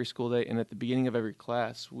end of every school day, and at the beginning of every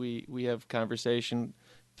class, we have conversation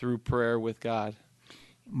through prayer with God.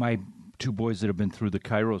 My two boys that have been through the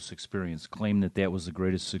Kairos experience claim that was the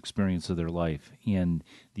greatest experience of their life. And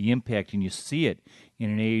the impact, and you see it in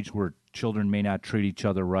an age where children may not treat each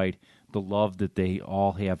other right, the love that they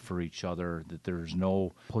all have for each other, that there's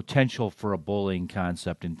no potential for a bullying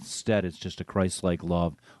concept. Instead, it's just a Christ-like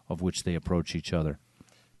love of which they approach each other.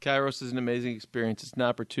 Kairos is an amazing experience. It's an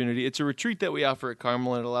opportunity. It's a retreat that we offer at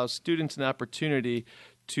Carmel, and it allows students an opportunity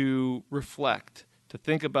to reflect, to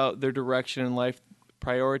think about their direction in life,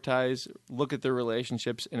 prioritize, look at their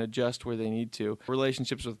relationships, and adjust where they need to.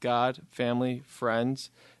 Relationships with God, family, friends,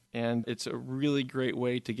 and it's a really great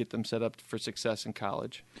way to get them set up for success in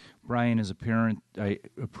college. Brian, as a parent, I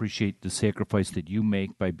appreciate the sacrifice that you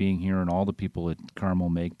make by being here and all the people at Carmel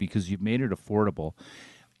make, because you've made it affordable.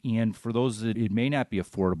 And for those that it may not be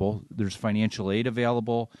affordable, there's financial aid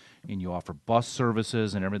available, and you offer bus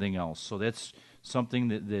services and everything else. So that's something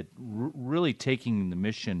that really taking the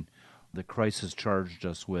mission that Christ has charged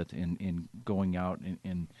us with in going out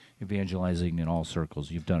and evangelizing in all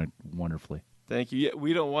circles. You've done it wonderfully. Thank you. Yeah,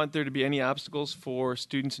 we don't want there to be any obstacles for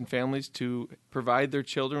students and families to provide their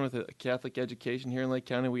children with a Catholic education here in Lake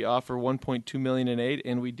County. We offer $1.2 million in aid,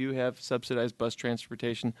 and we do have subsidized bus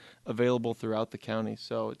transportation available throughout the county.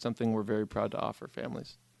 So it's something we're very proud to offer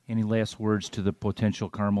families. Any last words to the potential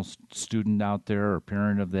Carmel student out there or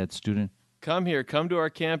parent of that student? Come here. Come to our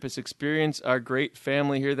campus. Experience our great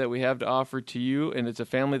family here that we have to offer to you, and it's a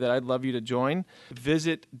family that I'd love you to join.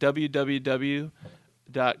 Visit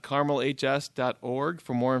www.carmelhs.org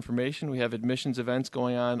for more information. We have admissions events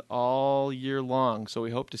going on all year long, so we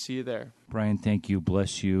hope to see you there. Brian, thank you.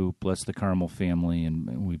 Bless the Carmel family,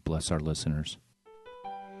 and we bless our listeners.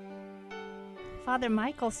 Father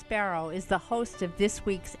Michael Sparrow is the host of this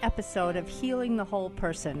week's episode of Healing the Whole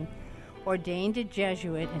Person. Ordained a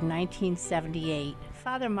Jesuit in 1978,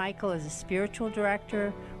 Father Michael is a spiritual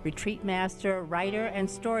director, retreat master, writer, and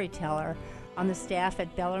storyteller on the staff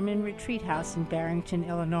at Bellarmine Retreat House in Barrington,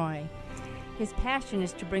 Illinois. His passion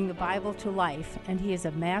is to bring the Bible to life, and he is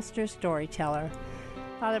a master storyteller.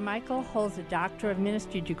 Father Michael holds a Doctor of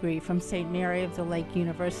Ministry degree from St. Mary of the Lake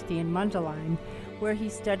University in Mundelein, where he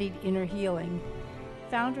studied inner healing.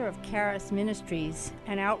 Founder of Charis Ministries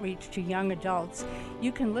and outreach to young adults,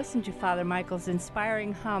 you can listen to Father Michael's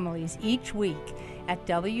inspiring homilies each week at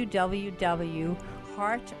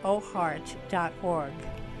www.heartoheart.org.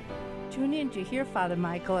 Tune in to hear Father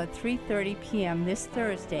Michael at 3:30 p.m. this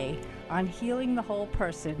Thursday on Healing the Whole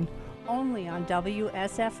Person, only on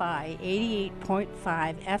WSFI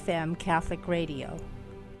 88.5 FM Catholic Radio.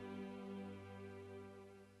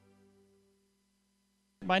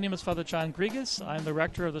 My name is Father John Grigas. I'm the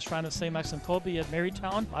rector of the Shrine of St. Maxim Kolbe at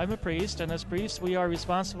Marytown. I'm a priest, and as priests, we are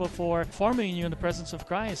responsible for forming you in the presence of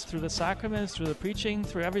Christ through the sacraments, through the preaching,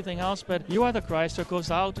 through everything else. But you are the Christ who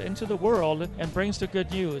goes out into the world and brings the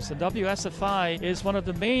good news. And WSFI is one of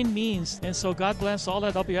the main means. And so God bless all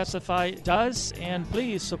that WSFI does. And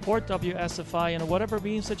please support WSFI in whatever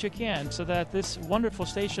means that you can, so that this wonderful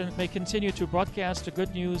station may continue to broadcast the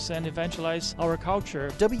good news and evangelize our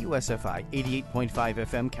culture. WSFI 88.5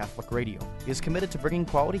 FM Catholic Radio is committed to bringing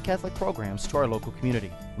quality Catholic programs to our local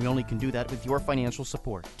community. We only can do that with your financial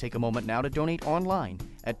support. Take a moment now to donate online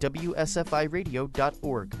at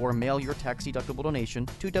WSFIRadio.org or mail your tax-deductible donation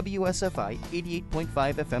to WSFI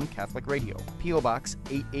 88.5 FM Catholic Radio, P.O. Box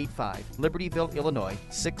 885, Libertyville, Illinois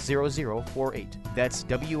 60048. That's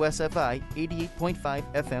WSFI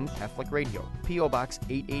 88.5 FM Catholic Radio, P.O. Box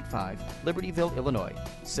 885, Libertyville, Illinois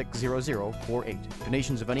 60048.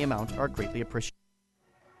 Donations of any amount are greatly appreciated.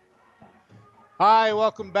 Hi,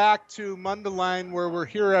 welcome back to Mundelein, where we're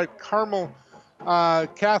here at Carmel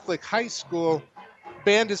Catholic High School.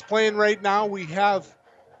 Band is playing right now. We have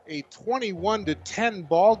a 21-10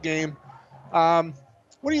 ball game.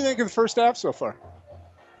 What do you think of the first half so far?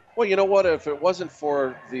 Well, you know what? If it wasn't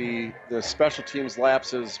for the special teams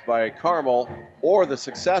lapses by Carmel or the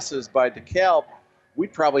successes by DeKalb,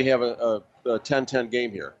 we'd probably have a 10-10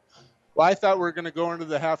 game here. Well, I thought we were going to go into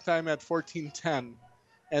the halftime at 14-10,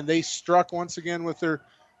 and they struck once again with their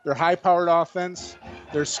high-powered offense,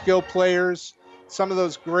 their skill players, some of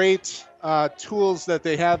those great tools that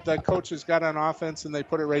they have that coaches got on offense, and they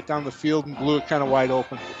put it right down the field and blew it kind of wide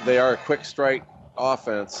open. They are a quick strike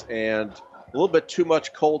offense, and a little bit too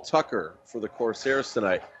much Cole Tucker for the Corsairs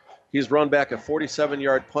tonight. He's run back a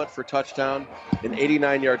 47-yard punt for touchdown, an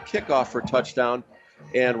 89-yard kickoff for touchdown,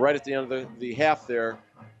 and right at the end of the half there,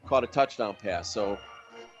 caught a touchdown pass. So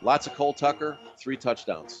lots of Cole Tucker, 3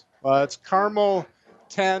 touchdowns. It's Carmel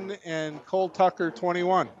 10 and Cole Tucker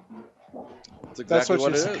 21. That's exactly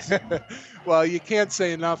what it is. Well, you can't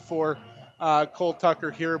say enough for Cole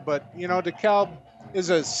Tucker here, but, DeKalb is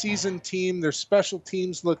a seasoned team. Their special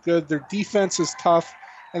teams look good. Their defense is tough,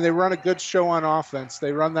 and they run a good show on offense.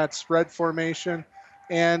 They run that spread formation,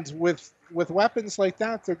 and with weapons like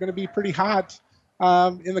that, they're going to be pretty hot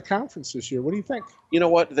in the conference this year. What do you think? You know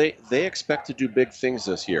what? They expect to do big things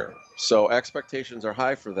this year, so expectations are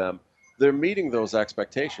high for them. They're meeting those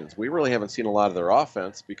expectations. We really haven't seen a lot of their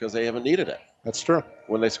offense because they haven't needed it. That's true.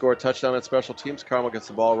 When they score a touchdown at special teams, Carmel gets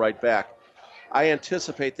the ball right back. I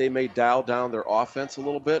anticipate they may dial down their offense a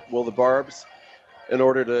little bit, the Barbs, in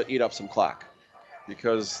order to eat up some clock,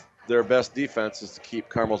 because their best defense is to keep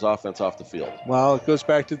Carmel's offense off the field. Well, it goes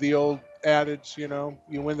back to the old adage, you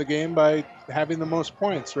win the game by having the most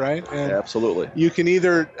points, right? And absolutely. You can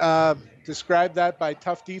either describe that by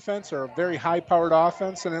tough defense or a very high-powered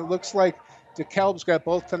offense, and it looks like DeKalb's got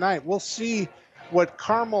both tonight. We'll see what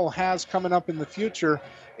Carmel has coming up in the future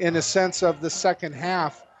in a sense of the second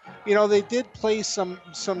half. They did play some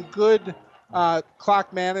good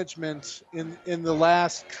clock management in the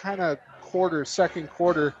last kind of second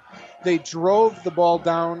quarter. They drove the ball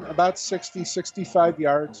down about 60, 65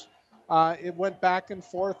 yards. It went back and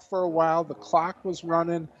forth for a while. The clock was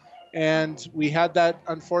running, and we had that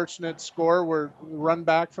unfortunate score where we run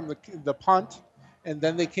back from the punt, and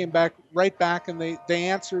then they came right back, and they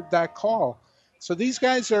answered that call. So these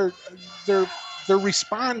guys they're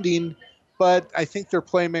responding, but I think their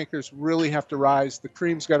playmakers really have to rise. The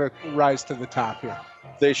cream's got to rise to the top here.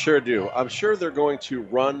 They sure do. I'm sure they're going to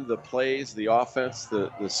run the plays, the offense,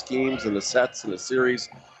 the schemes, and the sets and the series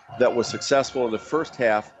that was successful in the first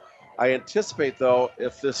half. I anticipate, though,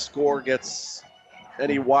 if this score gets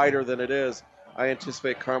any wider than it is, I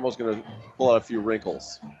anticipate Carmel's going to pull out a few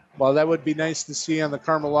wrinkles. Well, that would be nice to see on the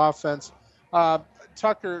Carmel offense.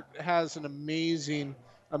 Tucker has an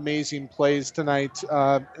amazing plays tonight,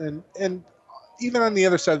 and even on the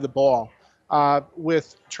other side of the ball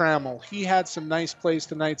with Trammell. He had some nice plays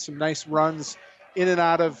tonight, some nice runs in and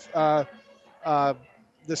out of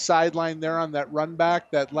the sideline there on that run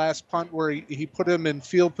back, that last punt where he put him in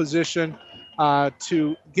field position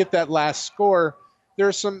to get that last score.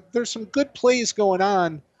 There's some good plays going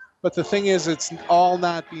on, but the thing is it's all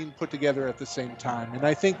not being put together at the same time. And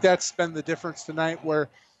I think that's been the difference tonight, where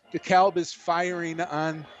DeKalb is firing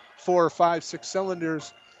on 4 or 5, 6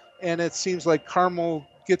 cylinders, and it seems like Carmel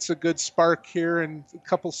gets a good spark here and a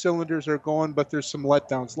couple cylinders are going, but there's some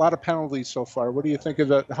letdowns. A lot of penalties so far. What do you think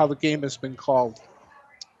of how the game has been called?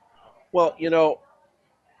 Well,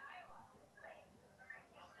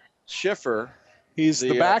 Schiffer, he's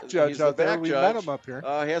the back judge out there. We met him up here.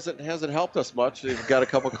 Hasn't helped us much. They've got a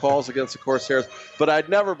couple calls against the Corsairs, but I'd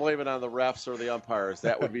never blame it on the refs or the umpires.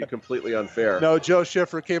 That would be completely unfair. No, Joe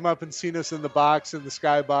Schiffer came up and seen us in the box, in the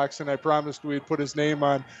sky box, and I promised we'd put his name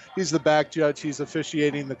on. He's the back judge. He's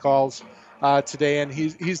officiating the calls today, and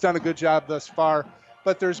he's done a good job thus far.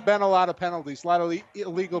 But there's been a lot of penalties, a lot of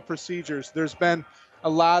illegal procedures. There's been a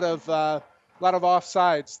lot of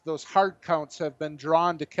offsides. Those hard counts have been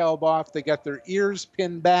drawn to DeKalb off. They got their ears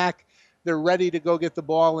pinned back. They're ready to go get the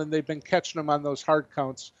ball, and they've been catching them on those hard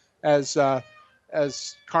counts as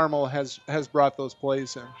Carmel has brought those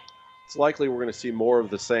plays in. It's likely we're going to see more of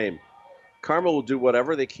the same. Carmel will do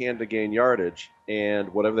whatever they can to gain yardage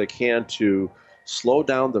and whatever they can to slow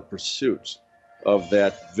down the pursuit of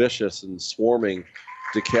that vicious and swarming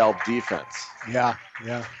DeKalb defense. Yeah.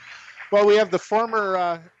 Well, we have the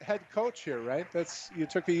former head coach here, right? You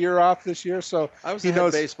took a year off this year, so I was the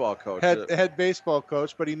head baseball coach. Head baseball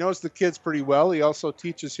coach, but he knows the kids pretty well. He also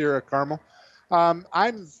teaches here at Carmel.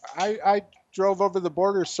 I drove over the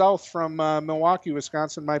border south from Milwaukee,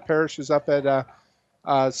 Wisconsin. My parish is up at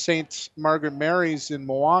St. Margaret Mary's in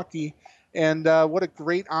Milwaukee, And what a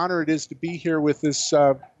great honor it is to be here with this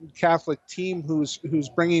Catholic team who's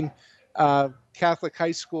bringing Catholic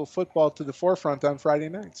high school football to the forefront on Friday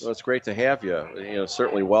nights. Well, it's great to have you.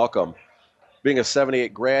 Certainly welcome. Being a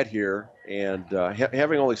 78 grad here and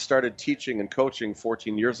having only started teaching and coaching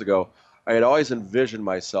 14 years ago, I had always envisioned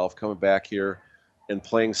myself coming back here and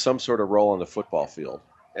playing some sort of role on the football field.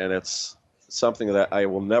 And it's something that I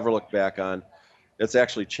will never look back on. It's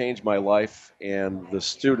actually changed my life, and the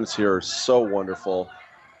students here are so wonderful.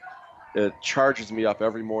 It charges me up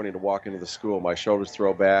every morning to walk into the school. My shoulders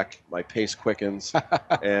throw back, my pace quickens,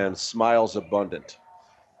 and smiles abundant.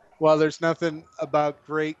 Well, there's nothing about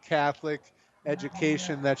great Catholic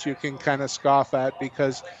education that you can kind of scoff at,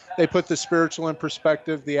 because they put the spiritual in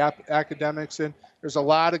perspective, the academics in. There's a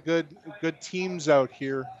lot of good teams out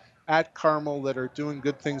here at Carmel that are doing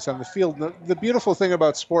good things on the field. The beautiful thing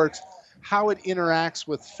about sports, how it interacts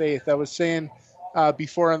with faith. I was saying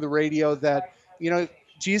before on the radio that,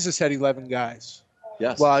 Jesus had 11 guys.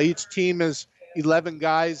 Yes. Well, each team is 11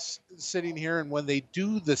 guys sitting here, and when they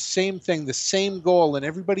do the same thing, the same goal, and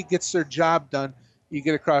everybody gets their job done, you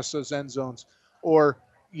get across those end zones. Or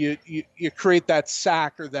you create that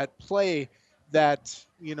sack or that play that,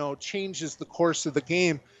 changes the course of the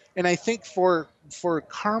game. And I think for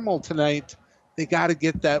Carmel tonight, they got to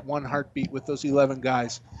get that one heartbeat with those 11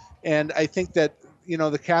 guys. And I think that,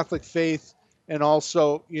 the Catholic faith and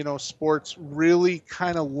also, sports really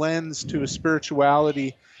kind of lends to a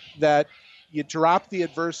spirituality that you drop the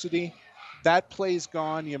adversity, that play's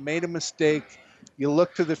gone, you made a mistake, you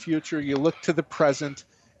look to the future, you look to the present,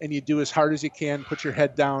 and you do as hard as you can, put your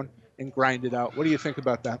head down, and grind it out. What do you think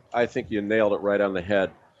about that? I think you nailed it right on the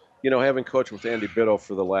head. Having coached with Andy Bitto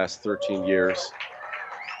for the last 13 years,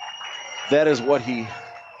 that is what he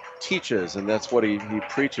teaches, and that's what he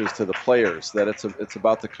preaches to the players, that it's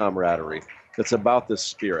about the camaraderie. It's about the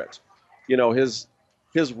spirit.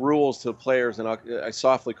 His rules to the players, and I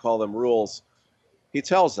softly call them rules, he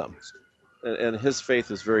tells them, and his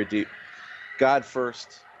faith is very deep. God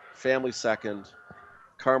first, family second,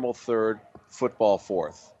 Carmel third, football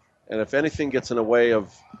fourth. And if anything gets in the way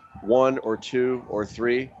of 1 or 2 or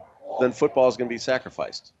 3, then football is going to be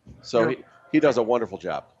sacrificed. So he does a wonderful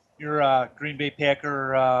job. Your Green Bay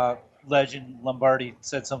Packer legend Lombardi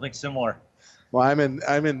said something similar. Well, I'm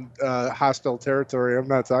in hostile territory. I'm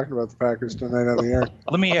not talking about the Packers tonight on the air.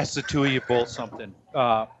 Let me ask the two of you both something,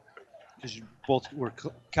 because you both were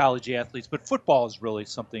college athletes, but football is really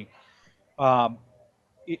something.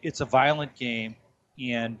 It's a violent game,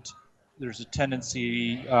 and there's a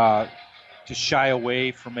tendency to shy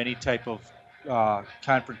away from any type of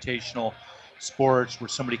confrontational sports where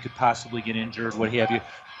somebody could possibly get injured, what have you.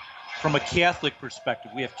 From a Catholic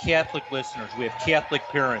perspective, we have Catholic listeners, we have Catholic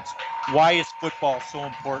parents. Why is football so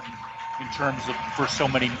important in terms of for so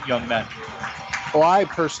many young men? Well, I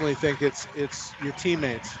personally think it's your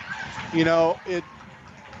teammates.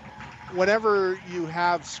 Whenever you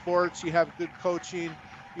have sports, you have good coaching,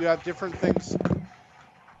 you have different things.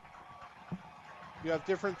 You have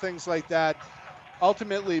different things like that.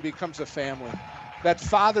 Ultimately, it becomes a family. That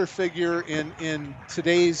father figure in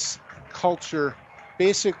today's culture,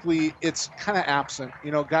 basically, it's kind of absent.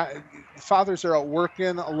 Fathers are out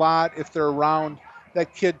working a lot. If they're around,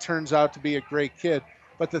 that kid turns out to be a great kid.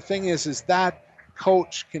 But the thing is that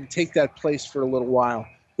coach can take that place for a little while.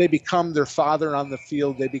 They become their father on the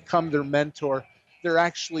field. They become their mentor. They're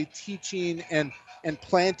actually teaching and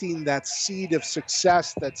planting that seed of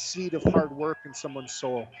success, that seed of hard work in someone's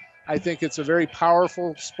soul. I think it's a very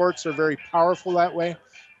powerful, sports are very powerful that way.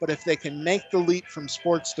 But if they can make the leap from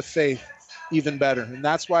sports to faith, even better. And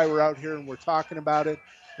that's why we're out here and we're talking about it.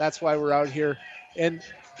 That's why we're out here and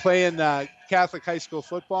playing Catholic high school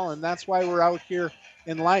football. And that's why we're out here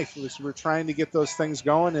in life. We're trying to get those things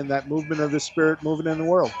going and that movement of the Spirit moving in the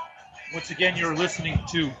world. Once again, you're listening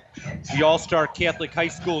to the All-Star Catholic High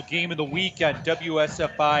School Game of the Week on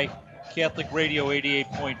WSFI Catholic Radio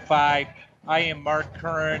 88.5. I am Mark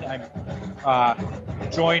Curran.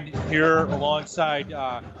 I'm joined here alongside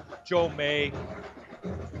Joe May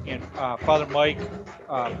and Father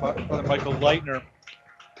Michael Leitner,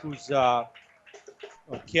 who's a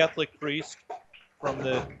Catholic priest from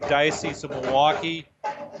the Diocese of Milwaukee.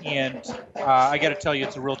 And I got to tell you,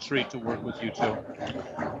 it's a real treat to work with you two.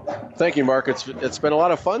 Thank you, Mark. It's been a lot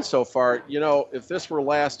of fun so far. If this were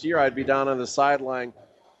last year, I'd be down on the sideline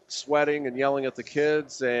sweating and yelling at the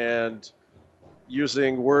kids and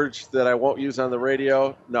using words that I won't use on the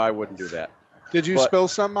radio. No, I wouldn't do that. Did you spill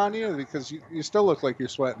something on you? Because you still look like you're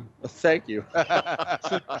sweating. Thank you.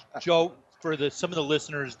 So, Joe, for some of the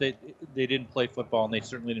listeners, they didn't play football, and they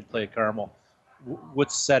certainly didn't play at Carmel.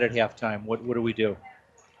 What's said at halftime? What do we do?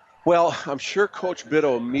 Well, I'm sure Coach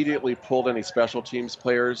Bitto immediately pulled any special teams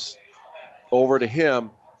players over to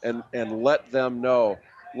him and let them know,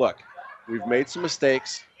 look, we've made some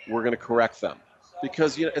mistakes. We're going to correct them.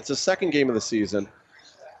 Because it's the second game of the season.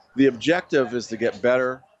 The objective is to get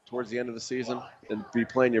better towards the end of the season and be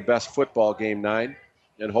playing your best football game 9,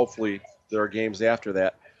 and hopefully there are games after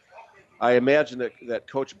that. I imagine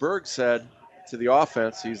that Coach Berg said to the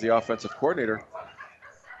offense, he's the offensive coordinator,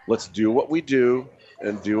 let's do what we do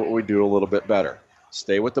and do what we do a little bit better.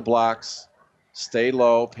 Stay with the blocks, stay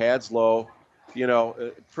low, pads low,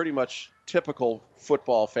 pretty much typical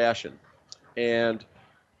football fashion. And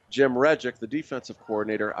Jim Regick, the defensive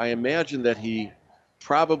coordinator, I imagine that he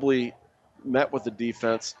probably met with the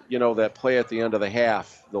defense, that play at the end of the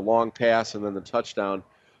half, the long pass and then the touchdown.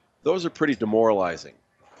 Those are pretty demoralizing.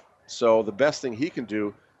 So the best thing he can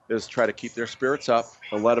do is try to keep their spirits up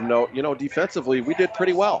and let them know, defensively, we did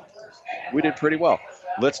pretty well.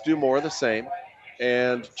 Let's do more of the same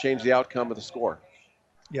and change the outcome of the score.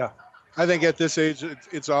 Yeah. I think at this age,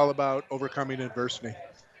 it's all about overcoming adversity.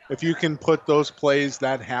 If you can put those plays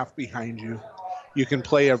that half behind you, you can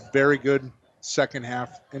play a very good second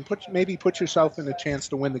half and maybe put yourself in a chance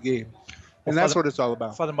to win the game. And that's what it's all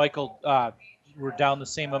about. Father Michael, we're down the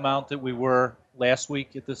same amount that we were last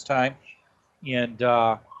week at this time. And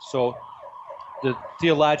so the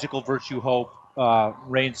theological virtue hope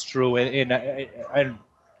reigns true. And I'm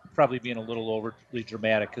probably being a little overly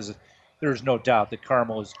dramatic because there's no doubt that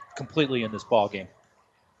Carmel is completely in this ball game.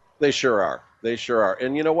 They sure are.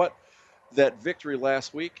 And you know what? That victory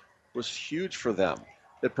last week was huge for them.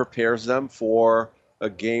 It prepares them for a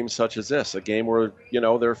game such as this, a game where,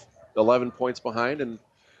 they're 11 points behind and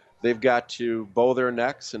they've got to bow their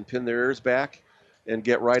necks and pin their ears back and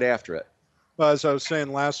get right after it. Well, as I was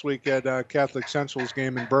saying last week at Catholic Central's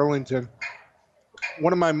game in Burlington,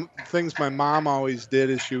 one of my things my mom always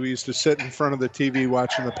did is she used to sit in front of the TV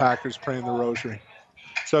watching the Packers praying the rosary.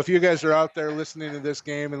 So if you guys are out there listening to this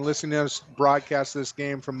game and listening to us broadcast this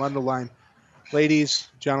game from Mundelein, ladies,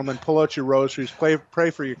 gentlemen, pull out your rosaries,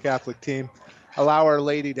 pray for your Catholic team. Allow Our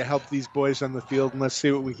Lady to help these boys on the field, and let's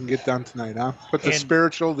see what we can get done tonight, huh? Put the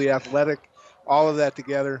spiritual, the athletic, all of that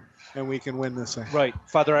together, and we can win this thing. Right.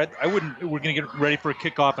 Father, I wouldn't, we're going to get ready for a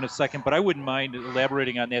kickoff in a second, but I wouldn't mind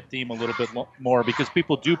elaborating on that theme a little bit more because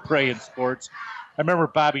people do pray in sports. I remember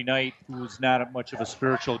Bobby Knight, who was not much of a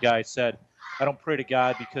spiritual guy, said, I don't pray to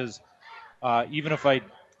God because even if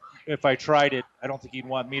I tried it, I don't think he'd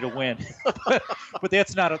want me to win. But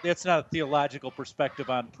that's not a theological perspective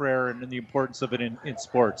on prayer and the importance of it in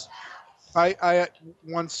sports. I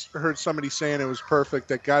once heard somebody saying it was perfect,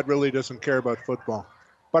 that God really doesn't care about football.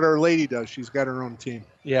 But Our Lady does. She's got her own team.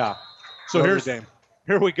 Yeah. So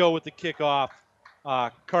here we go with the kickoff.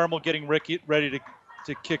 Carmel getting ready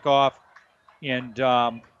to kick off. And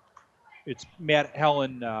it's Matt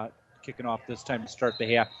Helen kicking off this time to start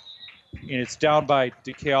the half. And it's down by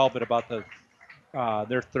DeKalb at about their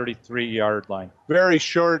 33-yard line. Very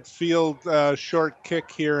short field, short kick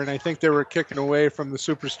here, and I think they were kicking away from the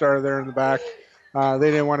superstar there in the back.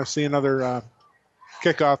 They didn't want to see another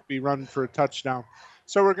kickoff be run for a touchdown.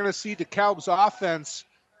 So we're going to see DeKalb's offense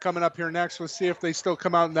coming up here next. We'll see if they still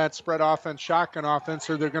come out in that spread offense, shotgun offense,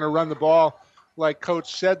 or they're going to run the ball like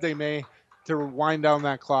Coach said they may to wind down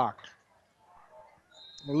that clock.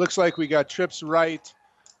 It looks like we got trips right.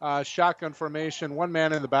 Shotgun formation, one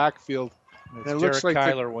man in the backfield. And it looks like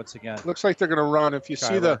Kyler once again. Looks like they're going to run. If you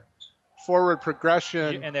see the forward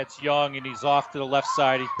progression. And that's Young, and he's off to the left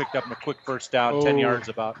side. He picked up a quick first down, 10 yards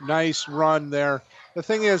about. Nice run there. The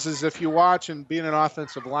thing is if you watch, and being an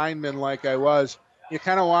offensive lineman like I was, you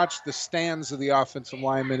kind of watch the stands of the offensive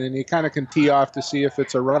lineman, and you kind of can tee off to see if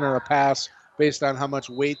it's a run or a pass based on how much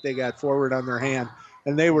weight they got forward on their hand.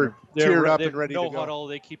 And they were teared up and ready to go. No huddle.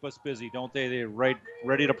 They keep us busy, don't they? They're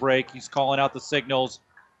ready to break. He's calling out the signals.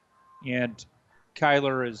 And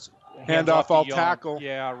Kyler is handoff all tackle.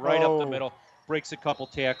 Yeah, right up the middle. Breaks a couple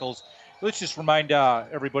tackles. Let's just remind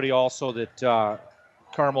everybody also that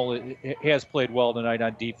Carmel has played well tonight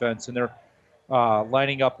on defense. And they're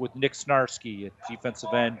lining up with Nick Snarsky at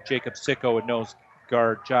defensive end, Jacob Sicko at nose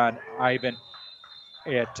guard, John Ivan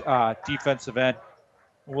at defensive end.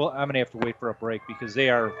 Well, I'm going to have to wait for a break because they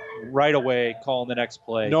are right away calling the next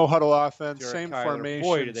play. No huddle offense, Derek same Kyler. formation,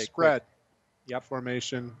 Boy, do they spread. Quick. Yep.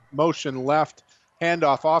 Formation, motion left,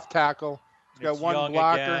 handoff off tackle. He's got one Young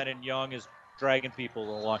blocker. Again, and Young is dragging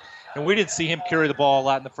people along. And we didn't see him carry the ball a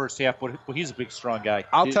lot in the first half, but he's a big, strong guy.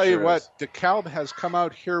 I'll tell you what, DeKalb has come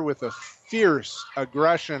out here with a fierce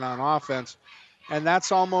aggression on offense, and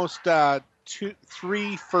that's almost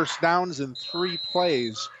 3 first downs in 3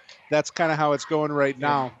 plays. That's kind of how it's going right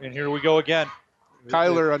now. And here we go again.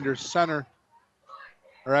 Kyler under center.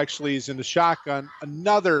 Or actually, he's in the shotgun.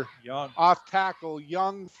 Another Young off tackle.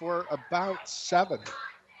 Young for about 7.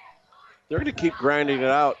 They're going to keep grinding it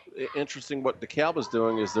out. Interesting what DeKalb is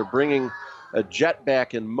doing is they're bringing a jet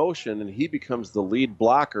back in motion, and he becomes the lead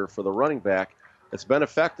blocker for the running back. It's been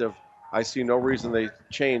effective. I see no reason they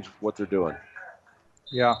change what they're doing.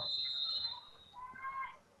 Yeah.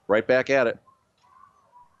 Right back at it.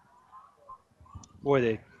 Boy,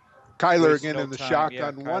 they Kyler waste again no in the time.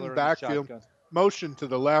 shotgun. Yeah, One Kyler in the backfield. shotgun. Motion to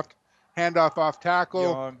the left. Handoff off tackle.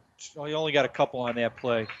 Young. Oh, he only got a couple on that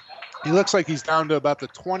play. He looks like he's down to about the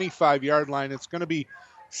 25-yard line. It's going to be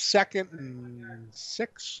 2nd and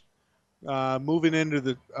 6. Moving into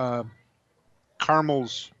the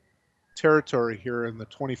Carmel's territory here in the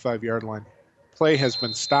 25-yard line. Play has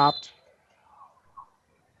been stopped.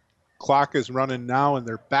 Clock is running now, and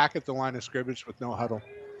they're back at the line of scrimmage with no huddle.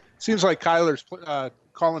 Seems like Kyler's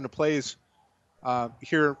calling the plays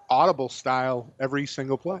here audible style every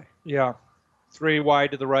single play. Yeah. 3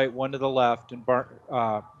 wide to the right, 1 to the left, and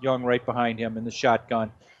Young right behind him in the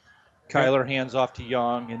shotgun. Kyler hands off to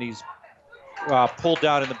Young, and he's pulled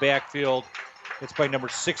down in the backfield. It's by number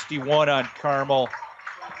 61 on Carmel.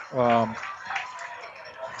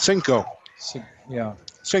 Cinco. Yeah.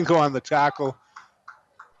 Cinco on the tackle.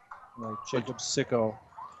 Right, Jacob Sicko.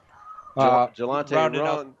 Jelante rounding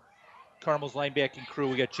Run. out Carmel's linebacking crew,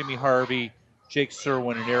 we got Jimmy Harvey, Jake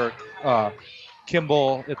Serwin, and Eric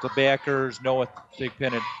Kimball at the backers, Noah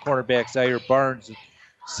Thigpen at cornerback, Zaire Barnes at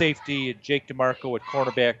safety, and Jake DeMarco at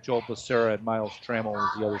cornerback, Joel Becerra and Miles Trammell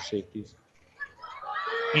as the other safeties.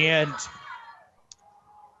 And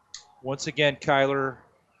once again, Kyler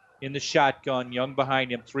in the shotgun, Young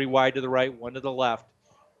behind him, 3 wide to the right, 1 to the left.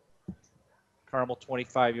 Carmel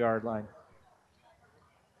 25-yard line.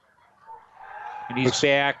 And he's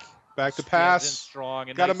back. Back to Stands pass. in strong.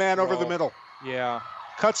 Got a nice man over throw. the middle. Yeah.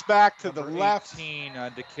 Cuts back to Number the left. 18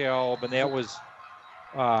 on DeKalb, and that was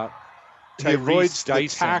He avoids Tyrese the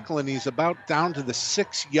Dyson. tackle, and he's about down to the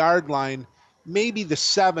 6-yard line, maybe the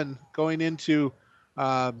 7, going into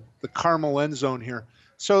the Carmel end zone here.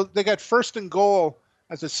 So they got 1st and goal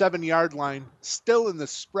as a 7-yard line, still in the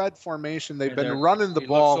spread formation. They've been running the he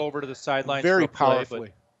ball looks over to the sidelines very for a play, powerfully.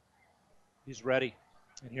 but he's ready.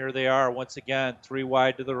 And here they are once again, 3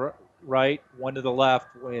 wide to the right, 1 to the left,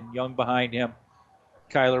 and Young behind him.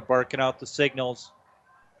 Kyler barking out the signals.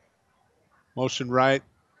 Motion right.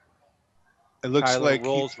 It looks Kyler like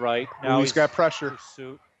rolls right. Now he's got pressure.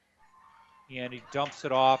 Pursuit. And he dumps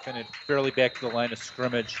it off, and it's fairly back to the line of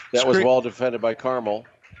scrimmage. That was well defended by Carmel.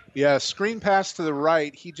 Yeah, screen pass to the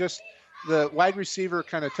right. The wide receiver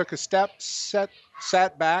kind of took a step,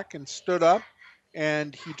 sat back, and stood up,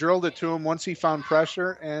 and he drilled it to him once he found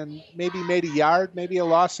pressure, and maybe made a yard, maybe a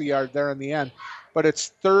loss a yard there in the end. But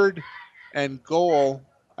it's 3rd and goal,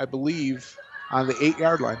 I believe, on the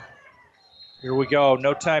 8-yard line. Here we go.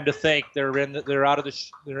 No time to think. They're in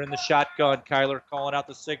the shotgun. Kyler calling out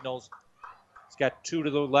the signals. He's got 2 to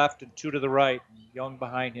the left and 2 to the right. Young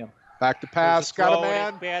behind him. Back to pass. Got a Throw, and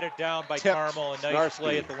man. it's batted down by Tipped. Carmel. A nice Snarsky.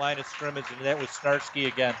 play at the line of scrimmage, and that was Snarsky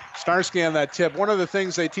again. Snarsky on that tip. One of the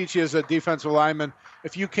things they teach you as a defensive lineman,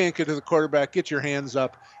 if you can't get to the quarterback, get your hands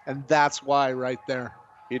up, and that's why right there.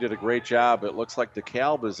 He did a great job. It looks like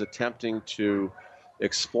DeKalb is attempting to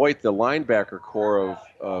exploit the linebacker core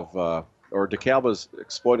or DeKalb is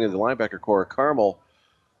exploiting the linebacker core of Carmel.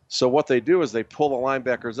 So what they do is they pull the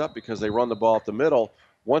linebackers up because they run the ball up the middle.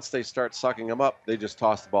 Once they start sucking them up, they just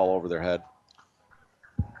toss the ball over their head.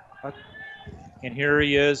 And here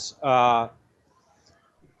he is, Kyler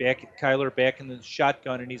back in the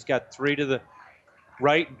shotgun, and he's got 3 to the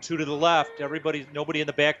right and 2 to the left. Nobody in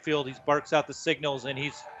the backfield. He barks out the signals, and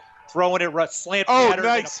he's throwing it slant pattern.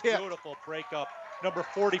 Nice and a hit. beautiful breakup. Number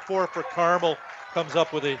 44 for Carmel comes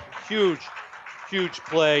up with a huge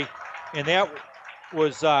play, and that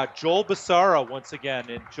was Joel Becerra once again.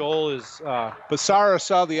 And Joel is Becerra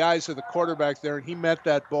saw the eyes of the quarterback there, and he met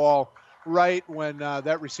that ball right when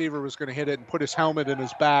that receiver was going to hit it and put his helmet in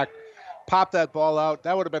his back. Pop that ball out.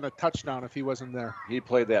 That would have been a touchdown if he wasn't there. He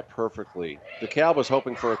played that perfectly. DeKalb was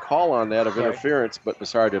hoping for a call on that of interference, but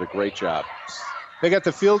Becerra did a great job. They got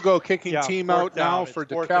the field goal kicking team 4th out down. now It's for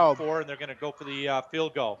 4th DeKalb. and 4, and they're going to go for the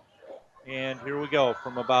field goal. And here we go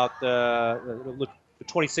from about the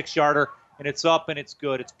 26-yarder, and it's up and it's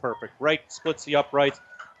good. It's perfect. Right splits the uprights,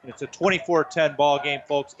 and it's a 24-10 ball game,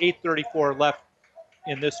 folks. 8:34 left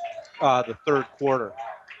in this the 3rd quarter.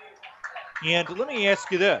 And let me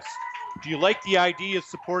ask you this. Do you like the idea of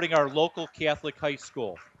supporting our local Catholic high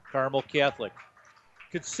school, Carmel Catholic?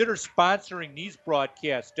 Consider sponsoring these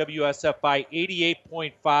broadcasts, WSFI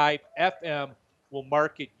 88.5 FM, will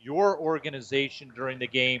market your organization during the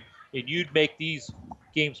game, and you'd make these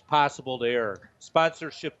games possible to air.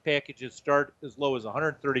 Sponsorship packages start as low as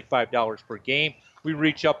 $135 per game. We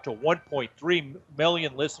reach up to 1.3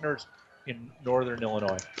 million listeners in northern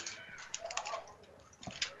Illinois,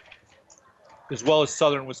 as well as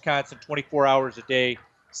southern Wisconsin, 24 hours a day,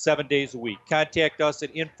 7 days a week. Contact us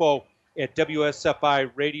at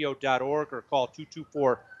info@wsfiradio.org or call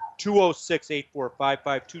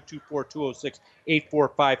 224-206-8455,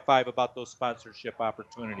 224-206-8455 about those sponsorship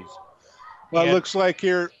opportunities. Well, it looks like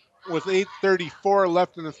here with 8:34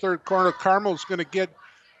 left in the third quarter, Carmel's going to get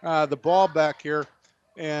the ball back here,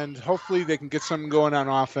 and hopefully they can get something going on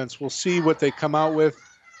offense. We'll see what they come out with.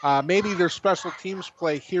 Maybe their special teams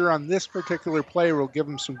play here on this particular play will give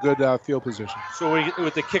them some good field position. So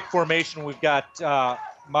with the kick formation, we've got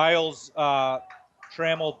Miles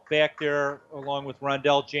Trammell back there along with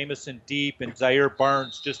Rondell Jameson deep and Zaire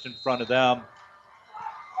Barnes just in front of them.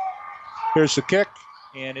 Here's the kick.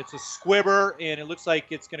 And it's a squibber, and it looks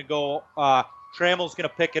like it's going to go. Trammell's going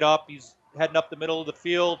to pick it up. He's heading up the middle of the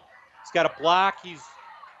field. He's got a block. He's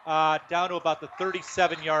down to about the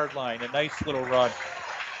 37-yard line. A nice little run.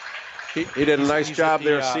 He did a nice job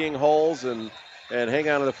there seeing holes and hang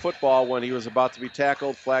on to the football when he was about to be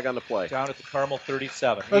tackled. Flag on the play. Down at the Carmel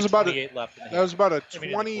 37. That was about left in the that was about a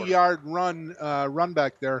 20-yard run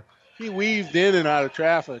back there. He weaved in and out of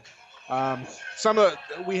traffic.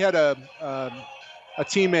 We had a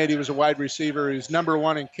teammate. He was a wide receiver. He was number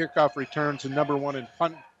one in kickoff returns and number one in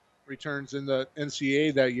punt returns in the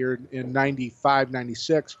NCAA that year in 95,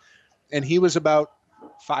 96. And he was about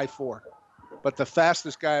 5'4". But the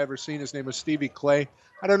fastest guy I ever seen, his name was Stevie Clay.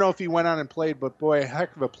 I don't know if he went on and played, but boy, a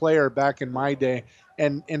heck of a player back in my day.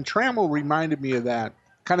 And Trammell reminded me of that.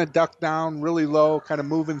 Kind of ducked down, really low, kind of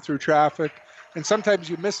moving through traffic. And sometimes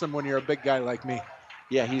you miss him when you're a big guy like me.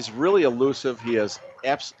 Yeah, he's really elusive. He has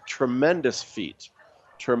tremendous feet.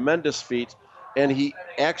 And he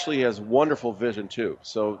actually has wonderful vision, too.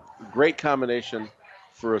 So great combination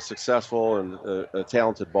for a successful and a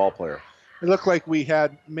talented ball player. It looked like we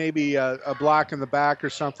had maybe a block in the back or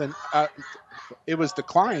something. It was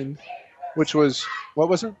declined, which was, what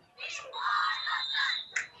was it?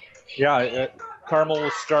 Yeah, Carmel will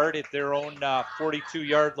start at their own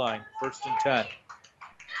 42-yard line, 1st and 10.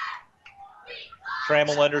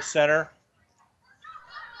 Trammell under center.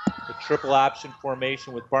 The triple option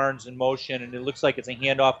formation with Barnes in motion, and it looks like it's a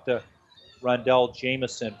handoff to Rondell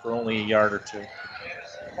Jameson for only a yard or two.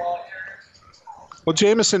 Well,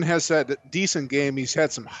 Jameson has that decent game. He's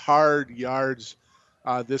had some hard yards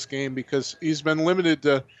this game because he's been limited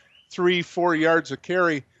to 3-4 yards a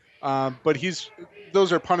carry. But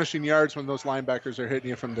those are punishing yards when those linebackers are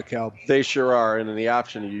hitting you from DeKalb. They sure are, and in the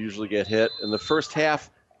option you usually get hit. In the first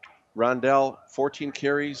half, Rondell, 14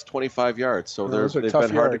 carries, 25 yards. So they've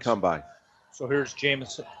been hard to come by. So here's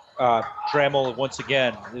Jameson, Trammell once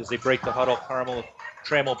again as they break the huddle.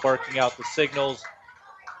 Trammell barking out the signals.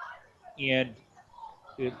 And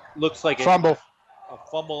it looks like a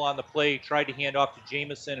fumble on the play. He tried to hand off to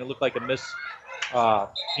Jameson. It looked like a miss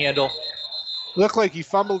handle. Looked like he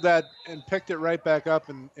fumbled that and picked it right back up,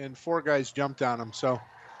 and four guys jumped on him. So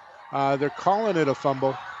they're calling it a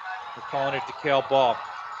fumble. They're calling it to Cal Ball.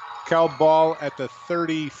 Cal Ball at the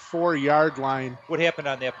 34-yard line. What happened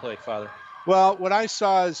on that play, Father? Well, what I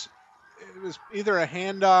saw is it was either a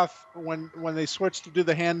handoff when they switched to do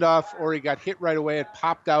the handoff, or he got hit right away. It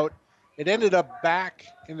popped out. It ended up back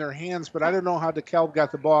in their hands, but I don't know how DeKalb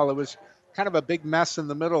got the ball. It was kind of a big mess in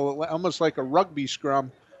the middle, almost like a rugby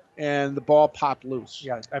scrum, and the ball popped loose.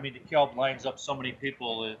 Yeah, I mean, DeKalb lines up so many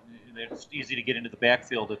people, it's easy to get into the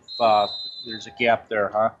backfield if there's a gap there,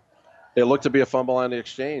 huh? It looked to be a fumble on the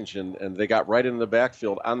exchange, and they got right into the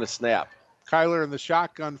backfield on the snap. Kyler in the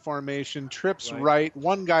shotgun formation, trips right,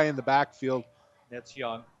 one guy in the backfield. That's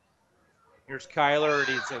Young. Here's Kyler.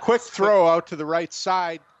 He's a quick throw out to the right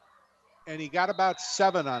side, and he got about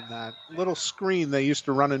 7 on that little screen they used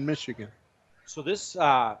to run in Michigan. So this,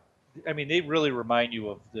 they really remind you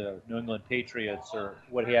of the New England Patriots or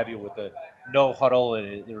what have you with the no huddle,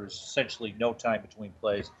 and there's essentially no time between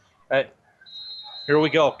plays. Here we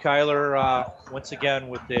go. Kyler once again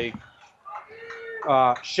with a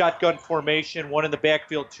shotgun formation, one in the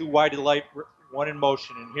backfield, 2 wide to the light, 1 in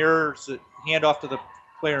motion. And here's a handoff to the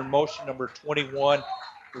player in motion, number 21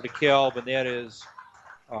 for DeKalb, and that is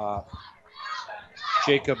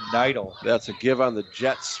Jacob Neidl. That's a give on the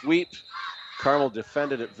jet sweep. Carmel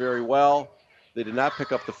defended it very well. They did not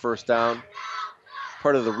pick up the first down.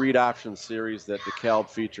 Part of the read option series that DeKalb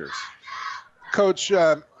features. Coach,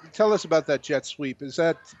 tell us about that jet sweep. Is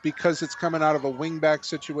that because it's coming out of a wingback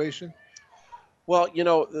situation? Well,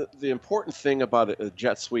 the important thing about a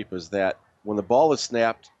jet sweep is that when the ball is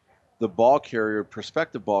snapped, the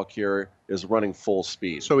prospective ball carrier, is running full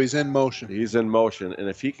speed. So he's in motion. He's in motion, and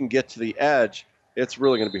if he can get to the edge, it's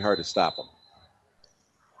really going to be hard to stop him.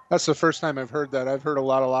 That's the first time I've heard that. I've heard a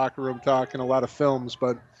lot of locker room talk and a lot of films,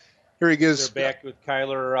 but here he gives. They're back with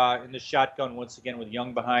Kyler in the shotgun once again with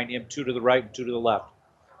Young behind him, 2 to the right and 2 to the left.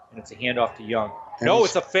 And it's a handoff to Young. No,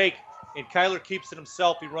 it's a fake. And Kyler keeps it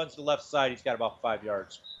himself. He runs to the left side. He's got about 5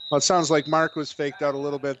 yards. Well, it sounds like Mark was faked out a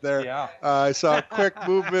little bit there. Yeah. I saw a quick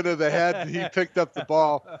movement of the head, and he picked up the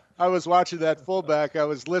ball. I was watching that fullback. I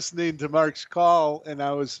was listening to Mark's call, and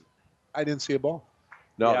I didn't see a ball.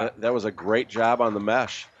 No, that was a great job on the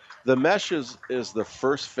mesh. The mesh is the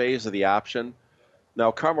first phase of the option.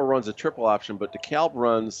 Now, Carmel runs a triple option, but DeKalb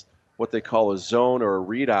runs what they call a zone or a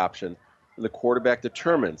read option, and the quarterback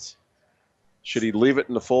determines, should he leave it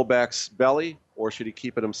in the fullback's belly or should he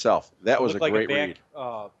keep it himself? That was a great read.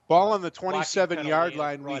 Ball on the 27-yard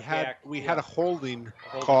line. We had a holding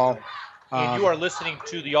call. And you are listening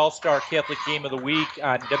to the All-Star Catholic Game of the Week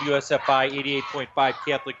on WSFI 88.5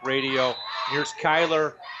 Catholic Radio. Here's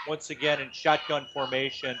Kyler once again in shotgun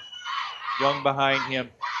formation. Young behind him.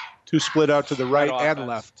 2 split out to the right and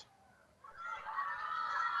left.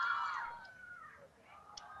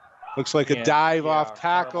 Looks like a dive off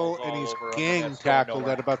tackle, and he's gang tackled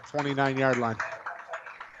at about 29-yard line.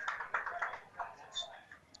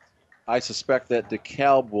 I suspect that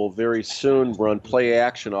DeKalb will very soon run play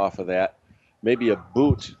action off of that. Maybe a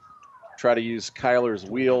boot, try to use Kyler's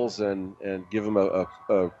wheels and give him a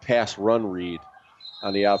pass run read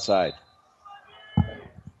on the outside.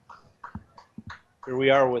 Here we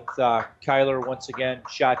are with Kyler once again,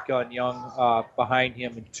 shotgun, Young behind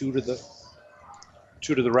him, and 2 to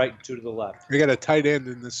the right and 2 to the left. We got a tight end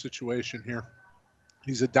in this situation here.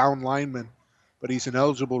 He's a down lineman, but he's an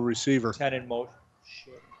eligible receiver. 10 in motion.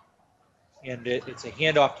 And it's a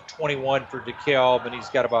handoff to 21 for DeKalb, and he's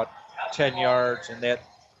got about 10 yards, and that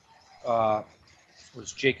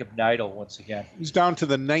was Jacob Neidl once again. He's down to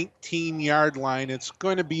the 19-yard line. It's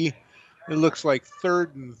going to be, it looks like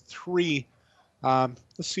 3rd and 3. Let's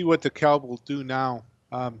see what DeKalb will do now.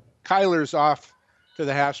 Kyler's off to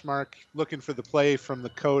the hash mark, looking for the play from the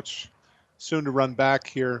coach, soon to run back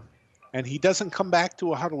here. And he doesn't come back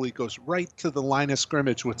to a huddle. He goes right to the line of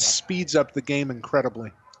scrimmage, which speeds up the game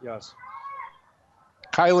incredibly. Yes.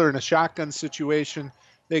 Kyler in a shotgun situation.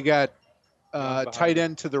 They got tight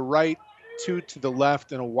end to the right, 2 to the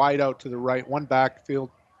left, and a wide out to the right. One backfield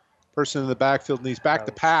person in the backfield, and he's back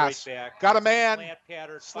to pass. Got a man.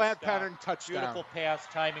 Slant pattern touchdown. Beautiful pass.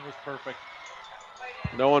 Timing was perfect.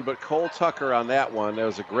 No one but Cole Tucker on that one. That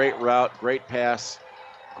was a great route, great pass,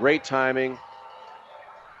 great timing.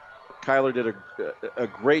 Kyler did a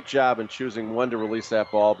great job in choosing when to release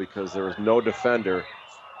that ball because there was no defender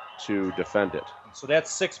to defend it. So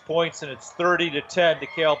that's 6 points, and it's 30-10.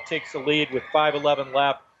 DeKalb takes the lead with 5:11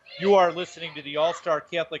 left. You are listening to the All-Star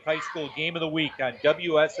Catholic High School Game of the Week on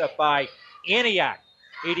WSFI Antioch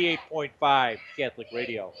 88.5 Catholic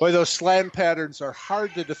Radio. Boy, those slant patterns are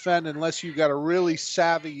hard to defend unless you've got a really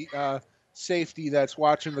savvy safety that's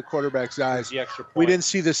watching the quarterback's eyes. The extra point. We didn't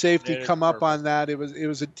see the safety come up on that. It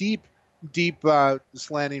was a deep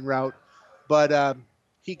slanting route, but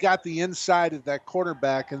he got the inside of that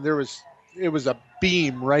quarterback, and it was a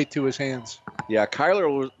beam right to his hands. Yeah,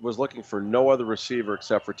 Kyler was looking for no other receiver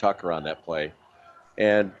except for Tucker on that play,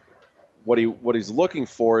 and what he's looking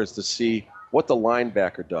for is to see what the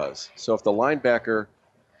linebacker does. So if the linebacker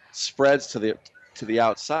spreads to the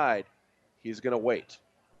outside, he's going to wait.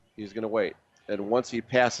 He's going to wait, and once he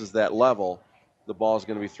passes that level, the ball is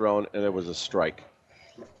going to be thrown, and it was a strike.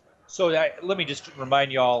 So let me just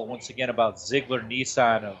remind you all once again about Ziegler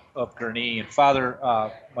Nissan of Gurnee. And Father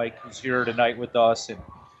Mike is here tonight with us. And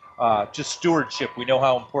just stewardship, we know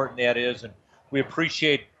how important that is. And we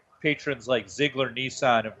appreciate patrons like Ziegler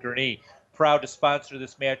Nissan of Gurnee. Proud to sponsor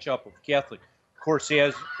this matchup of Catholic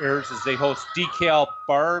Corsairs as they host DeKalb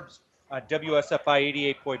Barbs on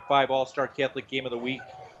WSFI 88.5 All-Star Catholic Game of the Week.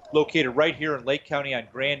 Located right here in Lake County on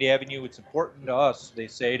Grand Avenue. It's important to us, they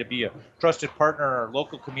say, to be a trusted partner in our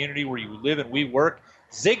local community where you live and we work.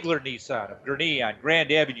 Ziegler Nissan of Gurnee on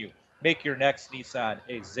Grand Avenue. Make your next Nissan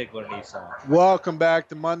a Ziegler Nissan. Welcome back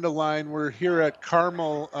to Mundelein. We're here at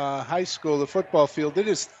Carmel High School, the football field. It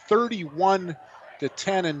is 31-10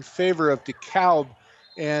 in favor of DeKalb,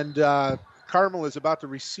 and Carmel is about to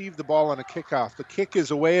receive the ball on a kickoff. The kick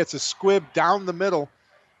is away. It's a squib down the middle.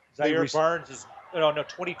 Zaire Barnes is... No,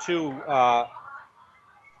 22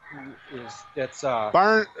 that's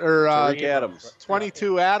Tariq Adams.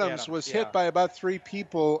 22 Adams was hit by about 3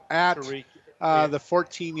 people at The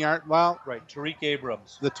 14-yard, right, Tariq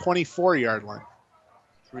Abrams. The 24-yard line.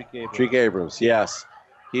 Tariq Abrams, yes.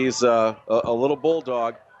 He's a little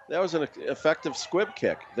bulldog. That was an effective squib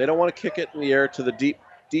kick. They don't want to kick it in the air to the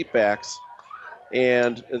deep backs.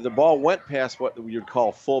 And the ball went past what you'd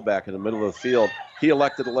call fullback in the middle of the field. He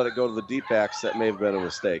elected to let it go to the deep backs. That may have been a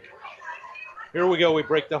mistake. Here we go. We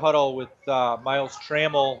break the huddle with Miles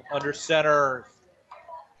Trammell under center.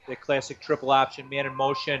 The classic triple option, man in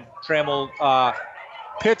motion. Trammell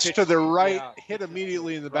pitch to the right, hit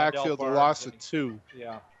immediately in the backfield, a loss of 2.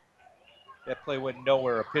 Yeah. That play went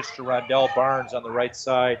nowhere. A pitch to Rondell Barnes on the right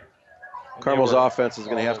side. Carmel's offense is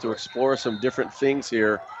going to have to explore some different things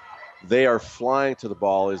here. They are flying to the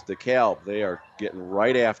ball as DeKalb. They are getting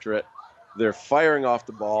right after it. They're firing off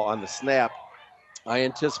the ball on the snap. I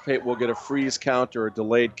anticipate we'll get a freeze count or a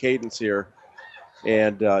delayed cadence here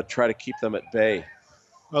and try to keep them at bay.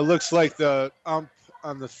 Well, it looks like the ump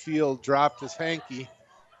on the field dropped his hanky.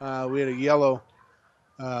 We had a yellow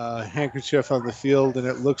handkerchief on the field, and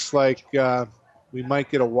it looks like we might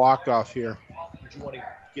get a walk-off here. Would you want to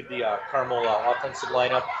give the Carmel offensive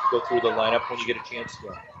lineup, go through the lineup when you get a chance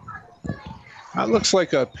to? That looks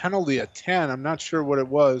like a penalty at 10. I'm not sure what it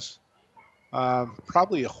was.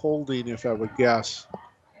 Probably a holding, if I would guess.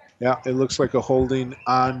 Yeah, it looks like a holding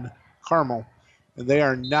on Carmel. And they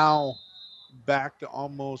are now back to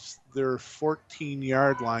almost their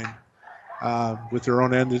 14-yard line with their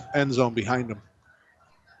own end zone behind them.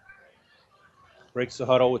 Breaks the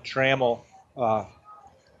huddle with Trammell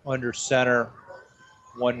under center,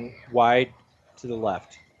 one wide to the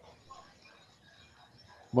left.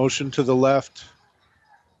 Motion to the left.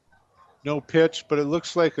 No pitch, but it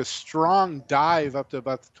looks like a strong dive up to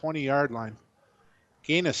about the 20-yard line.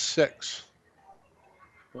 Gain of 6.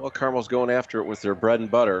 Well, Carmel's going after it with their bread and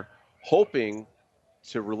butter, hoping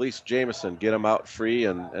to release Jamison, get him out free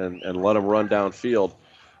and let him run downfield.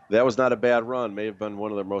 That was not a bad run. May have been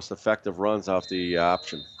one of their most effective runs off the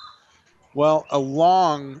option. Well, a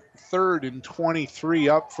long 3rd and 23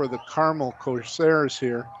 up for the Carmel Corsairs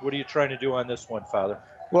here. What are you trying to do on this one, Father?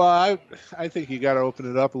 Well, I think you got to open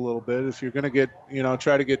it up a little bit. If you're going to get,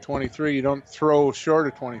 try to get 23, you don't throw short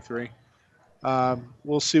of 23.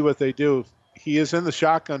 We'll see what they do. He is in the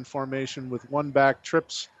shotgun formation with one back,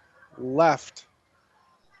 trips left,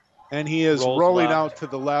 and he is rolling out to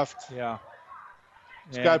the left. Yeah.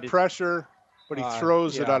 He's got pressure, but he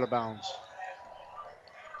throws it out of bounds.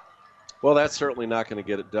 Well, that's certainly not going to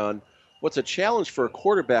get it done. What's a challenge for a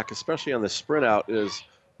quarterback, especially on the sprint out, is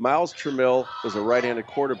Miles Trammell is a right-handed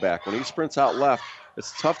quarterback. When he sprints out left,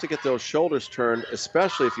 it's tough to get those shoulders turned,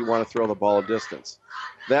 especially if you want to throw the ball a distance.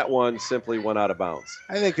 That one simply went out of bounds.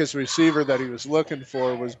 I think his receiver that he was looking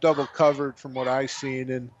for was double covered from what I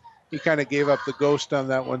seen, and he kind of gave up the ghost on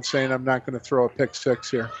that one, saying, I'm not going to throw a pick 6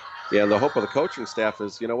 here. Yeah, and the hope of the coaching staff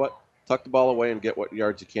is, you know what, tuck the ball away and get what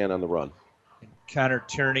yards you can on the run. And Connor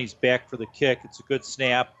Tierney's back for the kick. It's a good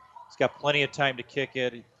snap. He's got plenty of time to kick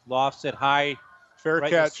it. He lofts it high. Fair right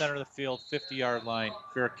catch. In the center of the field, 50-yard line.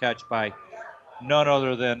 Fair catch by none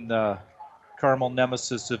other than the Carmel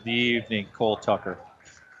nemesis of the evening, Cole Tucker.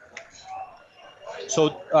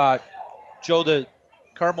 So, Joe, the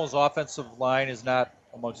Carmel's offensive line is not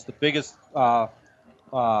amongst the biggest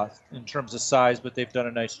in terms of size, but they've done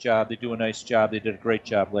a nice job. They do a nice job. They did a great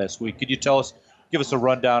job last week. Could you give us a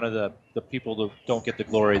rundown of the people that don't get the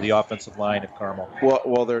glory, the offensive line of Carmel?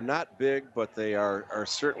 Well, they're not big, but they are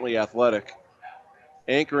certainly athletic.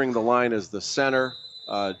 Anchoring the line is the center,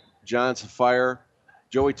 John Safire.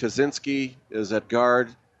 Joey Tazinski is at guard,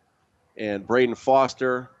 and Braden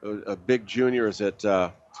Foster, a big junior, is at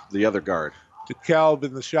the other guard. DeKalb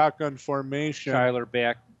in the shotgun formation. Schuyler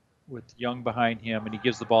back with Young behind him, and he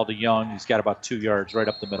gives the ball to Young. He's got about 2 yards right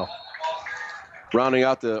up the middle. Rounding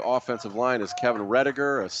out the offensive line is Kevin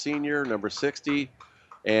Rediger, a senior, number 60.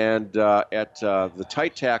 And at the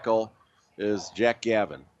tight tackle is Jack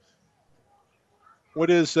Gavin. What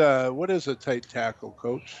is a tight tackle,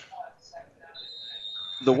 Coach?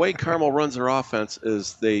 The way Carmel runs their offense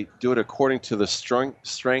is they do it according to the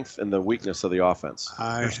strength and the weakness of the offense.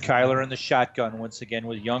 There's Kyler in the shotgun once again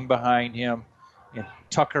with Young behind him and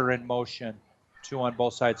Tucker in motion. 2 on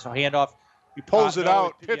both sides. So handoff. He pulls it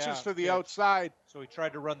out, pitches to the outside. So he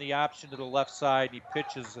tried to run the option to the left side. He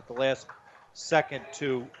pitches at the last second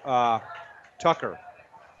to Tucker.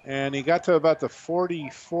 And he got to about the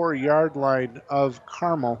 44-yard line of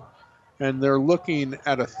Carmel. And they're looking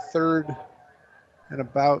at a 3rd and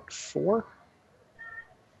about 4.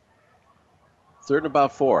 3rd and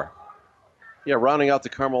about 4. Yeah, rounding out the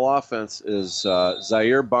Carmel offense is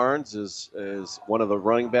Zaire Barnes is one of the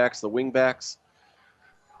running backs, the wing backs.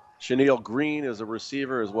 Chenille Green is a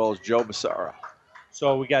receiver, as well as Joe Basara.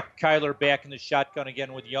 So we got Kyler back in the shotgun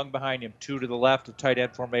again with Young behind him, 2 to the left, a tight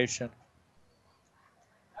end formation.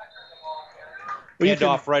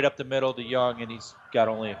 Handoff right up the middle to Young, and he's got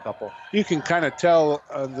only a couple. You can kind of tell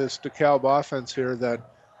this DeKalb offense here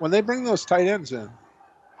that when they bring those tight ends in,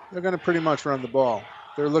 they're going to pretty much run the ball.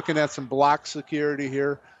 They're looking at some block security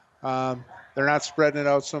here. They're not spreading it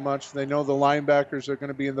out so much. They know the linebackers are going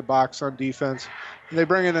to be in the box on defense, and they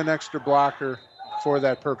bring in an extra blocker for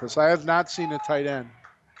that purpose. I have not seen a tight end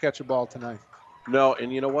catch a ball tonight. No,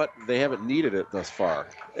 and you know what? They haven't needed it thus far.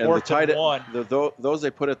 And Fourth the tight and one. those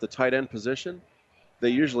they put at the tight end position, they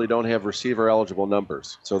usually don't have receiver-eligible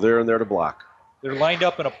numbers, so they're in there to block. They're lined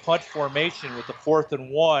up in a punt formation with the 4th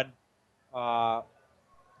and 1.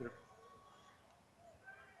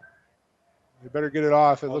 They better get it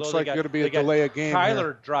off. It looks like it's going to be a delay of game. Kyler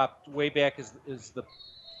here. dropped way back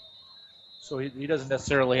so he doesn't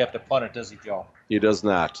necessarily have to punt it, does he, Joe? He does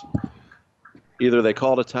not. Either they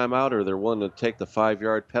called a timeout or they're willing to take the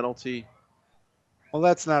 5-yard penalty. Well,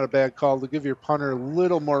 that's not a bad call to give your punter a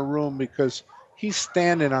little more room because he's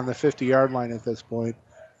standing on the 50-yard line at this point.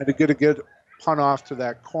 And to get a good punt off to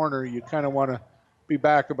that corner, you kind of want to be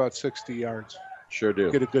back about 60 yards. Sure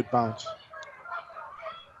do. Get a good bounce.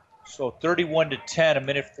 So 31-10, a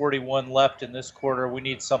minute 41 left in this quarter. We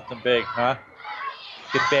need something big, huh?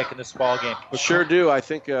 Get back in this ball game. Sure do. I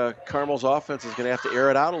think Carmel's offense is going to have to air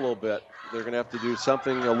it out a little bit. They're going to have to do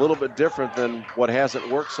something a little bit different than what hasn't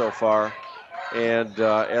worked so far. And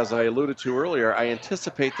as I alluded to earlier, I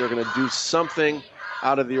anticipate they're going to do something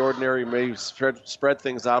out of the ordinary, maybe spread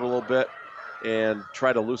things out a little bit and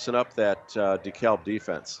try to loosen up that DeKalb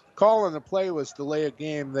defense. Call on the play was delay a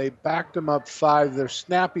game. They backed them up 5. They're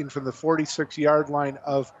snapping from the 46-yard line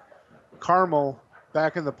of Carmel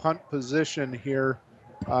back in the punt position here.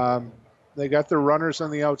 They got their runners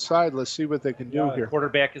on the outside. Let's see what they can do here. The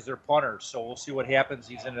quarterback is their punter, so we'll see what happens.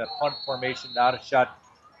 He's in a punt formation, not a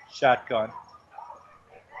shotgun.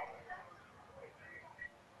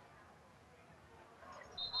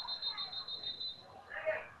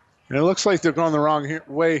 And it looks like they're going the wrong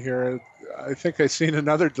way here. I think I've seen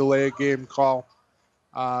another delay a game call.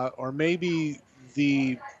 Or maybe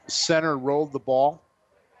the center rolled the ball.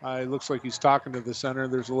 It looks like he's talking to the center.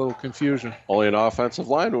 There's a little confusion. Only an offensive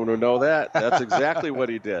lineman would know that. That's exactly what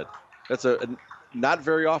he did. That's a not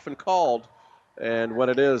very often called, and when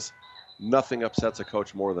it is, nothing upsets a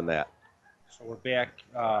coach more than that. So we're back.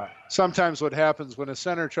 Sometimes what happens when a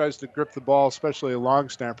center tries to grip the ball, especially a long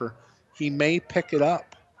snapper, he may pick it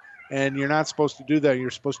up. And you're not supposed to do that. You're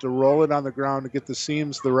supposed to roll it on the ground to get the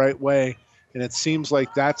seams the right way. And it seems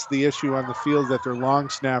like that's the issue on the field, that their long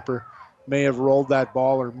snapper may have rolled that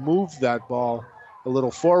ball or moved that ball a little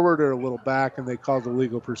forward or a little back, and they called the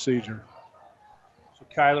legal procedure. So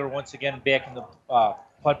Kyler once again back in the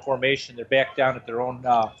punt formation. They're back down at their own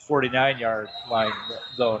 49-yard line,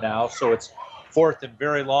 though, now. So it's 4th and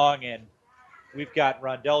very long, and we've got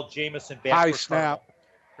Rondell Jamison back. High snap.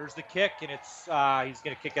 Here's the kick, and it's he's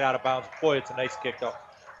going to kick it out of bounds. Boy, it's a nice kick, though.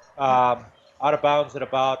 Out of bounds at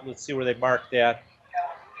about, let's see where they marked that.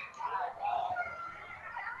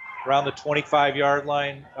 Around the 25-yard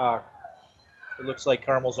line. It looks like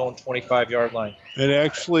Carmel's own 25-yard line. It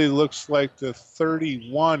actually looks like the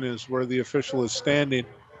 31 is where the official is standing.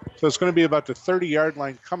 So it's going to be about the 30-yard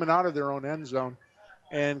line coming out of their own end zone.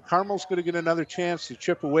 And Carmel's going to get another chance to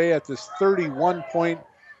chip away at this 31-point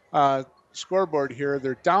scoreboard here.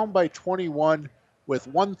 They're down by 21 with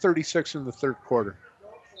 1:36 in the third quarter.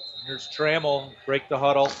 Here's Trammell, break the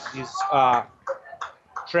huddle. He's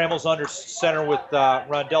Trammell's under center with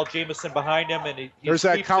Rondell Jamison behind him, and there's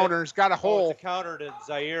that counter. He's got a hole. It's a counter to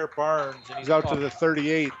Zaire Barnes, and he's out to the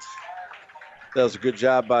 38. That was a good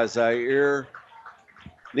job by Zaire.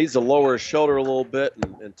 Needs to lower his shoulder a little bit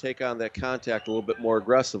and take on that contact a little bit more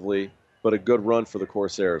aggressively. But a good run for the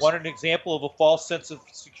Corsairs. Want an example of a false sense of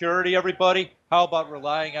security, everybody? How about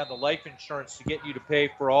relying on the life insurance to get you to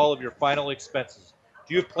pay for all of your final expenses?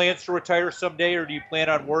 Do you have plans to retire someday, or do you plan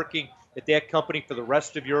on working at that company for the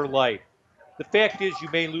rest of your life? The fact is, you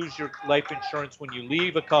may lose your life insurance when you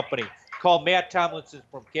leave a company. Call Matt Tomlinson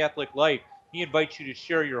from Catholic Life. He invites you to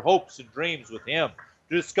share your hopes and dreams with him,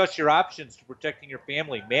 to discuss your options to protecting your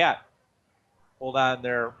family. Matt, hold on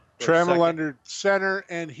there. Trammell under center,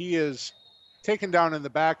 and he is taken down in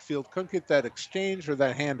the backfield. Couldn't get that exchange or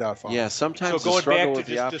that handoff off. Yeah, sometimes so going back to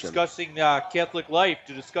just discussing Catholic Life,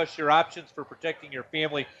 to discuss your options for protecting your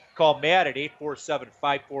family, call Matt at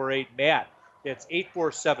 847-548-MATT. That's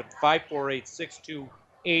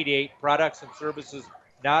 847-548-6288. Products and services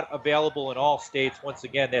not available in all states. Once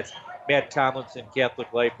again, that's Matt Tomlinson,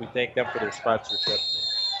 Catholic Life. We thank them for their sponsorship.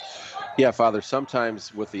 Yeah, Father,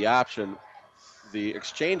 sometimes with the option, the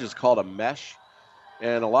exchange is called a mesh,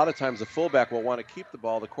 and a lot of times the fullback will want to keep the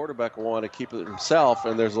ball, the quarterback will want to keep it himself,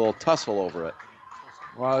 and there's a little tussle over it.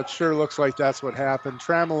 Well, it sure looks like that's what happened.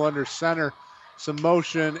 Trammell under center, some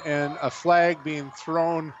motion, and a flag being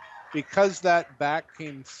thrown. Because that back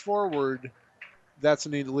came forward, that's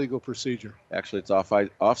an illegal procedure. Actually, it's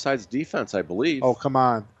offsides defense, I believe. Oh, come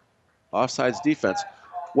on. Offsides defense.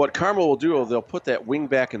 What Carmel will do, they'll put that wing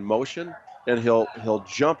back in motion, and he'll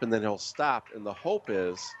jump, and then he'll stop. And the hope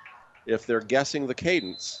is, if they're guessing the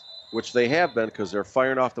cadence, which they have been because they're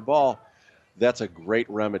firing off the ball, that's a great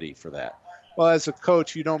remedy for that. Well, as a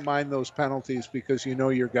coach, you don't mind those penalties because you know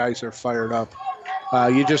your guys are fired up.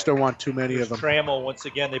 You just don't want too many of them. Trammell, once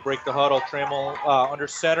again, they break the huddle. Trammell under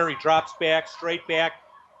center. He drops back, straight back.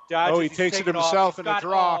 Dodges. He takes it himself in a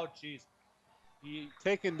draw. Oh, jeez.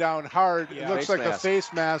 Taken down hard. Yeah, it looks like mask. a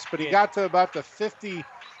face mask, but he got to about the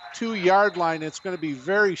 52-yard line. It's going to be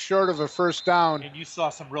very short of a first down. And you saw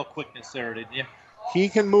some real quickness there, didn't you? He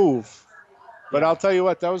can move. But I'll tell you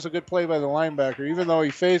what, that was a good play by the linebacker. Even though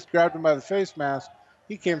he grabbed him by the face mask,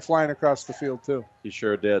 he came flying across the field too. He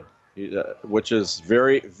sure did, which is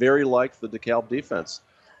very, very like the DeKalb defense.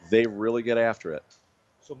 They really get after it.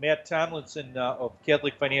 So Matt Tomlinson of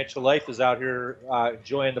Catholic Financial Life is out here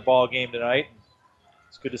enjoying the ball game tonight.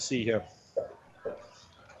 It's good to see him.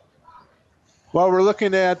 Well, we're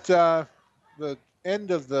looking at the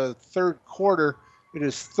end of the third quarter. It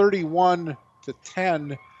is 31-10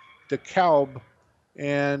 DeKalb,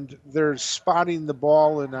 and they're spotting the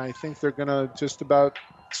ball, and I think they're going to just about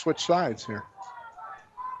switch sides here.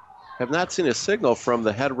 Have not seen a signal from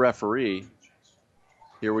the head referee.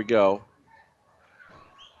 Here we go.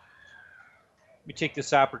 Let me take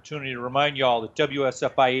this opportunity to remind you all that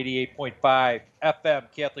WSFI 88.5 FM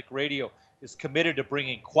Catholic Radio is committed to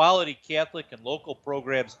bringing quality Catholic and local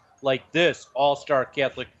programs like this All-Star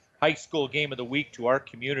Catholic High School Game of the Week to our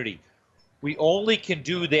community. We only can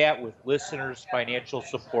do that with listeners' financial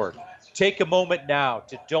support. Take a moment now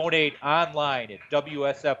to donate online at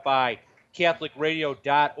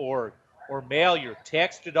WSFICatholicRadio.org or mail your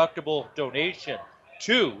tax-deductible donation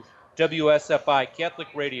to WSFI Catholic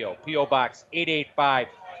Radio, P.O. Box 885,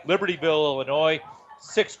 Libertyville, Illinois,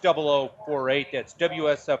 60048. That's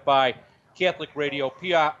WSFI Catholic Radio,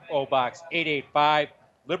 P.O. Box 885,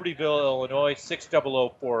 Libertyville, Illinois,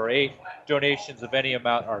 60048. Donations of any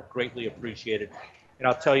amount are greatly appreciated. And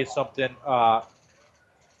I'll tell you something,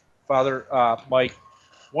 Father Mike,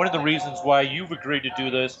 one of the reasons why you've agreed to do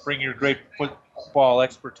this, bring your great football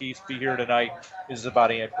expertise, be here tonight, is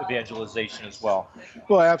about evangelization as well.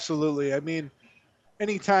 Well, absolutely. I mean,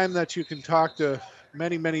 anytime that you can talk to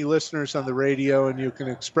many, many listeners on the radio and you can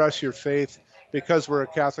express your faith, because we're a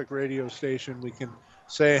Catholic radio station, we can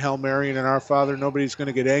say Hail Mary and Our Father. Nobody's going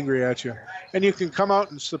to get angry at you. And you can come out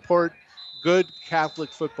and support good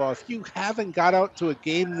Catholic football. If you haven't got out to a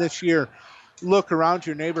game this year, look around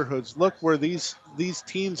your neighborhoods. Look where these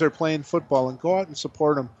teams are playing football and go out and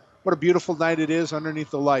support them. What a beautiful night it is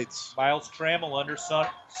underneath the lights. Miles Trammell under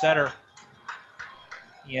center.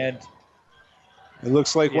 And it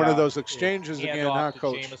looks like one of those exchanges again, huh,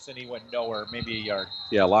 Coach? Jamison, he went nowhere, maybe a yard.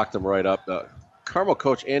 Yeah, locked him right up. Carmel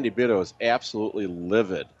coach Andy Bitto is absolutely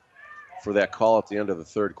livid for that call at the end of the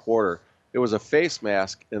third quarter. It was a face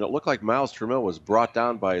mask, and it looked like Miles Trammell was brought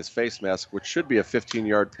down by his face mask, which should be a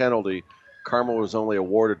 15-yard penalty. Carmel was only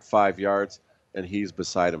awarded 5 yards, and he's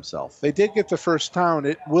beside himself. They did get the first down.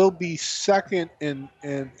 It will be second, and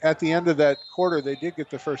at the end of that quarter, they did get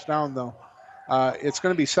the first down, though. It's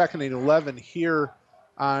going to be second and 11 here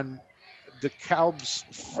on DeKalb's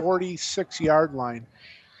 46-yard line,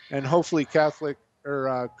 and hopefully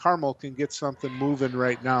Carmel can get something moving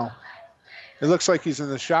right now. It looks like he's in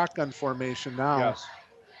the shotgun formation now. Yes.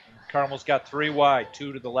 Carmel's got 3 wide,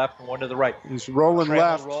 2 to the left and 1 to the right. He's rolling Trammell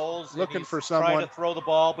left, rolls, looking for trying someone. to throw the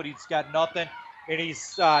ball, but he's got nothing, and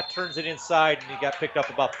he's turns it inside, and he got picked up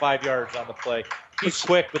about 5 yards on the play. He's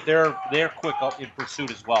quick, but they're quick up in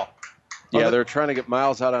pursuit as well. Yeah, they're trying to get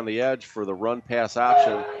Miles out on the edge for the run-pass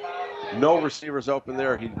option. No receivers open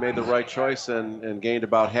there. He made the right choice and gained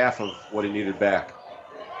about half of what he needed back.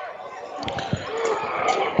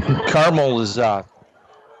 Carmel is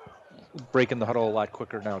breaking the huddle a lot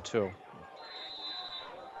quicker now, too.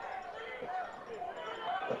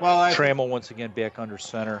 Well, Trammell once again back under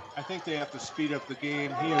center. I think they have to speed up the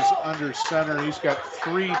game. He is under center. He's got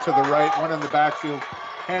 3 to the right, 1 in the backfield.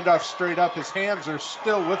 Handoff straight up. His hands are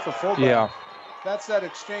still with the fullback. Yeah. That's that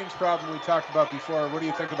exchange problem we talked about before. What do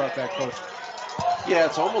you think about that, Coach? Yeah,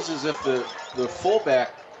 it's almost as if the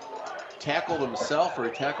fullback tackled himself or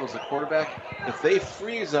he tackles the quarterback, if they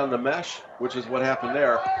freeze on the mesh, which is what happened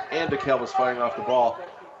there, and DeKalb is firing off the ball,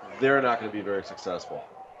 they're not going to be very successful.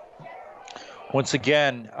 Once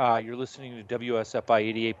again, you're listening to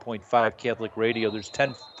WSFI 88.5 Catholic Radio. There's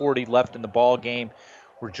 10:40 left in the ball game.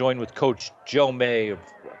 We're joined with Coach Joe May, a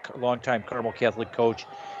longtime Carmel Catholic coach,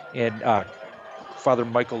 and Father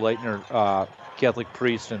Michael Leitner, Catholic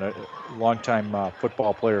priest and a longtime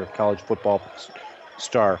football player, college football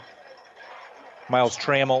star. Miles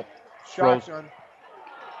Trammell throws. Shotgun.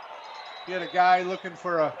 He had a guy looking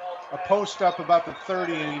for a post-up about the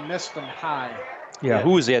 30, and he missed him high. Yeah,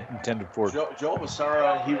 who was that intended for? Joe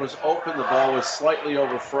Massara, he was open. The ball was slightly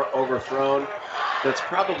overthrown. That's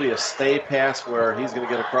probably a stay pass where he's going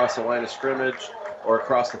to get across the line of scrimmage or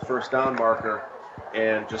across the first down marker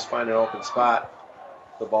and just find an open spot.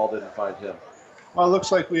 The ball didn't find him. Well, it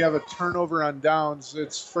looks like we have a turnover on downs.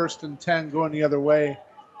 It's 1st and 10 going the other way.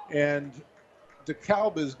 And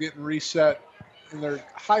DeKalb is getting reset in their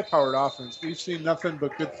high-powered offense. We've seen nothing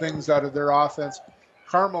but good things out of their offense.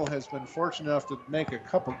 Carmel has been fortunate enough to make a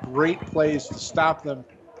couple great plays to stop them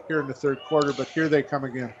here in the third quarter, but here they come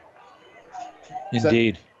again.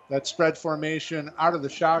 Indeed. That spread formation out of the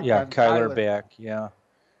shotgun. Yeah, Kyler back, yeah.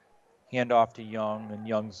 Hand off to Young, and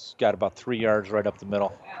Young's got about 3 yards right up the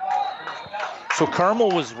middle. So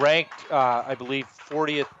Carmel was ranked, I believe,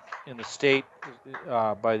 40th in the state in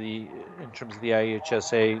terms of the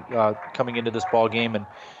IHSA coming into this ball game, and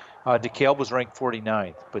DeKalb was ranked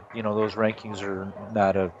 49th. But those rankings are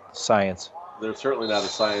not a science. They're certainly not a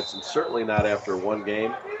science, and certainly not after one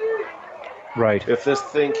game. Right. If this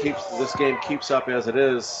game keeps up as it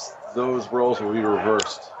is, those roles will be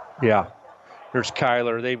reversed. Yeah. There's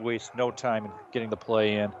Kyler. They waste no time in getting the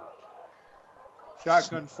play in.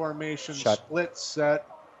 Shotgun formation, split set,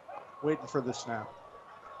 waiting for the snap.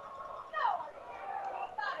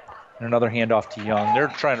 And another handoff to Young. They're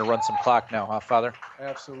trying to run some clock now, huh, Father?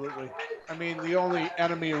 Absolutely. I mean, the only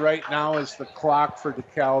enemy right now is the clock for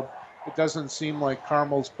DeKalb. It doesn't seem like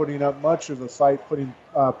Carmel's putting up much of a fight, putting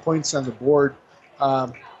points on the board.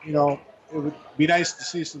 It would be nice to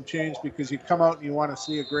see some change because you come out and you want to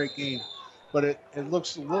see a great game. But it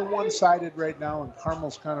looks a little one-sided right now, and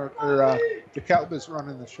Carmel's DeKalb is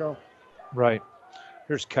running the show. Right.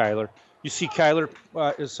 Here's Kyler. You see Kyler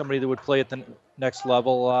as somebody that would play at the next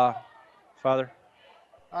level, Father?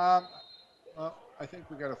 Well, I think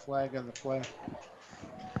we got a flag on the play.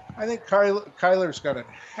 I think Kyler's got a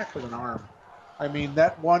heck of an arm. I mean,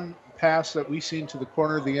 that one pass that we seen to the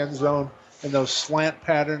corner of the end zone and those slant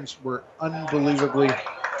patterns were unbelievably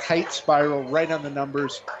tight spiral, right on the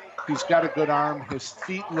numbers. He's got a good arm. His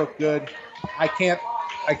feet look good. I can't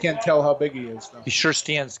tell how big he is, though. He sure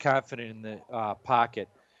stands confident in the pocket.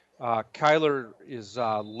 Kyler is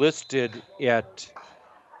listed at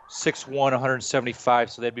 6'1",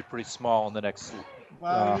 175, so that'd be pretty small in the next.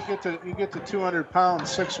 Well, you get to 200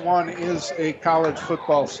 pounds. 6'1" is a college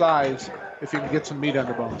football size if you can get some meat on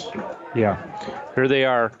the bones. Yeah. Here they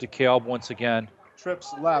are. DeKalb once again.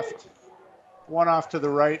 Trips left. One off to the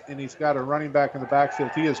right, and he's got a running back in the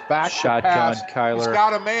backfield. He is back Shotgun, to pass. Kyler. He's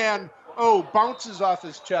got a man. Oh, bounces off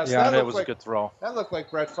his chest. Yeah, that was a good throw. That looked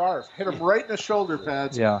like Brett Favre. Hit him right in the shoulder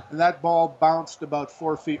pads. Yeah. And that ball bounced about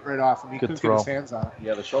 4 feet right off him. He couldn't get his hands on it.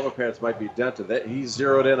 Yeah, the shoulder pads might be dented. He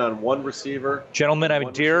zeroed in on one receiver. Gentlemen, I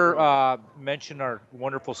dare mention our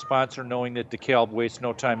wonderful sponsor, knowing that DeKalb wastes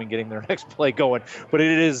no time in getting their next play going. But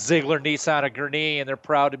it is Ziegler Nissan of Gurnee, and they're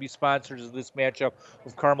proud to be sponsors of this matchup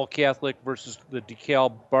of Carmel Catholic versus the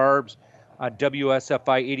DeKalb Barbs on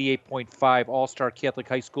WSFI 88.5 All-Star Catholic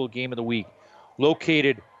High School Game of the Week.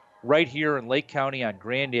 Located right here in Lake County on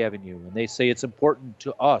Grand Avenue. And they say it's important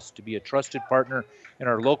to us to be a trusted partner in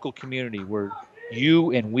our local community where you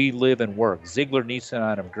and we live and work. Ziegler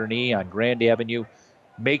Nissan of Gurnee on Grand Avenue.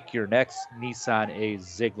 Make your next Nissan a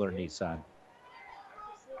Ziegler Nissan.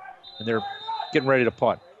 And they're getting ready to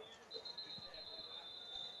punt.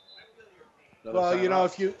 Well,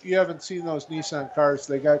 if you haven't seen those Nissan cars,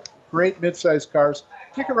 they got great mid-sized cars.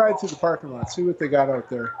 Take a ride through the parking lot. See what they got out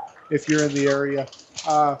there. If you're in the area,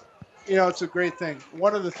 it's a great thing.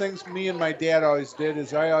 One of the things me and my dad always did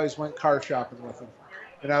is I always went car shopping with him.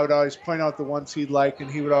 And I would always point out the ones he'd like, and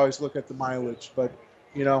he would always look at the mileage. But,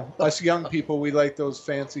 us young people, we like those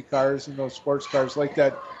fancy cars and those sports cars like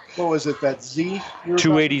that. What was it, that Z?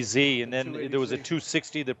 280Z, and then there was a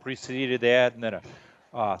 260 that preceded that, and then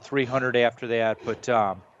a 300 after that. But,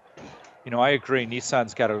 I agree.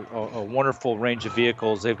 Nissan's got a wonderful range of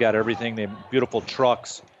vehicles. They've got everything. They have beautiful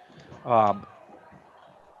trucks.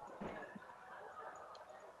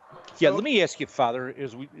 Yeah, let me ask you, Father,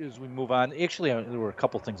 as we move on. Actually, there were a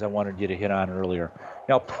couple things I wanted you to hit on earlier.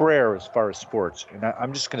 Now, prayer as far as sports, and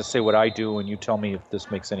I'm just going to say what I do, and you tell me if this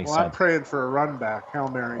makes any Well, sense. I'm praying for a run back. Hail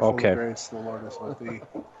Mary, full Okay. of grace, the Lord is with thee.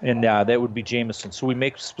 And that would be Jameson. So we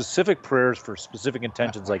make specific prayers for specific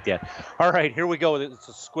intentions like that. All right, here we go. It's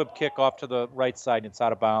a squib kick off to the right side. It's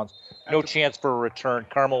out of bounds. No chance for a return.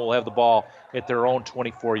 Carmel will have the ball at their own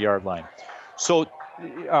 24-yard line. So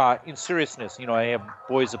in seriousness, I have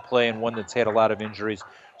boys that play and one that's had a lot of injuries.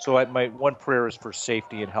 So my one prayer is for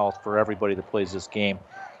safety and health for everybody that plays this game.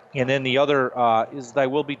 And then the other is thy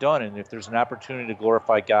will be done. And if there's an opportunity to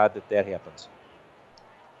glorify God, that happens.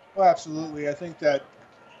 Well, absolutely. I think that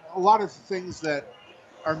a lot of things that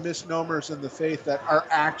are misnomers in the faith, that our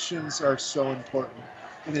actions are so important.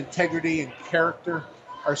 And integrity and character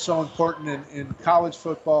are so important in college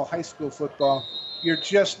football, high school football. You're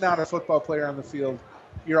just not a football player on the field.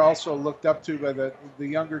 You're also looked up to by the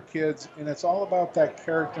younger kids, and it's all about that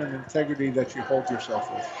character and integrity that you hold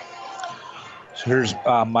yourself with. So here's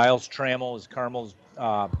Miles Trammell as Carmel's.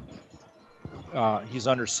 He's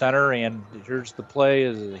under center, and here's the play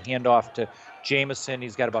is a handoff to Jameson.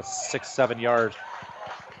 He's got about 6-7 yards.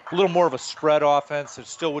 A little more of a spread offense. I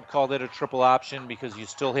still would call that a triple option because you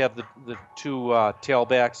still have the two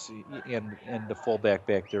tailbacks and the fullback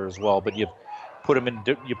back there as well. But you put them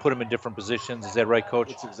in different positions. Is that right, Coach?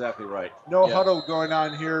 That's exactly right. No huddle going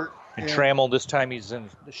on here. And Trammell this time he's in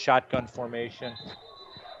the shotgun formation.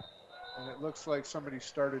 And it looks like somebody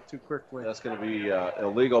started too quickly. That's going to be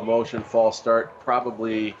illegal motion, false start.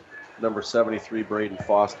 Probably number 73, Braden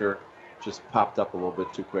Foster, just popped up a little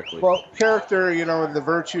bit too quickly. Well, character, and the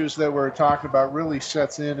virtues that we're talking about really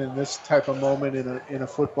sets in this type of moment in a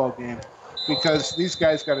football game, because these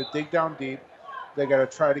guys got to dig down deep. They got to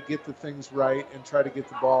try to get the things right and try to get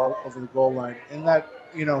the ball over the goal line, and that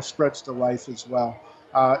spreads to life as well.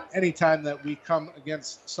 Anytime that we come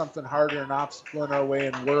against something harder, an obstacle in our way,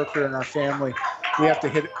 in work or in our family, we have to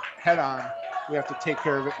hit it head on. We have to take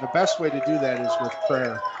care of it. And the best way to do that is with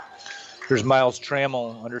prayer. Here's Miles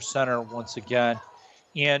Trammell under center once again.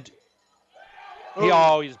 And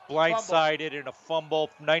he's blindsided in a fumble.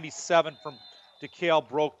 97 from DeKale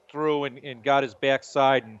broke through and got his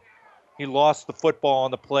backside. And he lost the football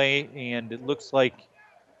on the play. And it looks like,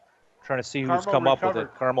 trying to see who's come up with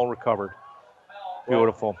it. Carmel recovered.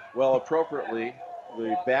 Beautiful. Well, appropriately,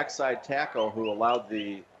 the backside tackle who allowed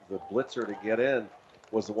the blitzer to get in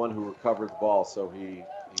was the one who recovered the ball. So he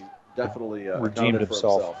definitely redeemed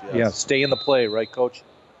himself. Yes. Yeah, stay in the play, right, Coach?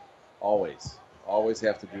 Always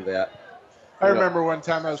have to do that. I remember one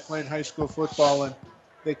time I was playing high school football, and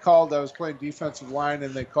I was playing defensive line,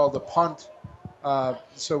 and they called a punt.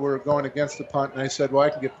 So we were going against the punt, and I said, well, I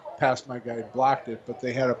can get past my guy. Blocked it, but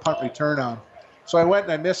they had a punt return on. So I went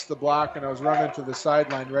and I missed the block, and I was running to the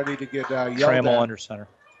sideline ready to get yelled Trammell at. under center.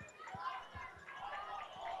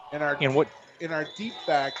 And our deep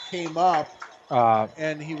back came up,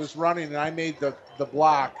 and he was running, and I made the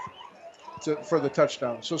block for the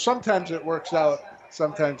touchdown. So sometimes it works out,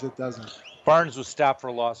 sometimes it doesn't. Barnes was stopped for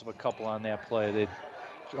a loss of a couple on that play.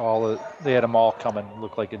 They had them all coming.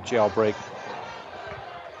 Looked like a jailbreak.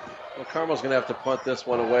 Well, Carmel's going to have to punt this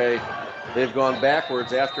one away. They've gone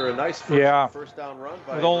backwards after a nice first down run.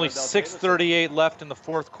 With only 6:38 left in the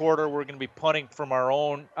fourth quarter, we're going to be punting from our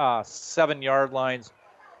own 7-yard lines.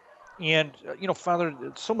 And, Father,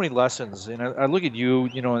 so many lessons. And I look at you,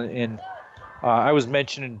 and I was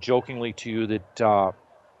mentioning jokingly to you that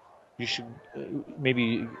you should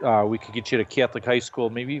maybe we could get you to Catholic high school,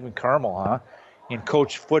 maybe even Carmel, huh? And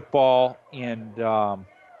coach football and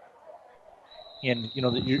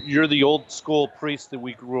you're the old school priest that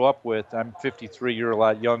we grew up with. I'm 53, you're a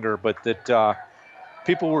lot younger, but that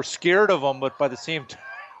people were scared of him, but by the same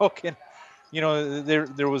token,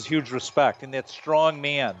 there was huge respect. And that strong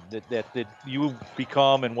man that you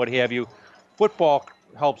become and what have you, football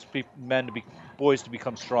helps boys to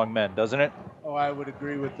become strong men, doesn't it? Oh, I would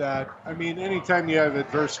agree with that. I mean, anytime you have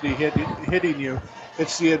adversity hitting you,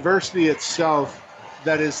 it's the adversity itself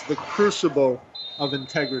that is the crucible of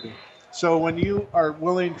integrity. So when you are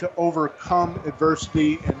willing to overcome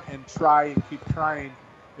adversity and try and keep trying,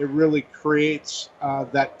 it really creates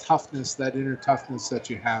that toughness, that inner toughness that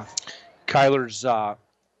you have. Kyler's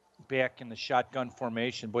back in the shotgun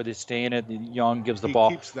formation. Boy, they stay in it. Young gives the ball.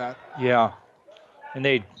 He keeps that. Yeah. And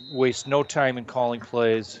they waste no time in calling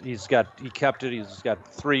plays. He kept it. He's got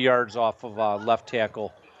 3 yards off of left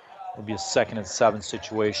tackle. It'll be a 2nd and 7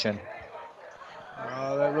 situation.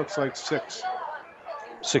 That looks like 6.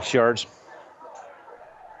 6 yards.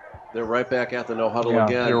 They're right back at the no huddle Yeah,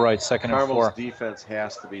 again. you're right, 2nd and 4. Carmel's defense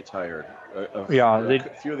has to be tired. Yeah, a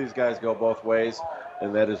few of these guys go both ways.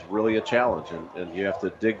 and that is really a challenge, and you have to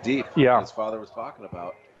dig deep, Yeah. as Father was talking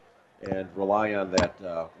about, and rely on that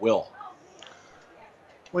will.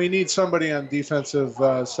 Well, you need somebody on defensive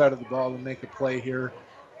side of the ball to make a play here.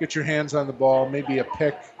 Get your hands on the ball, maybe a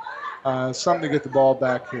pick, something to get the ball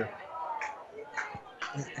back here.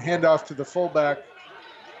 Hand off to the fullback,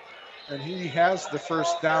 and he has the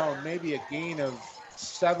first down, maybe a gain of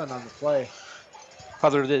 7 on the play.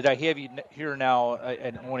 Father, that I have you here now,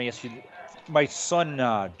 and I want to ask you, my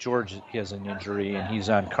son, George, has an injury, and he's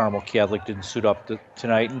on Carmel Catholic, didn't suit up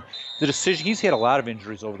tonight. And the decision, he's had a lot of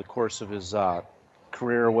injuries over the course of his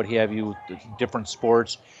career, what have you, different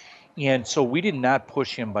sports. And so we did not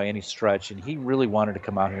push him by any stretch, and he really wanted to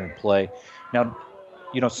come out here and play. Now,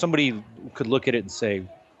 somebody could look at it and say,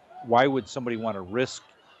 why would somebody want to risk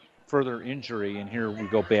further injury? And here we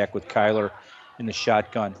go back with Kyler in the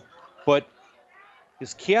shotgun. But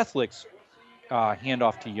his Catholics hand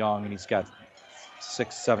off to Young, and he's got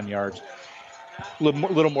 6-7 yards. A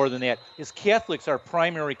little more than that. His Catholics, our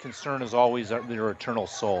primary concern is always their eternal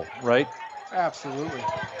soul, right? Absolutely.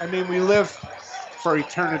 I mean, we live for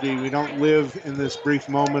eternity. We don't live in this brief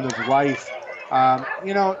moment of life.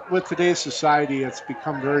 With today's society, it's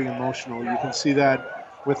become very emotional. You can see that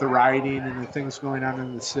with the rioting and the things going on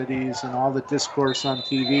in the cities and all the discourse on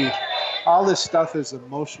TV. All this stuff is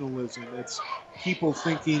emotionalism. It's people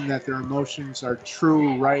thinking that their emotions are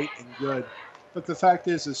true, right, and good. But the fact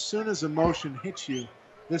is, as soon as emotion hits you,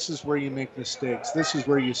 this is where you make mistakes. This is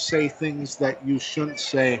where you say things that you shouldn't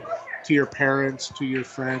say to your parents, to your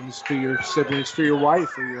friends, to your siblings, to your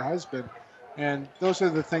wife or your husband. And those are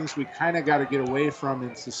the things we kind of got to get away from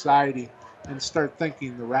in society and start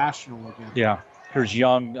thinking the rational again. Yeah. Here's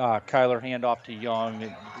Young, Kyler handoff to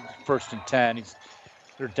Young, 1st and 10.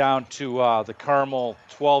 They're down to the Carmel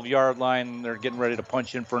 12-yard line. They're getting ready to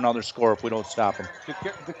punch in for another score if we don't stop them.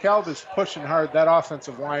 DeKalb is pushing hard. That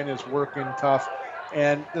offensive line is working tough.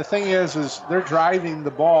 And the thing is they're driving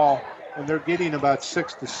the ball, and they're getting about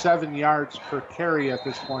 6 to 7 yards per carry at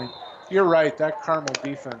this point. You're right. That Carmel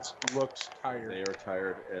defense looks tired. They are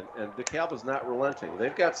tired, and DeKalb is not relenting.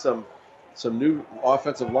 They've got some new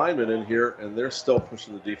offensive linemen in here, and they're still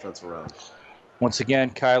pushing the defense around. Once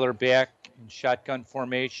again, Kyler back in shotgun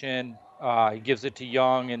formation. He gives it to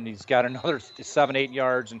Young, and he's got another 7-8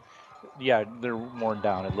 yards. And, yeah, they're worn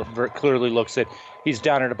down. It clearly looks it. He's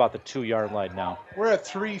down at about the 2-yard line now. We're at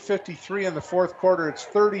 3:53 in the fourth quarter. It's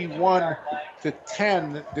 31-10.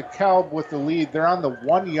 DeKalb with the lead. They're on the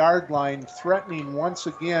 1-yard line, threatening once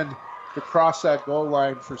again to cross that goal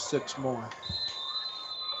line for 6 more.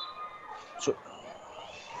 So,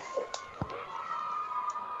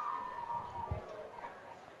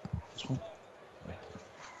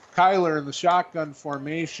 Kyler in the shotgun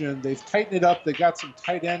formation. They've tightened it up. They got some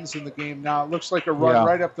tight ends in the game now. It looks like a run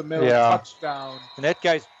right up the middle, touchdown. And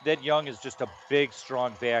that Young is just a big,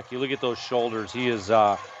 strong back. You look at those shoulders. He is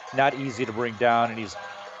not easy to bring down, and he's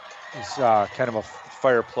kind of a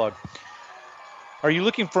fire plug. Are you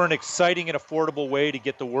looking for an exciting and affordable way to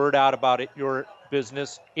get the word out about your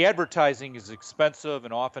business? Advertising is expensive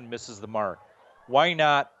and often misses the mark. Why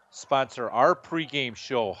not sponsor our pregame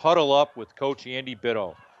show, Huddle Up with Coach Andy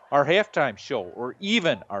Bitto, our halftime show, or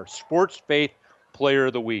even our Sports Faith Player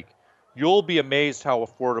of the Week? You'll be amazed how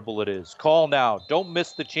affordable it is. Call now. Don't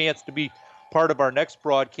miss the chance to be part of our next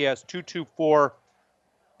broadcast,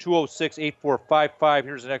 224-206-8455.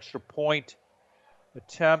 Here's an extra point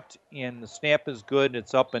attempt, and the snap is good, and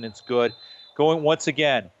it's up, and it's good. Going once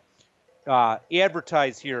again,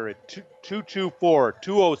 advertise here at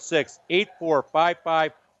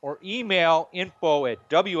 224-206-8455 or email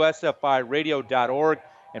info@wsfiradio.org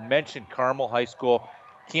and mention Carmel High School.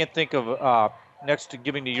 Can't think of, next to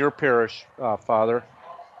giving to your parish, Father,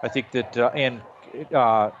 I think that, and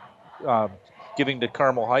giving to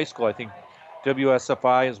Carmel High School, I think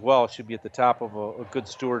WSFI as well should be at the top of a good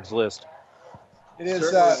stewards list. It is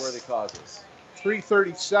certainly worthy causes.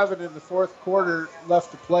 3:37 in the fourth quarter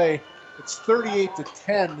left to play. It's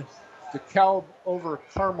 38-10. DeKalb over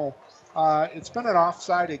Carmel. It's been an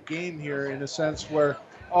offsided game here in a sense where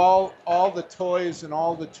all the toys and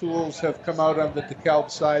all the tools have come out on the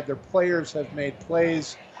DeKalb side. Their players have made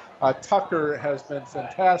plays. Tucker has been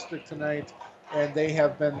fantastic tonight, and they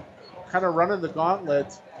have been kind of running the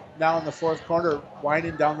gauntlet now in the fourth quarter,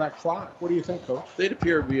 winding down that clock. What do you think, Coach? They'd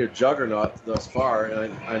appear to be a juggernaut thus far,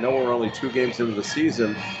 and I know we're only 2 games into the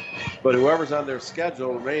season, but whoever's on their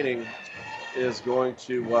schedule remaining is going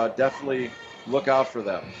to definitely look out for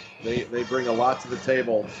them. They bring a lot to the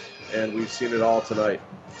table, and we've seen it all tonight.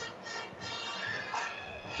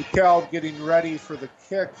 DeKalb getting ready for the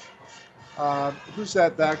kick. Who's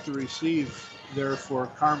that back to receive? there for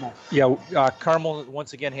Carmel. Yeah, Carmel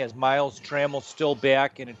once again has Miles Trammell still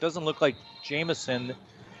back, and it doesn't look like Jamison.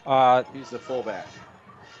 He's the fullback.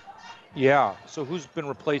 Yeah, so who's been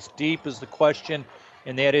replaced deep is the question,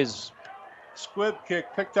 and that is Squib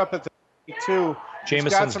kick picked up at the 52.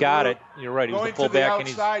 Jamison's got it. You're right. He was the fullback, and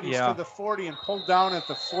he's to the 40 and pulled down at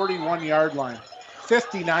the 41-yard line.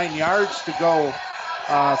 59 yards to go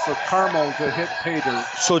for Carmel to hit pay dirt.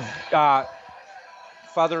 So,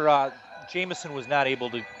 Father, Jamison was not able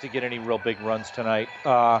to get any real big runs tonight,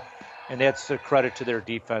 and that's a credit to their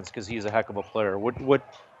defense because he's a heck of a player.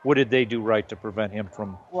 What did they do right to prevent him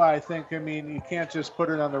from? Well, I mean, you can't just put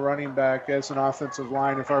it on the running back as an offensive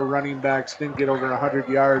line. If our running backs didn't get over 100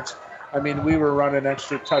 yards, I mean, we were running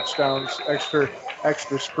extra touchdowns, extra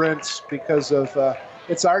sprints because of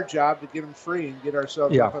it's our job to get them free and get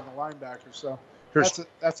ourselves up on the linebacker. So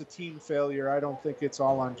that's a team failure. I don't think it's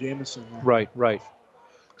all on Jamison. Right.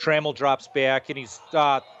 Trammell drops back, and he's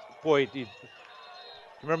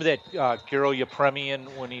remember that Garo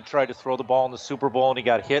Yepremian when he tried to throw the ball in the Super Bowl and he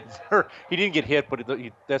got hit? He didn't get hit, but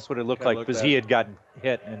that's what it looked like because he had gotten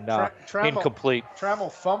hit and incomplete.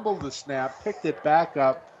 Trammell fumbled the snap, picked it back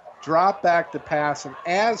up, dropped back to pass, and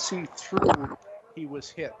as he threw, he was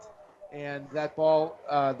hit. And that ball,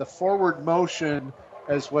 the forward motion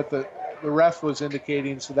is what the ref was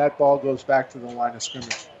indicating, so that ball goes back to the line of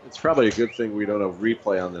scrimmage. It's probably a good thing we don't have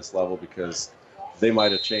replay on this level because they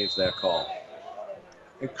might have changed that call.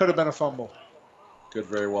 It could have been a fumble. Could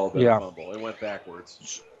very well have been a fumble. It went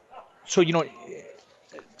backwards. So,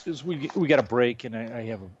 we got a break, and I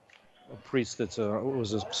have a priest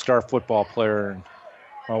was a star football player, and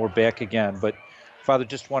we're back again. But, Father,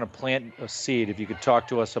 just want to plant a seed. If you could talk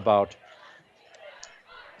to us about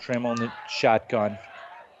Trammell in the shotgun.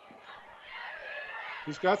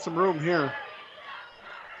 He's got some room here.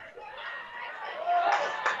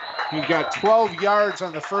 He got 12 yards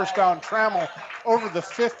on the first down. Trammell over the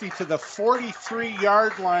 50 to the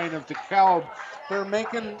 43-yard line of DeKalb. They're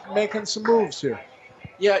making some moves here.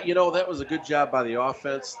 Yeah, that was a good job by the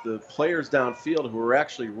offense. The players downfield who were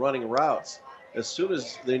actually running routes, as soon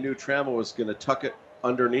as they knew Trammell was going to tuck it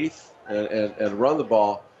underneath and run the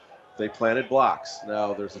ball, they planted blocks.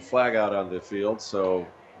 Now, there's a flag out on the field, so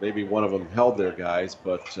maybe one of them held their guys,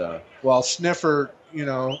 but... Sniffer,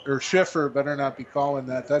 or Schiffer better not be calling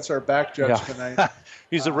that. That's our back judge tonight.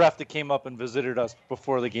 He's a ref that came up and visited us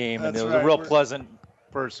before the game, and it was a real pleasant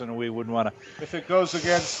person, and we wouldn't want to... If it goes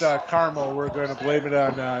against Carmel, we're going to blame it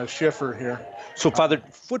on Schiffer here. So, Father,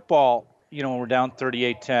 football, when we're down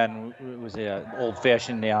 38-10, it was an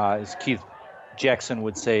old-fashioned, as Keith Jackson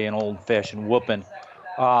would say, an old-fashioned whooping.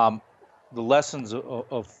 The lessons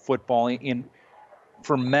of football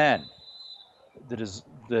for men,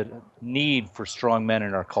 the need for strong men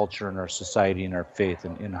in our culture and our society and our faith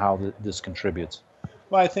and how this contributes.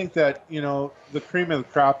 Well, I think that, the cream of the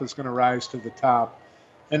crop is going to rise to the top.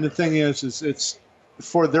 And the thing is it's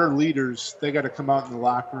for their leaders, they got to come out in the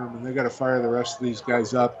locker room and they got to fire the rest of these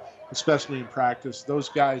guys up, especially in practice. Those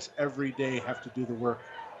guys every day have to do the work.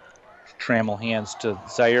 Trammell hands to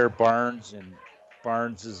Zaire Barnes, and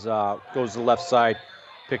Barnes goes to the left side,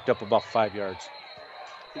 picked up about 5 yards.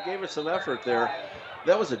 He gave us some effort there.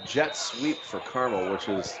 That was a jet sweep for Carmel, which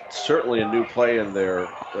is certainly a new play in their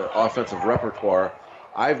offensive repertoire.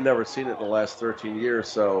 I've never seen it in the last 13 years.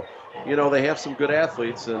 So, they have some good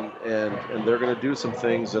athletes, and they're going to do some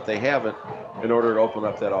things that they haven't in order to open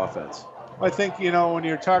up that offense. I think, when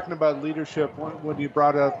you're talking about leadership, when you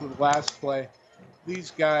brought up the last play,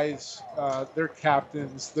 these guys, they're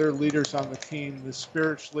captains, they're leaders on the team, they're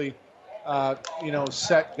spiritually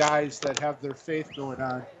set guys that have their faith going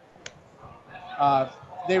on.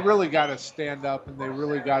 They really got to stand up and they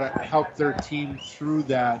really got to help their team through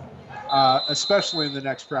that, especially in the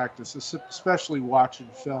next practice, especially watching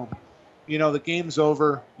film. The game's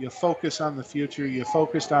over. You focus on the future. You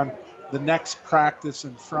focus on the next practice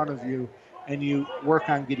in front of you, and you work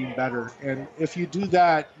on getting better. And if you do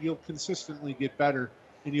that, you'll consistently get better,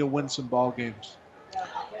 and you'll win some ball games.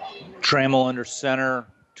 Trammell under center.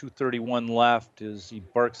 2:31 left as he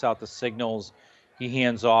barks out the signals. He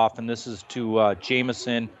hands off, and this is to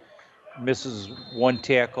Jamison. Misses one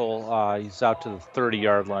tackle. He's out to the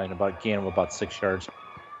 30-yard line, gain of about 6 yards.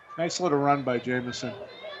 Nice little run by Jamison.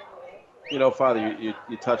 Father, you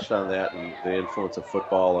touched on that and the influence of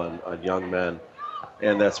football on young men.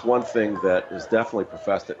 And that's one thing that is definitely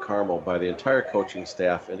professed at Carmel by the entire coaching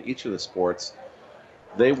staff in each of the sports.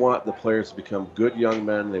 They want the players to become good young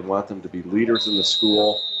men. They want them to be leaders in the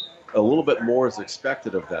school. A little bit more is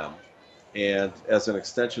expected of them. And as an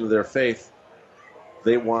extension of their faith,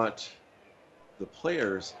 they want the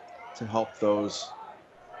players to help those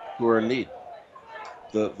who are in need.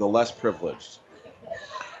 the less privileged.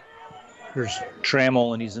 Here's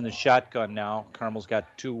Trammell, and he's in the shotgun now. Carmel's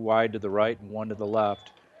got 2 wide to the right and 1 to the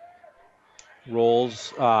left.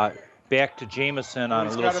 Rolls back to Jamison on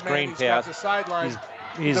a little screen pass. He's got the sideline.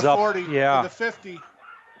 He's to the up, 40, yeah. to the 50,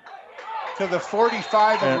 to the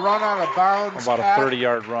 45, and run out of bounds. About a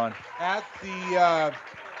 30-yard run. At the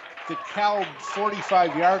DeKalb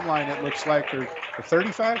 45-yard line, it looks like, or the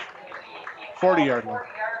 35? 40-yard line.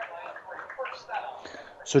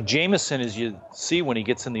 So Jamison, as you see when he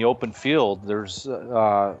gets in the open field, there's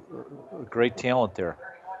great talent there.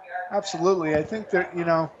 Absolutely. I think that,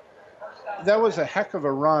 that was a heck of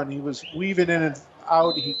a run. He was weaving in and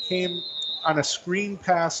out. He came on a screen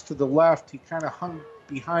pass to the left. He kind of hung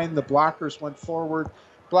behind the blockers, went forward.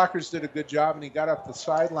 Blockers did a good job, and he got up the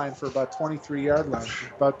sideline for about 23 yards.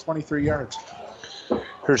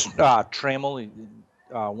 Here's Trammell,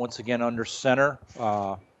 once again under center.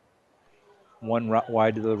 1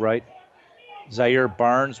 wide to the right. Zaire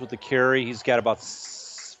Barnes with the carry. He's got about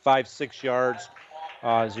 5-6 yards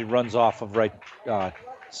as he runs off of right guard.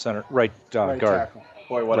 Tackle.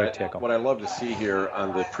 Boy, what tackle. I love to see here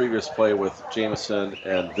on the previous play with Jamison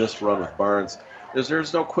and this run with Barnes is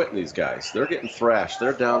there's no quitting these guys. They're getting thrashed.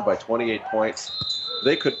 They're down by 28 points.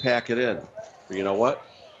 They could pack it in. But you know what?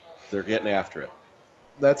 They're getting after it.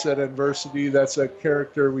 That's that adversity. That's that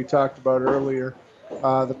character we talked about earlier.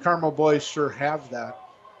 The Carmel boys sure have that.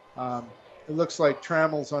 It looks like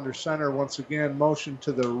Trammell's under center once again. Motion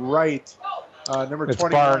to the right. Number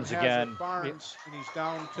 21 Barnes again. Barnes, and he's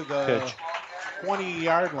down to the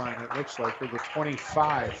 20-yard line, it looks like, or the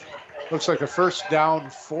 25. Looks like a first down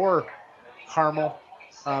for Carmel.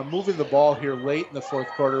 Moving the ball here late in the fourth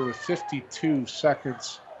quarter with 52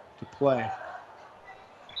 seconds to play.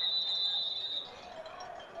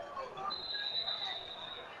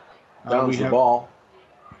 Downs the ball.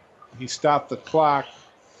 He stopped the clock.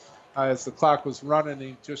 As the clock was running,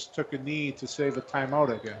 he just took a knee to save a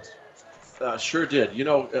timeout, I guess. Sure did.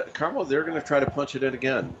 Carmel, they're going to try to punch it in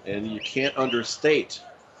again, and you can't understate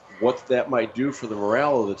what that might do for the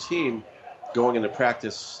morale of the team going into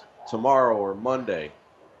practice tomorrow or Monday.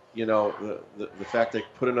 The fact they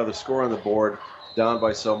put another score on the board, down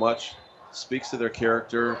by so much, speaks to their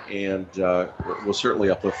character and will certainly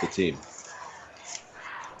uplift the team.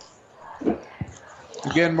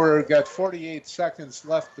 Again, we've got 48 seconds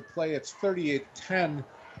left to play. It's 38-10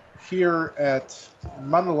 here at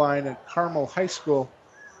Mundelein at Carmel High School.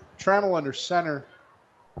 Trammell under center.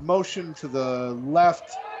 Motion to the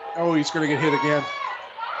left. Oh, he's going to get hit again.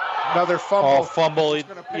 Another fumble. Oh, fumble.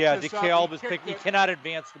 DeKalb is picked. He cannot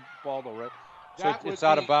advance the ball, though, right? So it's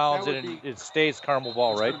out of bounds, and it stays Carmel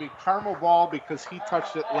ball, right? It's going to be Carmel ball because he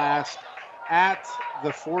touched it last at the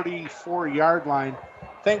 44-yard line.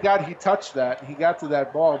 Thank God he touched that. He got to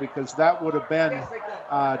that ball because that would have been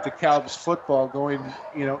DeKalb's football going,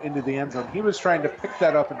 into the end zone. He was trying to pick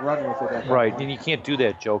that up and run with it. Right, and you can't do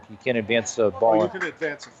that, Joe. You can't advance the ball. Well, you can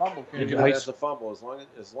advance a fumble. You can advance a fumble as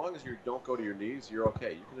long as you don't go to your knees. You're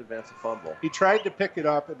okay. You can advance a fumble. He tried to pick it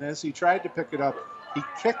up, and as he tried to pick it up, he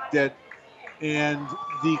kicked it, and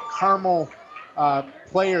the Carmel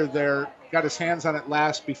player there got his hands on it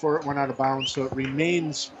last before it went out of bounds, so it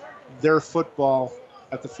remains their football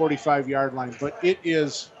at the 45-yard line. But it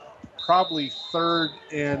is probably third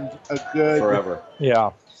and a good forever.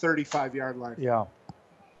 35-yard line. Yeah.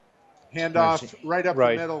 Handoff right up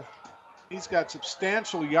the middle. He's got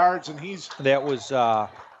substantial yards, and that was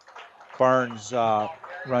Barnes,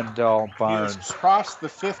 Rundell Barnes. He crossed the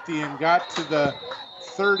 50 and got to the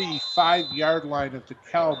 35-yard line of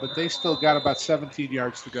DeKalb, but they still got about 17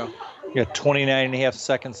 yards to go. You got 29 and a half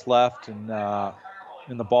seconds left in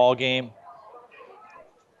the ball game.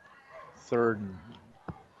 Third, and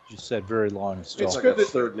you said very long still. It's good that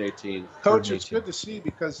third and 18. Coach, it's good to see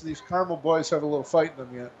because these Carmel boys have a little fight in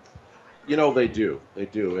them yet. They do.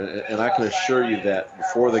 And I can assure you that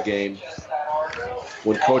before the game,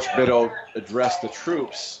 when Coach Bitto addressed the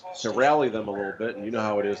troops to rally them a little bit, and you know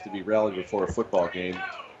how it is to be rallied before a football game,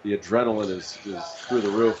 the adrenaline is through the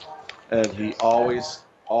roof. And he always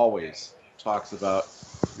talks about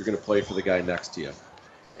you're going to play for the guy next to you.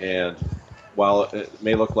 And while it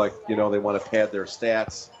may look like, they want to pad their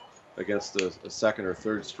stats against a second or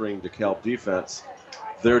third string DeKalb defense,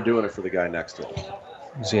 they're doing it for the guy next to them.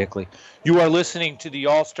 Exactly. You are listening to the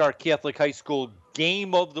All-Star Catholic High School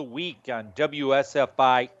Game of the Week on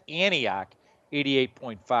WSFI Antioch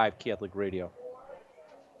 88.5 Catholic Radio.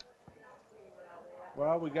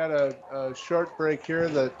 Well, we got a short break here.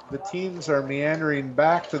 The teams are meandering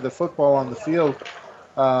back to the football on the field.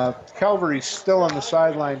 Calvary's still on the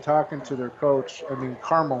sideline talking to their coach.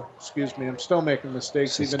 Carmel, excuse me. I'm still making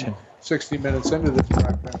mistakes 60 minutes into this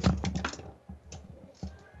broadcast.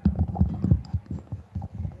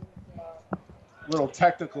 Little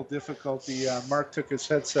technical difficulty. Mark took his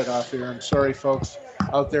headset off here. I'm sorry, folks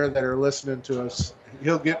out there that are listening to us.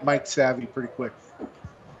 He'll get Mike savvy pretty quick.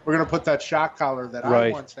 We're going to put that shock collar that I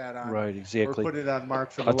once had on. Right, exactly. Or put it on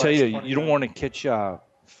Mark for the I'll tell you, 20 you don't want to catch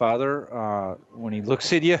Father when he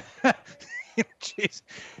looks at you. Jeez,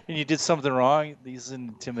 and you did something wrong. He's an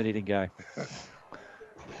intimidating guy.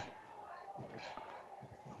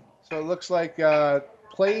 So it looks like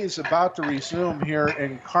play is about to resume here,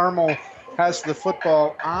 and Carmel has the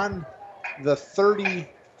football on the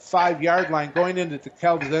 35-yard line going into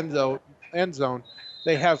DeKalb's end zone.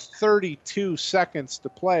 They have 32 seconds to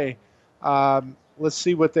play. Let's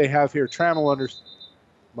see what they have here. Trammell under.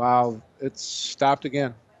 Wow, it's stopped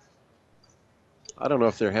again. I don't know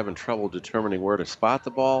if they're having trouble determining where to spot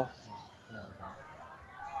the ball,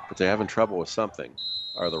 but they're having trouble with something,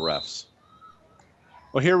 are the refs.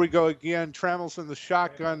 Well, here we go again. Trammell's in the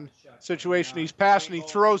shotgun situation. He's passing. He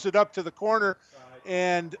throws it up to the corner,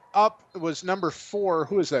 and up was number 4.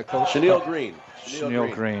 Who is that, Coach? Chenille Green.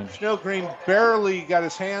 Chenille Green barely got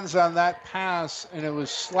his hands on that pass, and it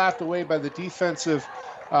was slapped away by the defensive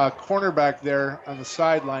cornerback there on the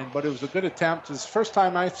sideline. But it was a good attempt. It's the first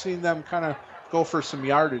time I've seen them kind of go for some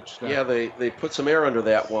yardage there. Yeah, they put some air under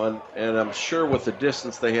that one, and I'm sure with the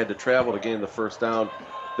distance they had to travel to gain the first down,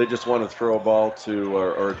 they just wanted to throw a ball to,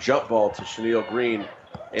 or a jump ball to Chenille Green,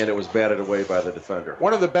 and it was batted away by the defender.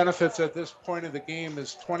 One of the benefits at this point of the game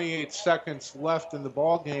is 28 seconds left in the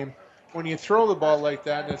ball game. When you throw the ball like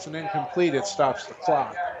that and it's an incomplete, it stops the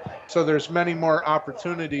clock. So there's many more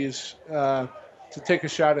opportunities to take a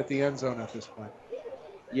shot at the end zone at this point.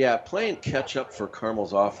 Yeah, playing catch-up for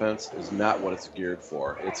Carmel's offense is not what it's geared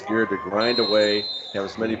for. It's geared to grind away, have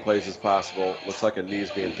as many plays as possible. Looks like a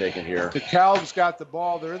knee's being taken here. DeKalb's got the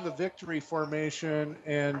ball. They're in the victory formation,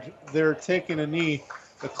 and they're taking a knee.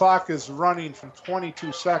 The clock is running from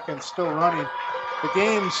 22 seconds, still running. The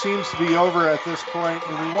game seems to be over at this point,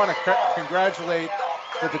 and we want to congratulate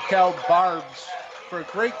the DeKalb Barbs for a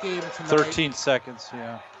great game tonight. 13 seconds,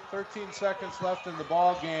 yeah. 13 seconds left in the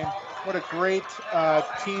ball game. What a great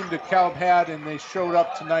team DeKalb had, and they showed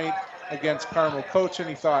up tonight against Carmel. Coach,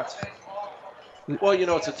 any thoughts? Well, you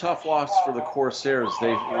know, it's a tough loss for the Corsairs.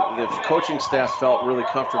 The coaching staff felt really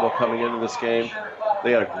comfortable coming into this game.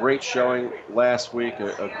 They had a great showing last week,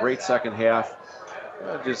 a great second half.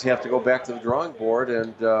 Just have to go back to the drawing board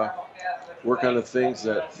and work on the things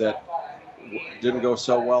that didn't go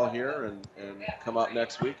so well here and come out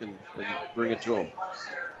next week and bring it to them.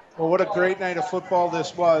 Well, what a great night of football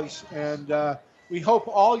this was, and we hope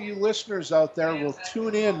all you listeners out there will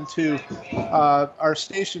tune in to our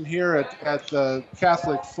station here at the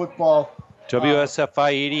Catholic Football.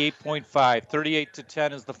 WSFI 88.5,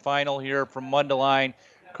 38-10 is the final here from Mundelein.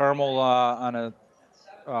 Carmel on a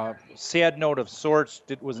sad note of sorts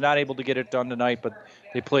was not able to get it done tonight, but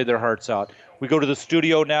they played their hearts out. We go to the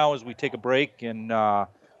studio now as we take a break and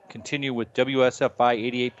continue with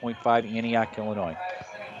WSFI 88.5 Antioch, Illinois.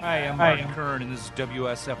 Hi, I'm Mark Kern, and this is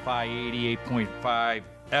WSFI 88.5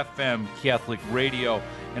 FM Catholic Radio,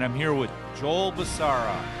 and I'm here with Joel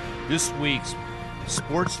Basara, this week's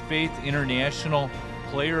Sports Faith International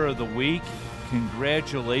Player of the Week.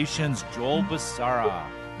 Congratulations, Joel Basara.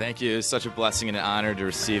 Thank you. It's such a blessing and an honor to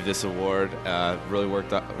receive this award. Really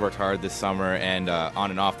worked hard this summer and on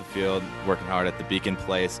and off the field, working hard at the Beacon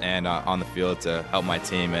Place and on the field to help my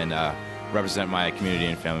team and represent my community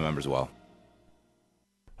and family members well.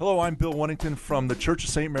 Hello, I'm Bill Wennington from the Church of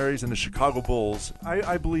St. Mary's and the Chicago Bulls.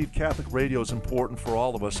 I believe Catholic radio is important for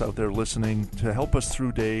all of us out there listening to help us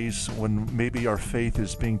through days when maybe our faith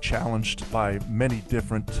is being challenged by many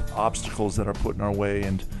different obstacles that are put in our way.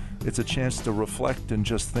 And it's a chance to reflect and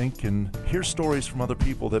just think and hear stories from other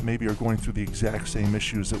people that maybe are going through the exact same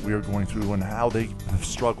issues that we are going through and how they have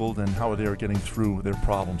struggled and how they are getting through their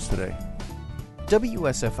problems today.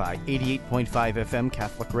 WSFI 88.5 FM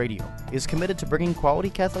Catholic Radio is committed to bringing quality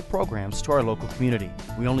Catholic programs to our local community.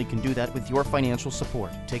 We only can do that with your financial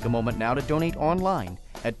support. Take a moment now to donate online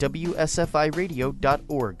at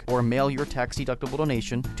WSFIRadio.org or mail your tax-deductible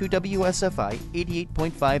donation to WSFI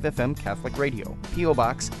 88.5 FM Catholic Radio, P.O.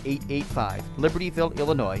 Box 885, Libertyville,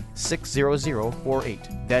 Illinois 60048.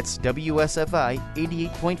 That's WSFI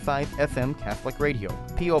 88.5 FM Catholic Radio,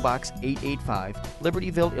 P.O. Box 885,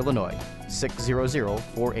 Libertyville, Illinois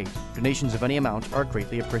 60048. Donations of any amount are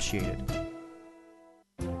greatly appreciated.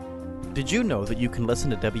 Did you know that you can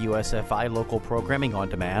listen to WSFI local programming on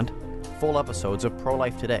demand? Full episodes of Pro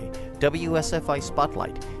Life Today, WSFI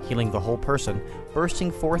Spotlight, Healing the Whole Person,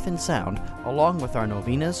 Bursting Forth in Sound, along with our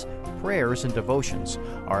novenas, prayers, and devotions,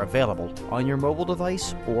 are available on your mobile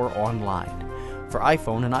device or online. For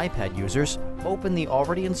iPhone and iPad users, open the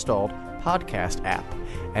already installed podcast app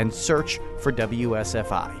and search for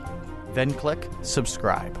WSFI. Then click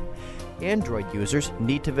subscribe. Android users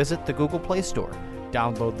need to visit the Google Play Store,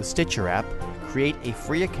 download the Stitcher app, create a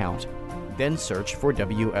free account, then search for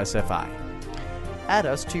WSFI. Add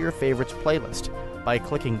us to your favorites playlist by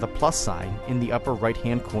clicking the plus sign in the upper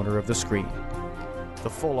right-hand corner of the screen. The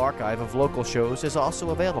full archive of local shows is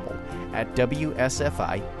also available at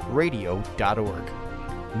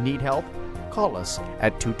WSFIradio.org. Need help? Call us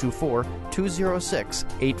at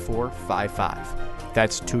 224-206-8455.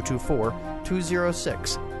 That's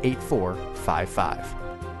 224-206-8455.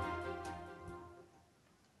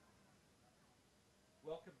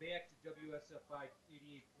 Welcome back to WSFI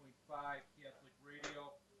 88.5 Catholic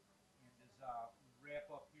Radio. And as we wrap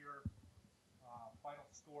up here, final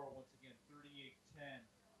score once again 38-10. And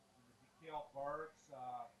the DeKalb Barbs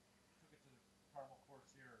took it to the Carmel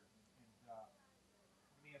Corsairs. And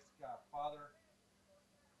let me ask Father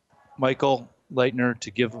Michael Leitner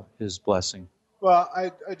to give his blessing. Well,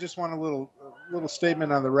 I just want a little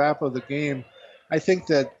statement on the wrap of the game. I think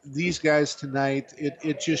that these guys tonight,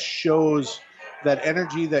 it just shows that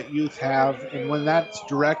energy that youth have, and when that's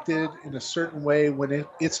directed in a certain way, when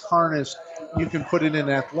it's harnessed, you can put it in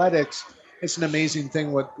athletics. It's an amazing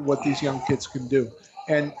thing what these young kids can do.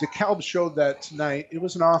 And DeKalb showed that tonight. It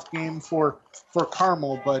was an off game for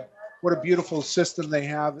Carmel, but what a beautiful system they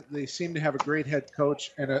have. They seem to have a great head coach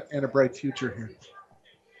and a bright future here.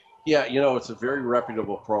 Yeah, it's a very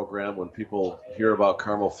reputable program. When people hear about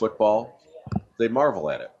Carmel football, they marvel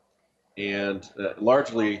at it. And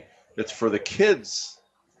largely, it's for the kids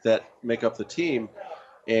that make up the team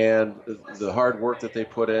and the hard work that they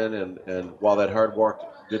put in. And while that hard work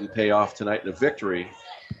didn't pay off tonight in a victory,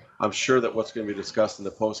 I'm sure that what's going to be discussed in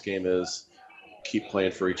the postgame is keep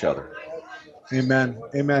playing for each other. Amen.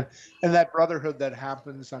 Amen. And that brotherhood that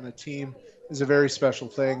happens on a team is a very special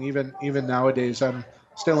thing. Even nowadays, I'm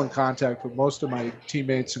still in contact with most of my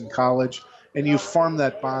teammates in college, and you form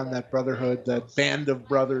that bond, that brotherhood, that band of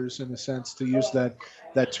brothers, in a sense, to use that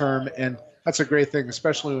term, and that's a great thing,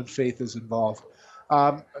 especially when faith is involved.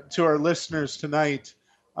 To our listeners tonight,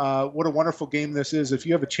 what a wonderful game this is. If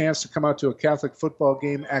you have a chance to come out to a Catholic football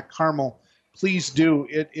game at Carmel, please do.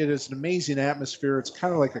 It is an amazing atmosphere. It's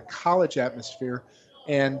kind of like a college atmosphere,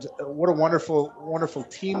 and what a wonderful, wonderful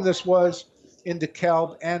team this was in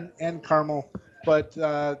DeKalb and Carmel. But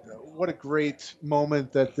what a great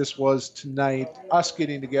moment that this was tonight, us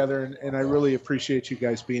getting together, and I really appreciate you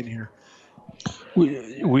guys being here.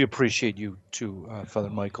 We appreciate you too, Father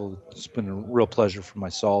Michael. It's been a real pleasure for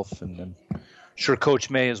myself, and I'm sure Coach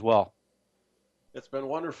May as well. It's been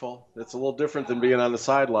wonderful. It's a little different than being on the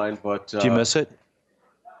sideline, but... Do you miss it?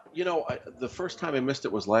 The first time I missed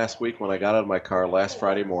it was last week when I got out of my car last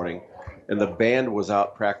Friday morning, and the band was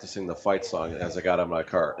out practicing the fight song as I got out of my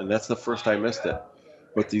car, and that's the first I missed it.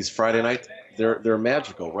 But these Friday nights, they're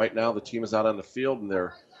magical. Right now, the team is out on the field, and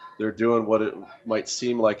they're doing what it might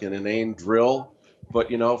seem like an inane drill, but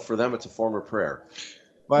for them, it's a form of prayer.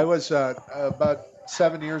 Well, I was about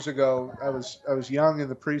 7 years ago. I was young in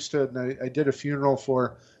the priesthood, and I did a funeral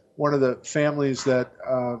for one of the families that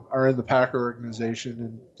are in the Packer organization,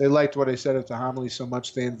 and they liked what I said at the homily so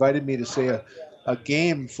much they invited me to say a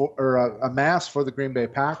game a mass for the Green Bay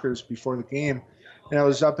Packers before the game. And I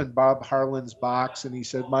was up in Bob Harlan's box, and he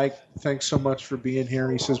said, "Mike, thanks so much for being here."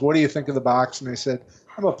 And he says, "What do you think of the box?" And I said,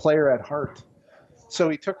 "I'm a player at heart." So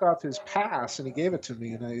he took off his pass and he gave it to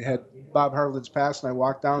me, and I had Bob Harlan's pass, and I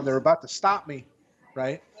walked down. They were about to stop me,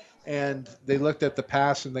 right? And they looked at the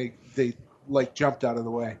pass, and they like jumped out of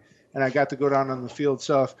the way, and I got to go down on the field.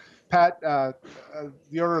 So if Pat, the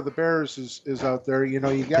Order of the Bears is out there, you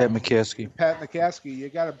got Pat McCaskey. Pat McCaskey, you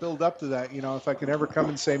got to build up to that. If I can ever come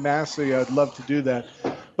and say mass, I'd love to do that.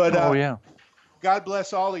 But yeah. God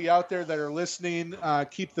bless all of you out there that are listening.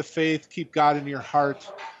 Keep the faith, keep God in your heart,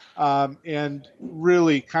 and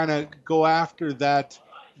really kind of go after that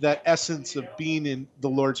essence of being in the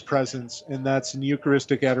Lord's presence, and that's in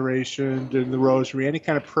Eucharistic adoration, in the Rosary, any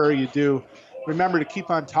kind of prayer you do. Remember to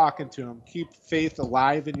keep on talking to Him. Keep faith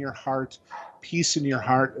alive in your heart, peace in your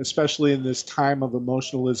heart, especially in this time of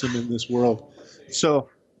emotionalism in this world. So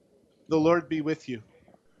the Lord be with you.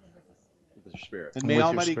 With your spirit. And may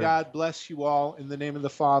Almighty God bless you all in the name of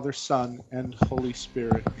the Father, Son, and Holy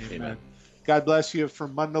Spirit. Amen. God bless you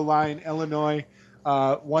from Mundelein, Illinois.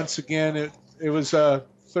 Once again, it was a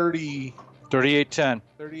 38-10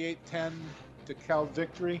 DeKalb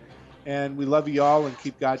victory. And we love you all, and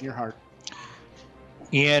keep God in your heart.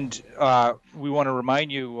 And we want to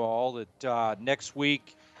remind you all that next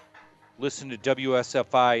week, listen to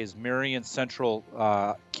WSFI as Marion Central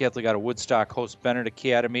Catholic out of Woodstock hosts Bennett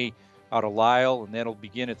Academy out of Lisle, and that'll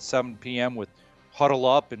begin at 7 p.m. with Huddle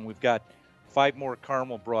Up, and we've got 5 more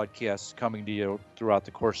Carmel broadcasts coming to you throughout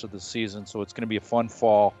the course of the season, so it's going to be a fun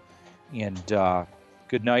fall. And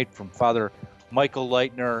good night from Father Michael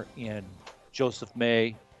Leitner and Joseph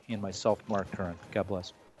May and myself, Mark Curran. God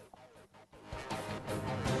bless.